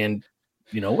 and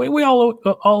we all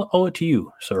owe it to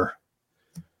you, sir.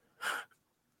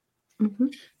 Mm-hmm.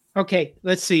 Okay,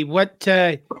 let's see what.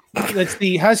 Let's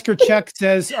see. Husker Chuck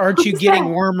says, "Aren't you getting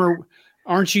warmer?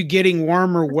 Aren't you getting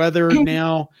warmer weather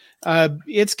now?"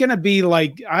 It's going to be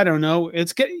like, I don't know.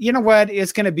 You know what?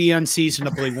 It's going to be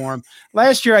unseasonably warm.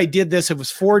 Last year I did this. It was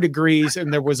 4 degrees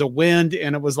and there was a wind,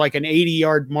 and it was like an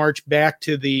 80-yard march back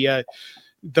to the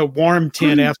warm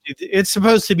tent. After it's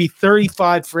supposed to be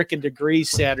 35 freaking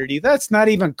degrees Saturday. That's not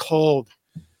even cold.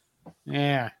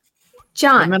 Yeah.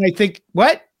 John. And then I think,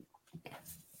 what?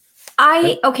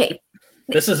 Okay.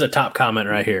 This is a top comment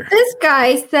right here. This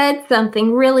guy said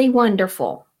something really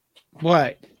wonderful.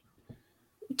 What?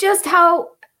 Just how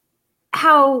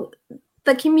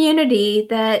the community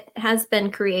that has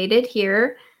been created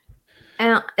here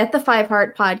at the 5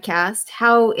 Heart podcast,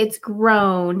 how it's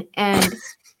grown, and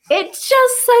it's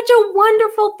just such a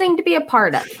wonderful thing to be a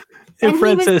part of. And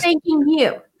he was thanking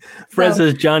you. Fred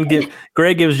says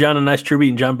Greg gives John a nice tribute,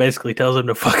 and John basically tells him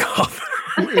to fuck off.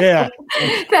 Yeah,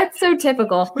 that's so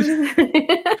typical.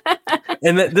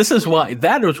 And that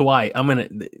is why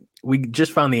we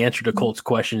just found the answer to Colt's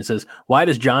question. It says, why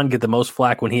does John get the most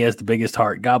flack when he has the biggest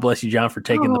heart? God bless you, John, for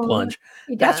taking the plunge.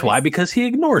 That's why, because he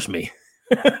ignores me.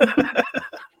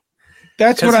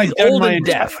 That's what I've done. Old and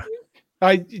deaf.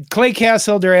 Clay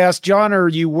Castleelder asked, John, are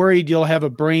you worried you'll have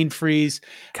a brain freeze?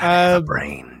 Gotta have a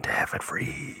brain to have it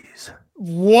freeze.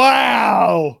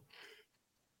 Wow.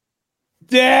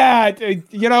 That,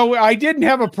 I didn't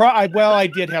have a problem. Well, I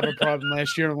did have a problem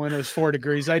last year when it was 4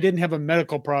 degrees. I didn't have a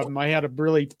medical problem. I had a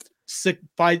really sick,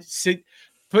 but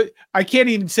I can't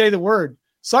even say the word,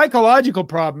 psychological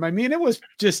problem. I mean, it was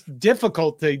just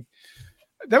difficult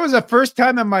that was the first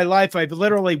time in my life I've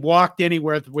literally walked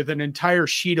anywhere with an entire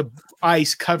sheet of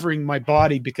ice covering my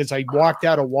body because I walked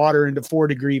out of water into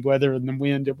 4-degree weather in the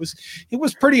wind. It was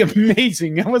pretty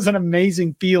amazing. It was an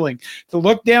amazing feeling to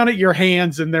look down at your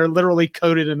hands and they're literally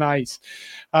coated in ice.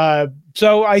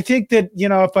 So I think that,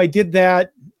 if I did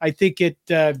that, I think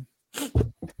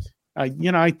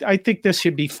I think this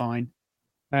should be fine.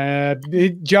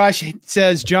 Josh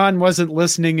says John wasn't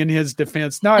listening in his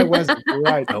defense. No, I wasn't. You're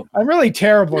right. I'm really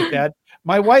terrible at that.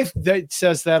 My wife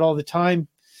says that all the time.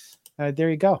 There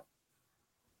you go.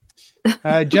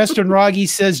 Justin Rogge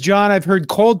says, John, I've heard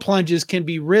cold plunges can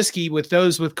be risky with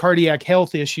those with cardiac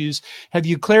health issues. Have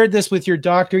you cleared this with your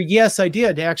doctor? Yes, I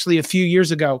did actually a few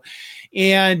years ago.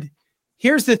 And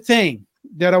here's the thing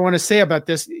that I want to say about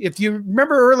this. If you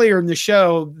remember earlier in the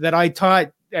show that I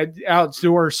taught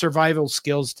outdoor survival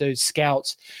skills to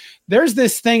scouts, there's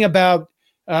this thing about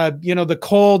the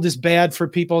cold is bad for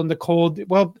people, and the cold,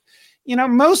 well,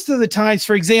 most of the times,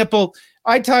 for example,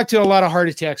 I talk to a lot of heart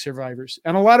attack survivors,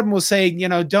 and a lot of them will say,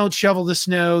 don't shovel the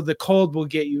snow, the cold will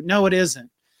get you. No, it isn't.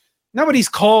 Nobody's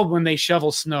cold when they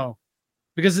shovel snow,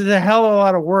 because it's a hell of a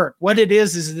lot of work. What it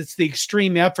is it's the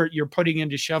extreme effort you're putting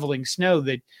into shoveling snow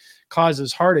that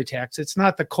causes heart attacks. It's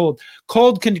not the cold.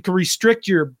 Cold can restrict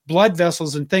your blood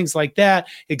vessels and things like that.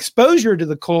 Exposure to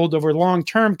the cold over long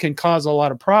term can cause a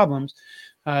lot of problems.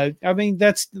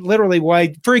 That's literally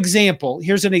why, for example,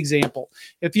 here's an example.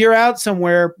 If you're out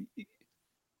somewhere,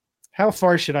 how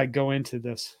far should I go into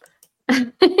this?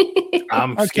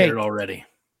 I'm scared already.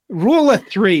 Rule of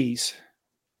threes.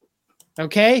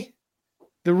 Okay?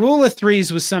 The rule of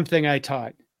threes was something I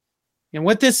taught. And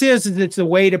what this is it's a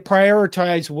way to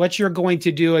prioritize what you're going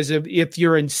to do if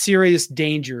you're in serious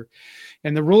danger.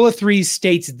 And the rule of threes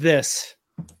states this: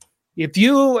 if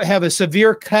you have a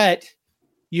severe cut,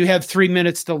 you have 3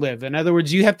 minutes to live. In other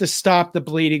words, you have to stop the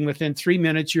bleeding within 3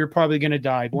 minutes. You're probably going to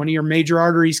die. One of your major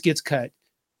arteries gets cut.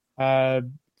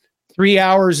 3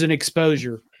 hours in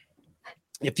exposure.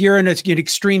 if you're in an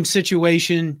extreme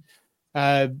situation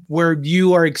where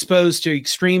you are exposed to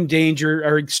extreme danger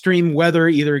or extreme weather,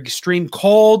 either extreme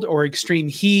cold or extreme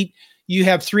heat, you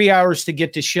have 3 hours to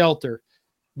get to shelter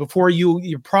before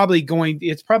you're probably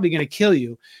it's probably going to kill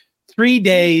you. 3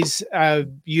 days,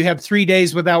 you have 3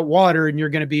 days without water and you're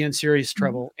going to be in serious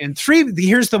trouble. And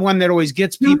here's the one that always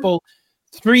gets people,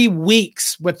 3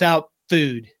 weeks without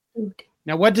food.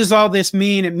 Now, what does all this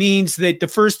mean? It means that the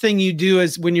first thing you do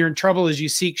is when you're in trouble is you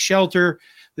seek shelter.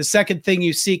 The second thing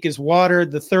you seek is water.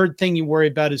 The third thing you worry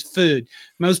about is food.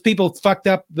 Most people fucked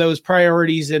up those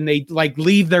priorities and they like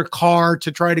leave their car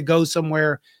to try to go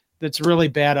somewhere. That's a really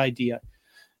bad idea.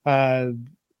 Where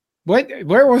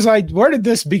was I? Where did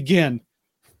this begin?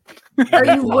 Are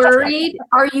you worried?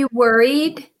 Are you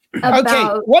worried about?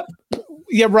 Okay, what?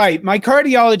 Yeah, right. My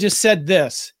cardiologist said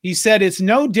this. He said it's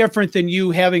no different than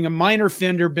you having a minor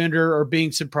fender bender or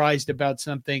being surprised about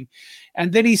something.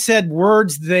 And then he said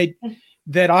words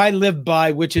that I live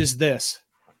by, which is this: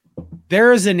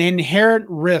 there is an inherent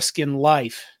risk in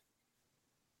life.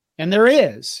 And there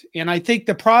is. And I think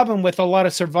the problem with a lot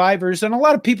of survivors and a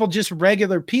lot of people, just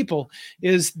regular people,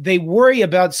 is they worry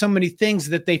about so many things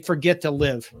that they forget to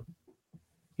live.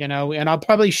 You know, and I'll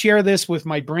probably share this with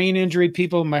my brain injury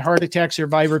people, my heart attack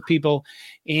survivor people.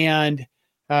 And,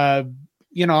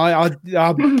 you know,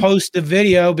 I'll post the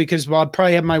video because I'll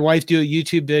probably have my wife do a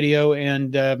YouTube video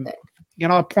and, you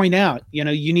know, I'll point out, you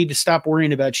know, you need to stop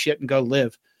worrying about shit and go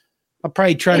live. I'll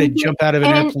probably try to jump out of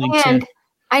an airplane soon.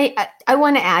 I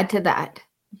want to add to that.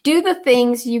 Do the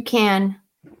things you can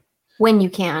when you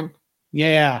can.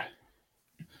 Yeah.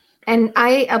 And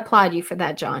I applaud you for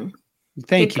that, John.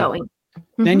 Thank you. Going.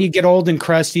 Then you get old and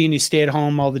crusty and you stay at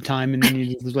home all the time and then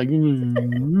you're just like,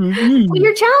 Well,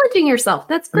 you're challenging yourself.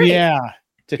 That's great. Yeah.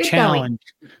 It's a challenge.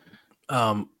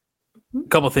 A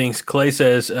couple things. Clay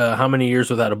says, how many years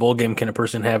without a bowl game can a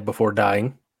person have before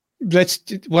dying? A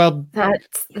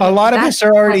lot of us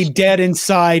are already dead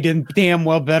inside and damn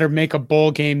well better make a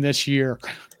bowl game this year.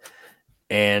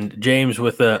 And James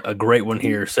with a great one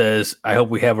here says, I hope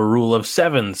we have a rule of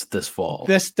sevens this fall.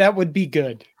 That would be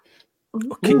good.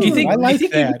 Do you think I like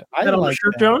that? I like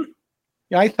that. John?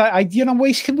 Yeah, I thought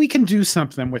we can do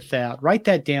something with that. Write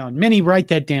that down. Minnie, write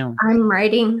that down. I'm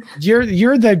writing. You're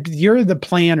the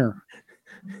planner.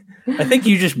 I think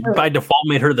you just by default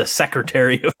made her the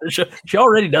secretary of the show. She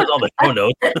already does all the show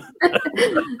notes.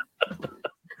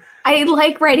 I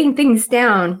like writing things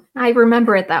down. I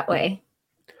remember it that way.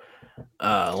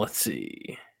 Let's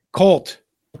see. Colt.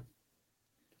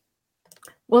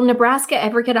 Will Nebraska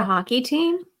ever get a hockey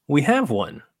team? We have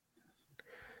one.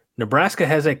 Nebraska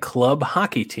has a club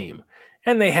hockey team,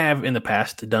 and they have in the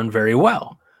past done very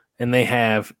well. And they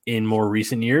have in more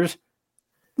recent years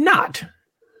not.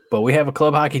 But we have a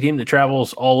club hockey team that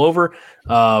travels all over.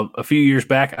 A few years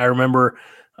back, I remember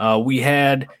we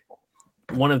had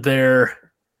one of their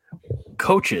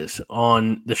coaches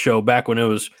on the show back when it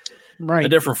was a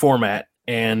different format,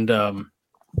 and they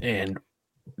had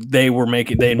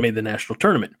made the national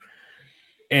tournament,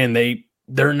 and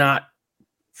they're not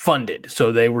funded,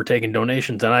 so they were taking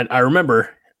donations. And I remember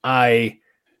I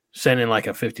sent in like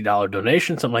a $50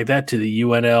 donation, something like that, to the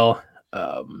UNL.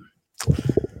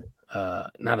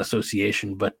 Not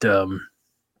association, but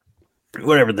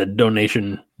whatever the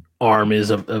donation arm is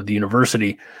of the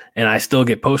university. And I still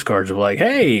get postcards of like,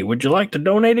 hey, would you like to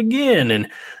donate again? And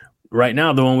right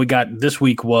now, the one we got this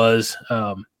week was,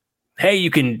 hey,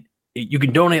 you can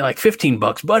donate like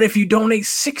 $15, but if you donate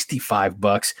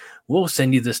 $65, we'll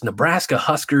send you this Nebraska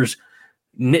Huskers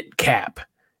knit cap.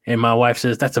 And my wife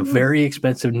says, that's a very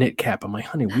expensive knit cap. I'm like,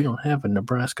 honey, we don't have a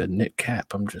Nebraska knit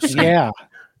cap. I'm just saying. Yeah.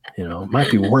 You know, it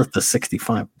might be worth the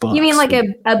 $65. You mean like a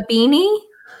beanie?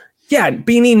 Yeah,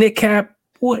 beanie, knit cap,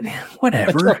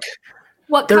 whatever.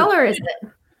 What color is it?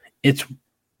 It's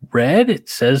red. It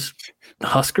says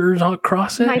Huskers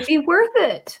across it. Might be worth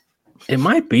it. It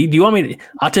might be. Do you want me to?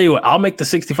 I'll tell you what. I'll make the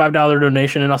 $65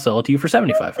 donation and I'll sell it to you for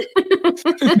 $75.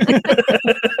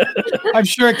 I'm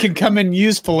sure it can come in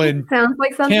useful in. Sounds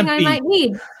like something I might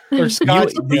need. Or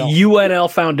the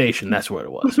UNL Foundation. That's what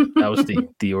it was. That was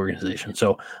the organization.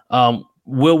 So,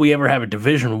 will we ever have a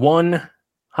Division I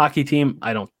hockey team?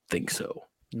 I don't think so.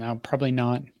 No, probably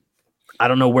not. I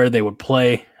don't know where they would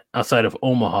play outside of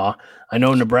Omaha. I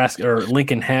know Nebraska or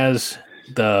Lincoln has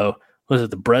the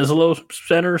Breslow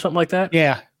Center or something like that?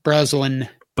 Yeah, Breslin.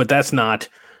 But that's not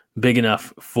big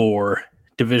enough for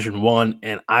Division I,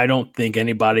 and I don't think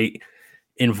anybody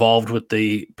involved with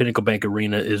the Pinnacle Bank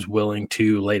Arena is willing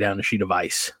to lay down a sheet of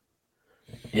ice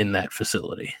in that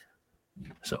facility.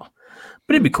 So,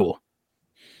 but it'd be cool.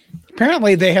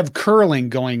 Apparently they have curling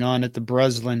going on at the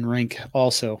Breslin rink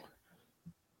also.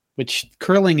 which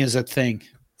curling is a thing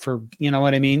for, you know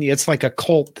what I mean? It's like a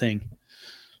cult thing.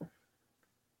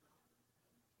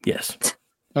 Yes.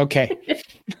 Okay.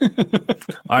 All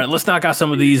right, let's knock out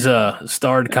some of these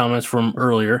starred comments from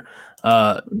earlier.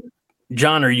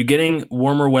 John, are you getting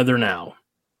warmer weather now?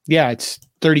 Yeah, it's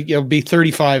 30. It'll be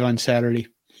 35 on Saturday.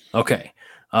 Okay.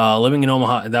 Living in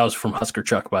Omaha, that was from Husker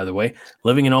Chuck, by the way.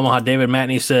 Living in Omaha, David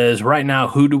Matney says, right now,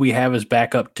 who do we have as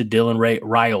backup to Dylan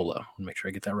Raiola? Make sure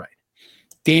I get that right.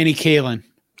 Danny Kalin.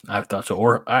 I thought so.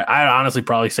 Or I honestly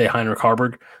probably say Heinrich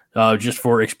Harburg, just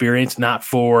for experience, not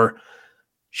for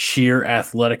sheer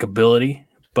athletic ability,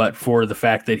 but for the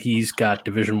fact that he's got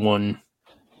Division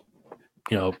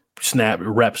I, snap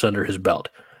reps under his belt.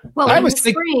 Well, in the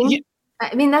spring,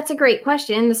 I mean, that's a great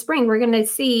question. In the spring, we're going to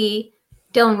see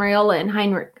Dylan Raiola and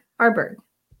Heinrich Harburg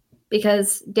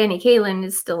because Danny Kalin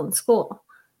is still in school.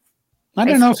 I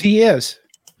don't know if he is.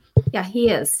 Yeah, he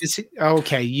is. He,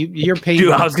 okay, you're paying.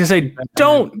 Dude, I was gonna say,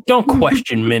 don't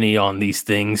question Minnie on these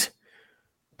things.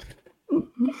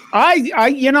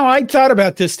 I thought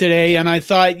about this today, and I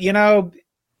thought,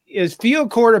 as few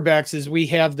quarterbacks as we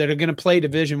have that are going to play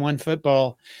Division I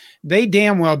football, they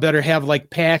damn well better have like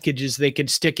packages they could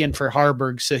stick in for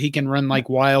Harburg so he can run like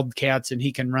Wildcats and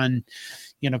he can run,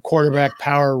 quarterback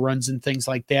power runs and things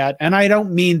like that. And I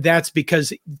don't mean that's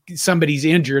because somebody's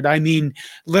injured. I mean,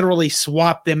 literally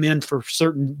swap them in for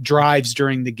certain drives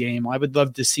during the game. I would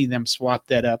love to see them swap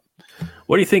that up.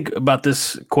 What do you think about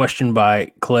this question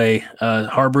by Clay?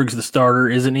 Harburg's the starter.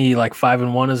 Isn't he like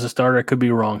 5-1 as a starter? I could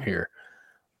be wrong here.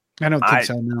 I don't think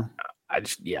so. No,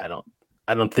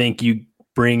 I don't think you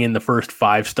bring in the first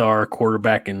 5-star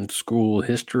quarterback in school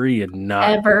history and not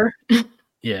ever.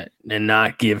 Yeah. And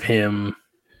not give him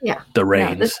the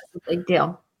reins. This is a big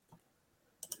deal.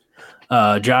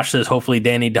 Josh says, hopefully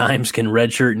Danny Dimes can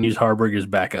redshirt and use Harburg as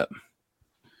backup.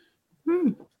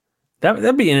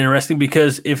 That'd be interesting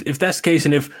because if that's the case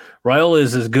and if Raiola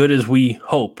is as good as we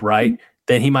hope, right,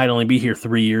 then he might only be here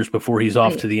 3 years before he's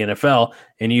off to the NFL,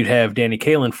 and you'd have Danny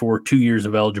Kalin for 2 years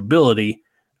of eligibility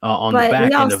on the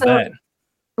back end of that.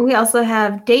 We also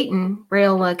have Dayton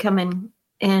Raiola coming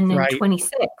in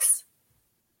 26.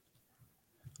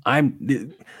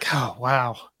 Oh,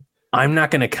 wow. I'm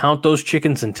not going to count those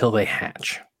chickens until they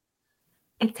hatch.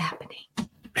 It's happening.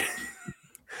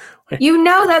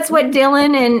 That's what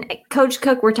Dylan and Coach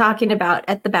Cook were talking about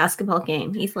at the basketball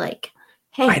game. He's like,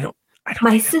 hey, I don't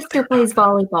my sister plays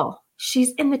volleyball.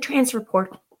 She's in the transfer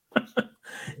portal.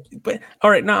 But all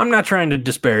right, now I'm not trying to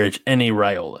disparage any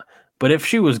Raiola, but if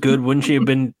she was good, wouldn't she have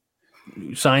been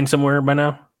signed somewhere by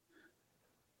now?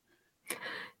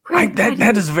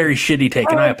 That is a very shitty take,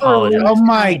 and I apologize. Oh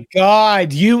my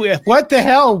God! What the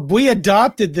hell? We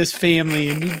adopted this family,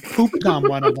 and you pooped on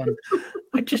one of them.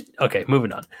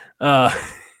 Moving on.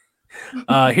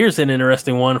 Here's an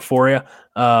interesting one for you.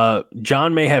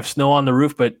 John may have snow on the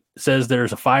roof, but says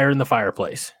there's a fire in the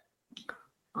fireplace.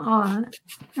 Oh,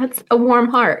 that's a warm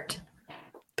heart.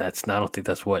 I don't think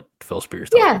that's what Phil Spears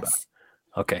talking about.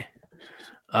 Okay.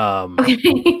 Okay.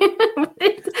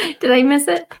 Did I miss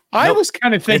it? I was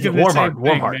kind of thinking warm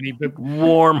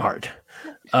heart.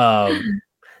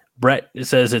 Brett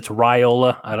says it's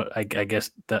Raiola. I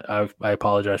guess that I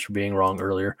apologize for being wrong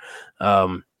earlier.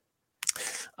 I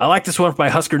like this one by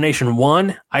Husker Nation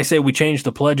 1. I say we change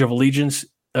the Pledge of Allegiance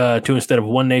to instead of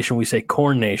One Nation, we say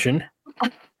Corn Nation.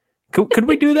 Could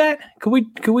we do that? Could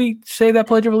we say that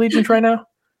Pledge of Allegiance right now?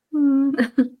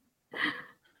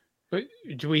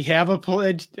 Do we have a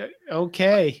pledge?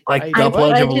 Okay. Like the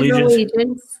Pledge of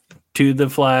Allegiance to the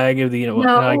flag of the,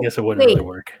 I guess it wouldn't really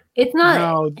work. It's not.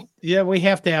 No, yeah, we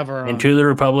have to have our own. And to the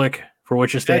Republic for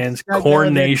which it stands,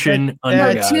 Corn Nation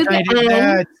under God. To the end.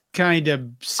 That's kind of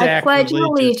sacrilegious. I pledge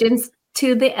allegiance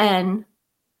to the end.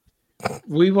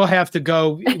 We will have to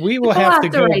go. We will have to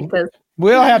go. Write this.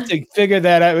 We'll have to figure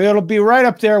that out. It'll be right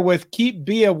up there with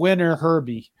Be a Winner,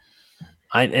 Herbie.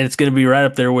 And it's going to be right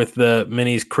up there with the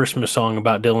Minnie's Christmas song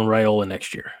about Dylan Raiola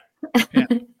next year. Yeah.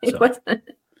 It wasn't.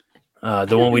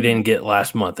 The one we didn't get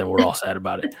last month, and we're all sad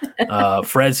about it.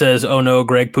 Fred says, oh no,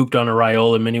 Greg pooped on a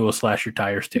Raiola. Minnie will slash your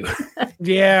tires too.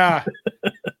 Yeah.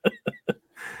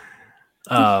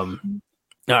 All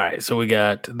right, so we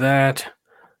got that.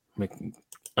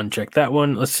 Uncheck that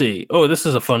one. Let's see. Oh, this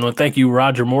is a fun one. Thank you,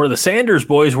 Roger Moore. The Sanders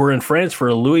boys were in France for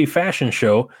a Louis fashion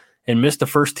show and missed a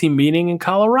first team meeting in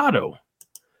Colorado.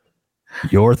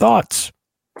 Your thoughts?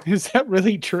 Is that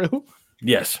really true?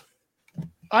 Yes.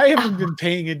 I haven't been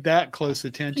paying it that close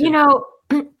attention.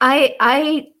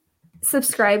 I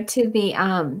subscribe to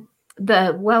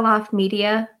the Well Off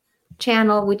Media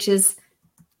channel, which is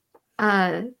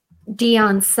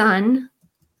Dion's son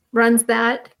runs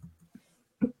that.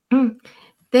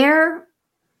 their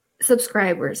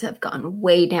subscribers have gone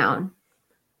way down.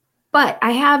 But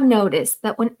I have noticed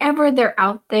that whenever they're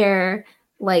out there,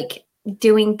 like,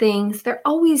 doing things, they're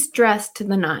always dressed to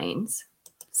the nines.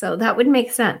 So that would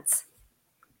make sense.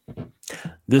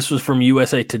 This was from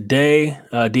USA Today.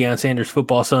 Deion Sanders'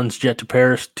 football sons jet to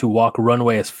Paris to walk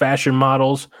runway as fashion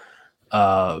models.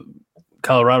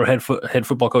 Colorado head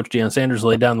football coach Deion Sanders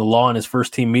laid down the law in his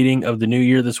first team meeting of the new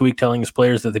year this week, telling his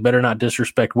players that they better not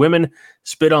disrespect women,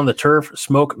 spit on the turf,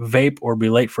 smoke, vape, or be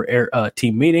late for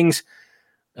team meetings.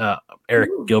 Eric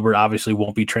Gilbert obviously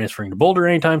won't be transferring to Boulder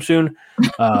anytime soon.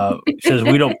 Says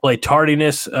we don't play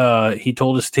tardiness, he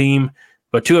told his team.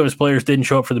 But two of his players didn't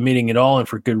show up for the meeting at all, and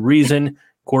for good reason.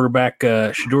 Quarterback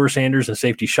Shedeur Sanders and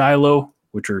safety Shiloh,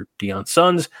 which are Deion's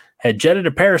sons, had jetted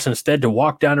to Paris instead to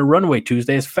walk down a runway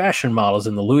Tuesday as fashion models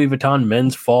in the Louis Vuitton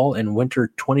men's fall and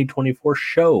winter 2024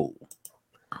 show.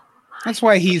 That's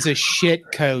why he's a shit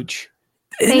coach.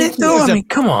 Isn't it though? I mean,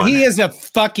 come on. He is a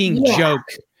fucking joke.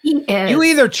 He is. You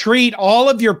either treat all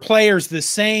of your players the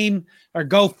same or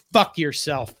go fuck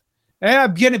yourself.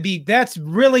 That's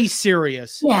really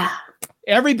serious. Yeah.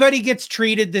 Everybody gets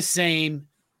treated the same,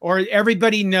 or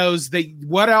everybody knows that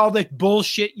what all the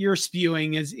bullshit you're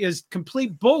spewing is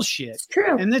complete bullshit. It's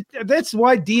true. And that's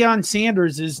why Deion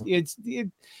Sanders is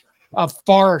a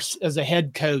farce as a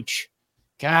head coach.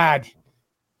 God.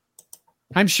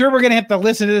 I'm sure we're going to have to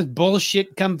listen to this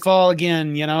bullshit come fall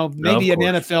again. You know, maybe an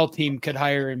NFL team could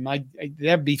hire him.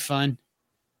 That'd be fun.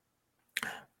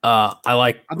 I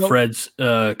like Fred's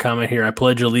comment here. I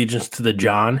pledge allegiance to the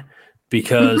John,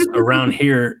 because around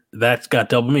here, that's got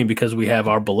double meaning, because we have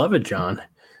our beloved John,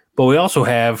 but we also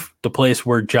have the place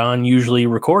where John usually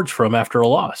records from after a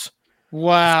loss.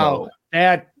 Wow.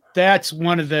 So, that's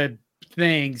one of the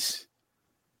things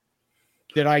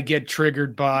that I get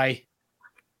triggered by.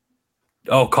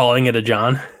 Oh, calling it a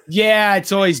John? Yeah,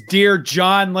 it's always Dear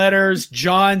John letters.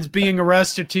 John's being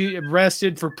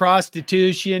arrested for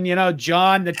prostitution. You know,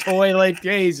 John the toilet.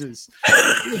 Jesus.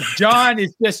 John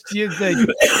is just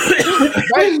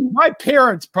my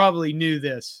parents probably knew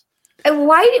this. And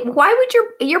why would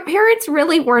your parents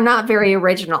really were not very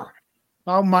original?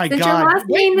 Oh my God.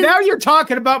 Now you're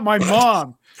talking about my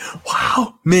mom.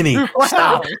 Wow, Minnie,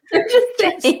 stop. I'm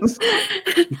just saying.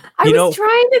 I was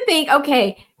trying to think,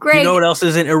 okay, Greg. You know what else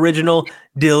isn't original?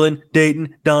 Dylan,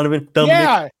 Dayton, Donovan,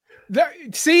 Dominic. Yeah.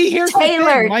 See, here's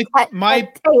Taylor. The thing. My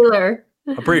Taylor.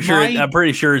 I'm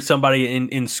pretty sure somebody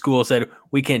in school said,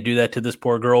 we can't do that to this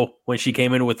poor girl when she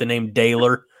came in with the name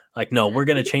Daylor. Like, no, we're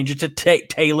going to change it to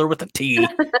Taylor with a T.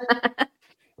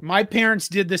 My parents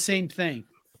did the same thing.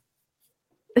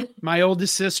 My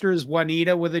oldest sister is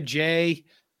Juanita with a J.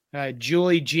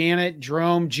 Julie, Janet,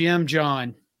 Jerome, Jim,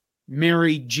 John,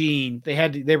 Mary, Jean.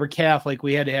 They were Catholic.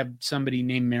 We had to have somebody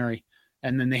named Mary,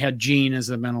 and then they had Jean as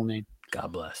the middle name.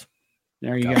 God bless.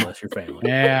 There you go. God bless your family.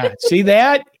 Yeah. See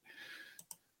that?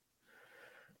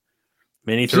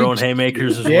 Minnie throwing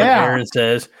haymakers is what Aaron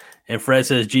says, and Fred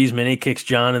says, "Geez, Minnie kicks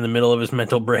John in the middle of his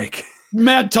mental break."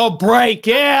 Mental break,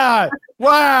 yeah.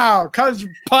 Wow, cause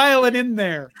pile it in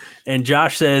there. And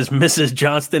Josh says, "Mrs.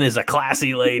 Johnston is a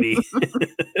classy lady."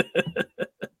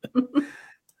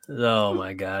 Oh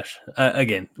my gosh!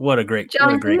 Again, what a great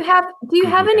John. Do you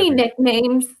have any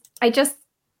nicknames?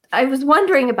 I was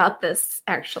wondering about this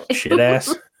actually. Shit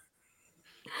ass.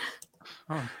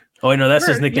 Oh, wait, no, that's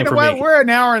his nickname for me. We're an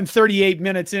hour and 38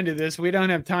 minutes into this. We don't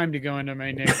have time to go into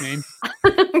my nickname.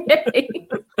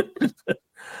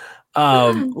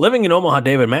 Living in Omaha,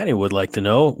 David Manny would like to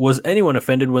know, was anyone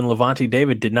offended when Levante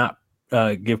David did not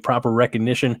give proper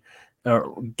recognition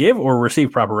or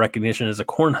receive proper recognition as a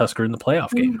Cornhusker in the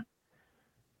playoff game?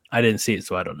 I didn't see it,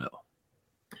 so I don't know.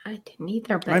 I didn't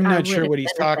either, but I'm not sure what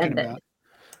he's talking about.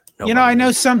 Nobody I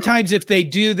know sometimes if they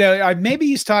do that, maybe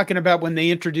he's talking about when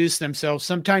they introduce themselves.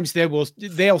 Sometimes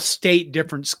they'll state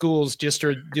different schools just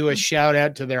to do a shout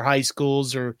out to their high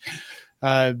schools. Or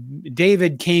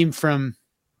David came from.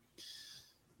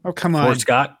 Oh, come on, Fort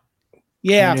Scott.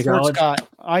 Yeah, Fort Scott.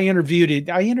 I interviewed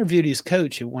his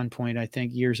coach at one point, I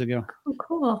think, years ago. Oh,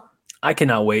 cool. I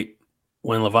cannot wait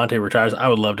when Levante retires. I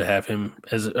would love to have him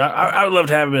as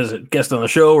a guest on the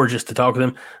show or just to talk with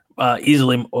him.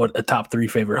 Easily a top 3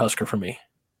 favorite Husker for me.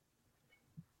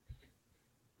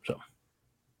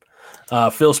 So,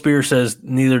 Phil Spear says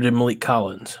neither did Malik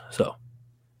Collins. So,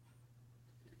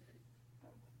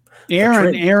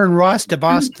 Aaron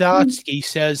Rostovsky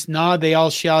says, "Nah, they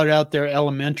all shout out their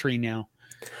elementary now."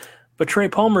 But Trey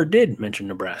Palmer did mention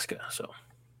Nebraska,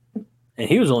 and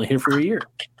he was only here for a year.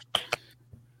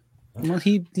 Well,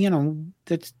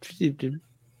 that's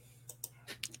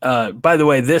By the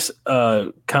way, this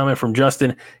comment from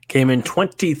Justin came in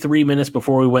 23 minutes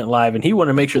before we went live, and he wanted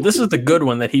to make sure this is the good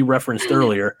one that he referenced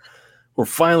earlier. We're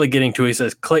finally getting to. He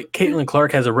says Caitlin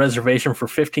Clark has a reservation for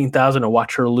 $15,000 to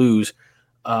watch her lose.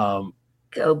 Go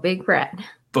Big Red.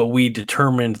 But we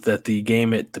determined that the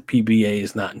game at the PBA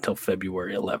is not until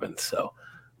February 11th, so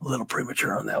a little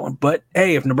premature on that one. But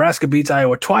hey, if Nebraska beats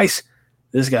Iowa twice,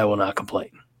 this guy will not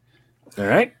complain. All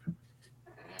right.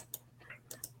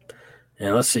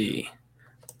 And let's see.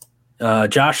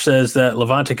 Josh says that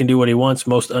Levante can do what he wants.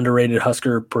 Most underrated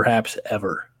Husker perhaps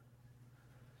ever.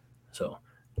 So,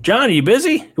 John, are you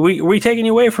busy? Are we taking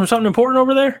you away from something important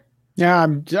over there? Yeah,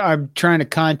 I'm trying to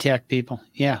contact people.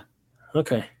 Yeah.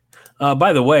 Okay.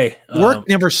 By the way, work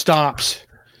never stops.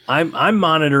 I'm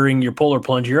monitoring your polar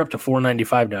plunge. You're up to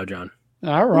 495 now, John.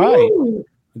 All right. Ooh.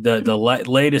 The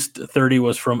latest 30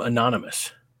 was from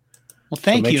Anonymous. Well,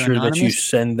 thank you. Make sure Anonymous. that you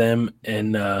send them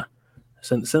and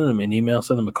send them an email,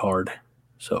 send them a card.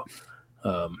 So,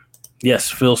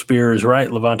 yes, Phil Spear is right.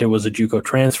 Levante was a JUCO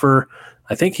transfer.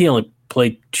 I think he only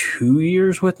played 2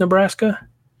 years with Nebraska.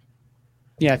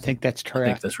 Yeah, I think that's correct.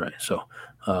 I think that's right. So,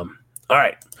 all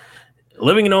right.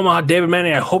 Living in Omaha, David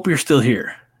Manning, I hope you're still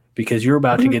here because you're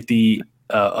about to get the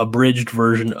abridged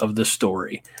version of the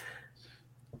story.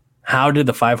 How did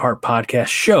the Five Heart Podcast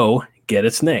show get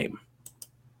its name?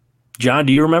 John,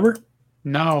 do you remember?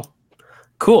 No.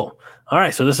 Cool. All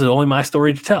right, so this is only my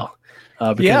story to tell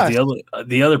because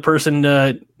the other person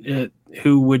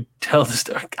who would tell the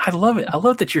story. I love it. I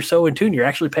love that you're so in tune. You're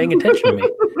actually paying attention to me.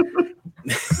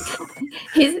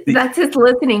 That's his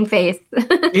listening face.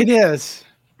 It is.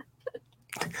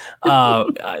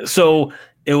 So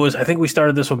it was. I think we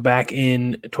started this one back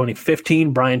in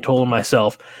 2015. Brian Toll and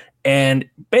myself, and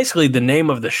basically the name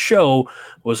of the show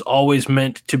was always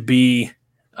meant to be.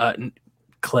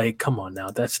 Clay, come on now.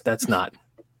 That's not.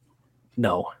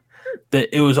 No,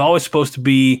 that it was always supposed to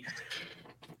be.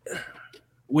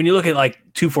 When you look at like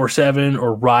 247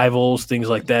 or Rivals, things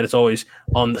like that, it's always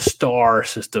on the star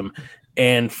system.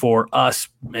 And for us,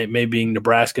 maybe being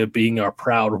Nebraska, being our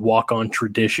proud walk-on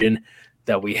tradition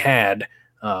that we had,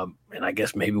 and I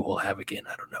guess maybe we'll have again.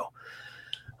 I don't know.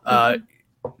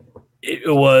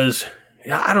 It was.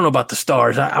 I don't know about the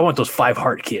stars. I want those Five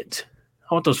Heart kids.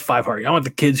 I want those Five Heart. I want the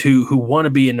kids who want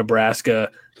to be in Nebraska,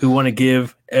 who want to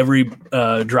give every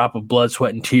drop of blood,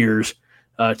 sweat, and tears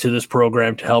to this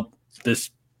program to help this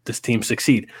team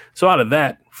succeed. So out of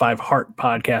that, Five Heart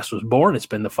Podcast was born. It's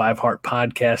been the Five Heart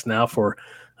Podcast now for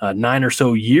 9 or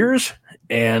so years.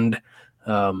 And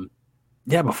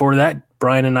before that,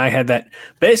 Brian and I had that.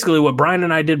 Basically what Brian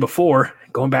and I did before,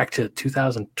 going back to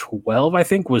 2012, I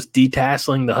think, was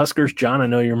detasseling the Huskers. John, I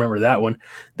know you remember that one.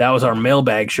 That was our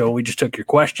mailbag show. We just took your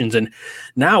questions. And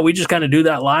now we just kind of do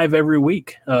that live every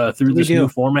week through this new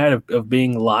format of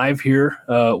being live here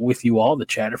with you all, the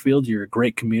Chatterfields. You're a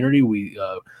great community. We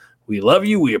love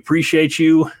you. We appreciate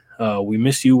you. We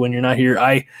miss you when you're not here.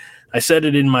 I said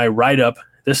it in my write-up.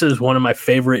 This is one of my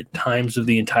favorite times of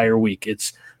the entire week.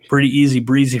 It's pretty easy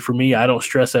breezy for me. I don't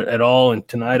stress it at all. And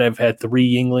tonight I've had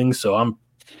 3 Yinglings, so I'm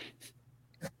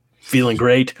feeling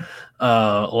great.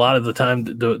 A lot of the time,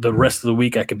 the rest of the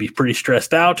week, I could be pretty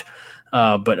stressed out.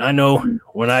 But I know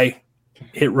when I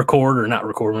hit record or not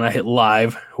record, when I hit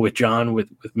live with John, with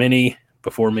Minnie,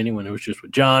 before Minnie, when it was just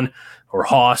with John or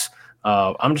Hoss,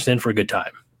 I'm just in for a good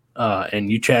time. And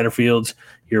you Chatterfields,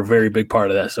 you're a very big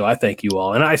part of that. So I thank you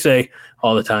all. And I say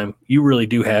all the time, you really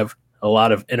do have a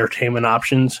lot of entertainment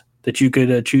options that you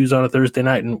could choose on a Thursday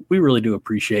night. And we really do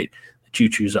appreciate that you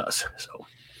choose us. So.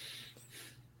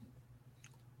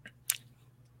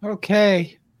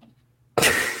 Okay.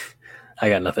 I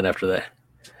got nothing after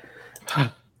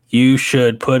that. You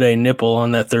should put a nipple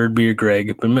on that third beer,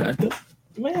 Greg. But man,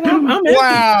 I'm empty.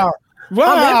 Wow.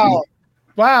 Wow.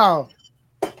 Wow.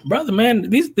 Brother, man,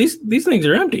 these things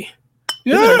are empty.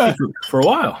 Yeah. For a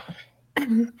while.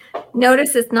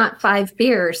 Notice it's not 5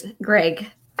 beers,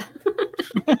 Greg.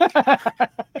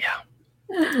 Yeah.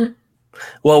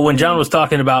 Well, when John was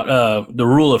talking about the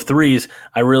rule of threes,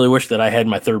 I really wish that I had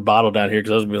my third bottle down here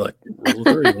because I was going to be like,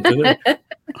 rule of 3.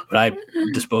 But I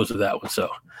disposed of that one. So,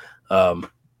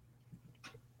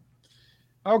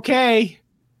 okay.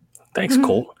 Thanks,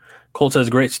 Colt. Colt says,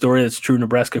 great story. That's true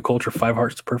Nebraska culture. 5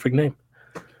 Hearts, the perfect name.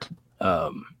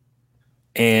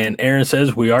 And Aaron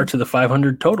says, we are to the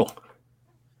 500 total.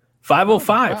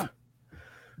 505. Wow.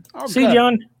 Oh, see, good.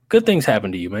 John, good things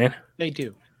happen to you, man. They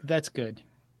do. That's good.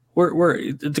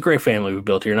 It's a great family we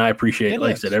built here, and I appreciate,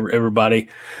 like I said, everybody.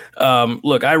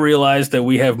 Look, I realize that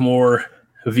we have more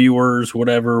viewers,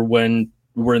 whatever, when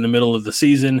we're in the middle of the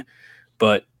season,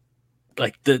 but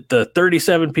like the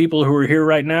 37 people who are here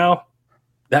right now,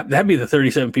 That'd be the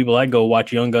 37 people I'd go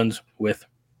watch Young Guns with,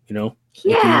 you know.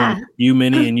 Yeah. You,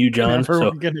 Minnie, and you, John. Never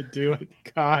we're gonna do it.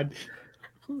 God,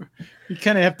 you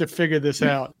kind of have to figure this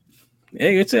out.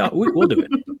 Hey, we'll do it.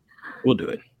 We'll do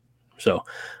it. So,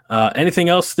 anything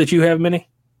else that you have, Minnie?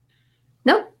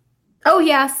 Nope. Oh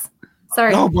yes.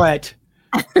 Sorry. Oh, what?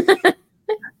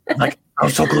 Like, I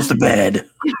was so close to bed.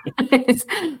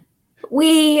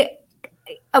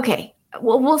 Okay.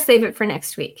 We'll save it for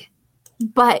next week.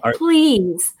 But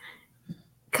please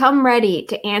come ready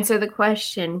to answer the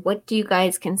question, what do you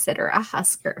guys consider a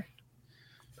Husker?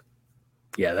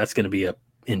 Yeah, that's going to be a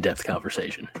in-depth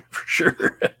conversation for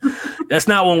sure. That's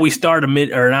not when we start an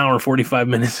hour and 45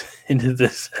 minutes into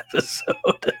this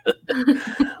episode.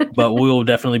 But we'll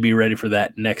definitely be ready for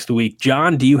that next week.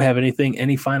 John, do you have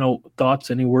any final thoughts,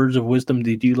 any words of wisdom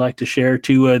that you'd like to share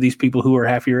to these people who are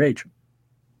half your age?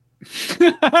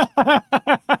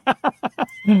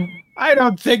 I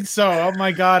don't think so. Oh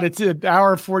my God, it's an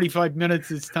hour 45 minutes.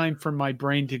 It's time for my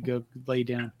brain to go lay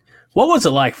down. What was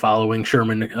it like following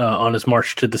Sherman on his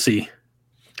march to the sea?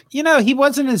 You know, he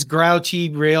wasn't as grouchy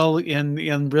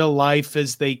in real life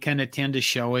as they kind of tend to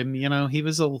show him. You know, he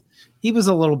was a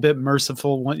little bit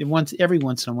merciful every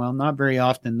once in a while, not very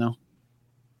often though.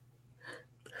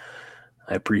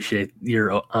 I appreciate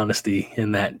your honesty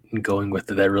in that and going with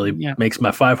it. That really makes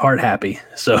my 5 heart happy.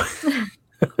 So,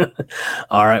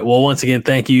 all right. Well, once again,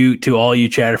 thank you to all you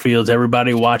Chatterfields,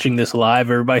 everybody watching this live,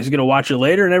 everybody who's going to watch it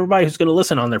later, and everybody who's going to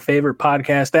listen on their favorite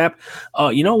podcast app.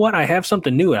 You know what? I have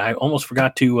something new. I almost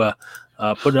forgot to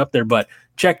put it up there, but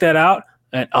check that out.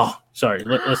 And sorry.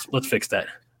 Let's fix that.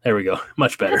 There we go.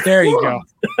 Much better. There you go.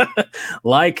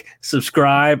 Like,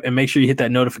 subscribe, and make sure you hit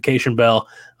that notification bell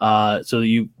so that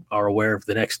you are aware of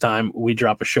the next time we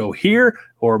drop a show here,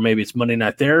 or maybe it's Monday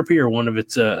Night Therapy or one of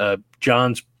its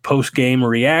John's post-game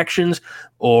reactions,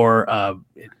 or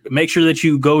make sure that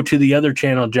you go to the other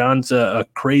channel. John's a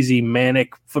crazy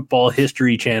manic football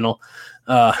history channel.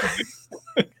 And,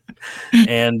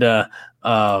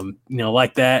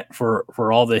 like that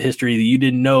for all the history that you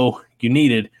didn't know you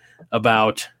needed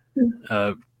about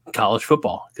college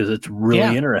football, because it's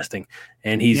really interesting,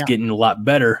 and he's getting a lot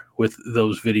better with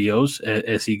those videos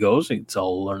as he goes. It's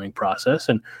all a learning process,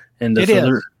 and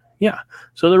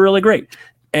so they're really great.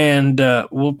 And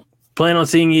we'll plan on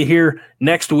seeing you here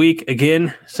next week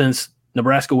again, since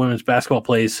Nebraska women's basketball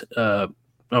plays.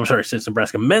 Since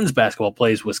Nebraska men's basketball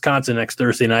plays Wisconsin next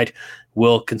Thursday night,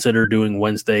 we'll consider doing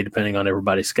Wednesday, depending on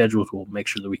everybody's schedules. We'll make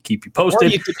sure that we keep you posted.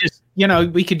 Or you could just,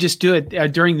 we could just do it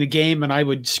during the game, and I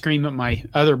would scream at my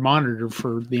other monitor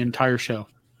for the entire show.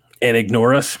 And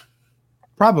ignore us?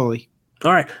 Probably.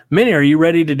 All right. Minnie, are you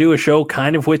ready to do a show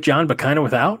kind of with John, but kind of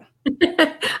without?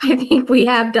 I think we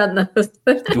have done those.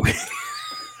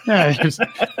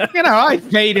 I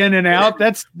fade in and out.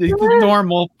 That's the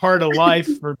normal part of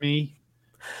life for me.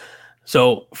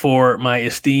 So for my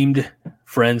esteemed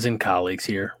friends and colleagues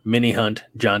here, Minnie Hunt,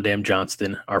 John Dam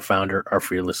Johnston, our founder, our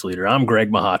fearless leader, I'm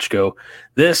Greg Mahochko.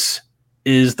 This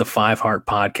is the 5 Heart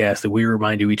Podcast that we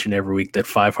remind you each and every week that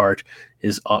 5 Heart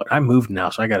is all. I moved now,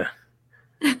 so I got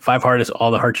to. 5 Heart is all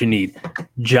the heart you need.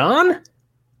 John?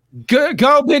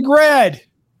 Go Big Red.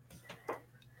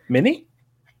 Minnie?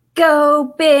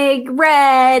 Go Big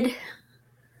Red.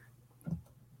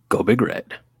 Go Big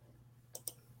Red.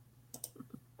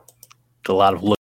 A lot of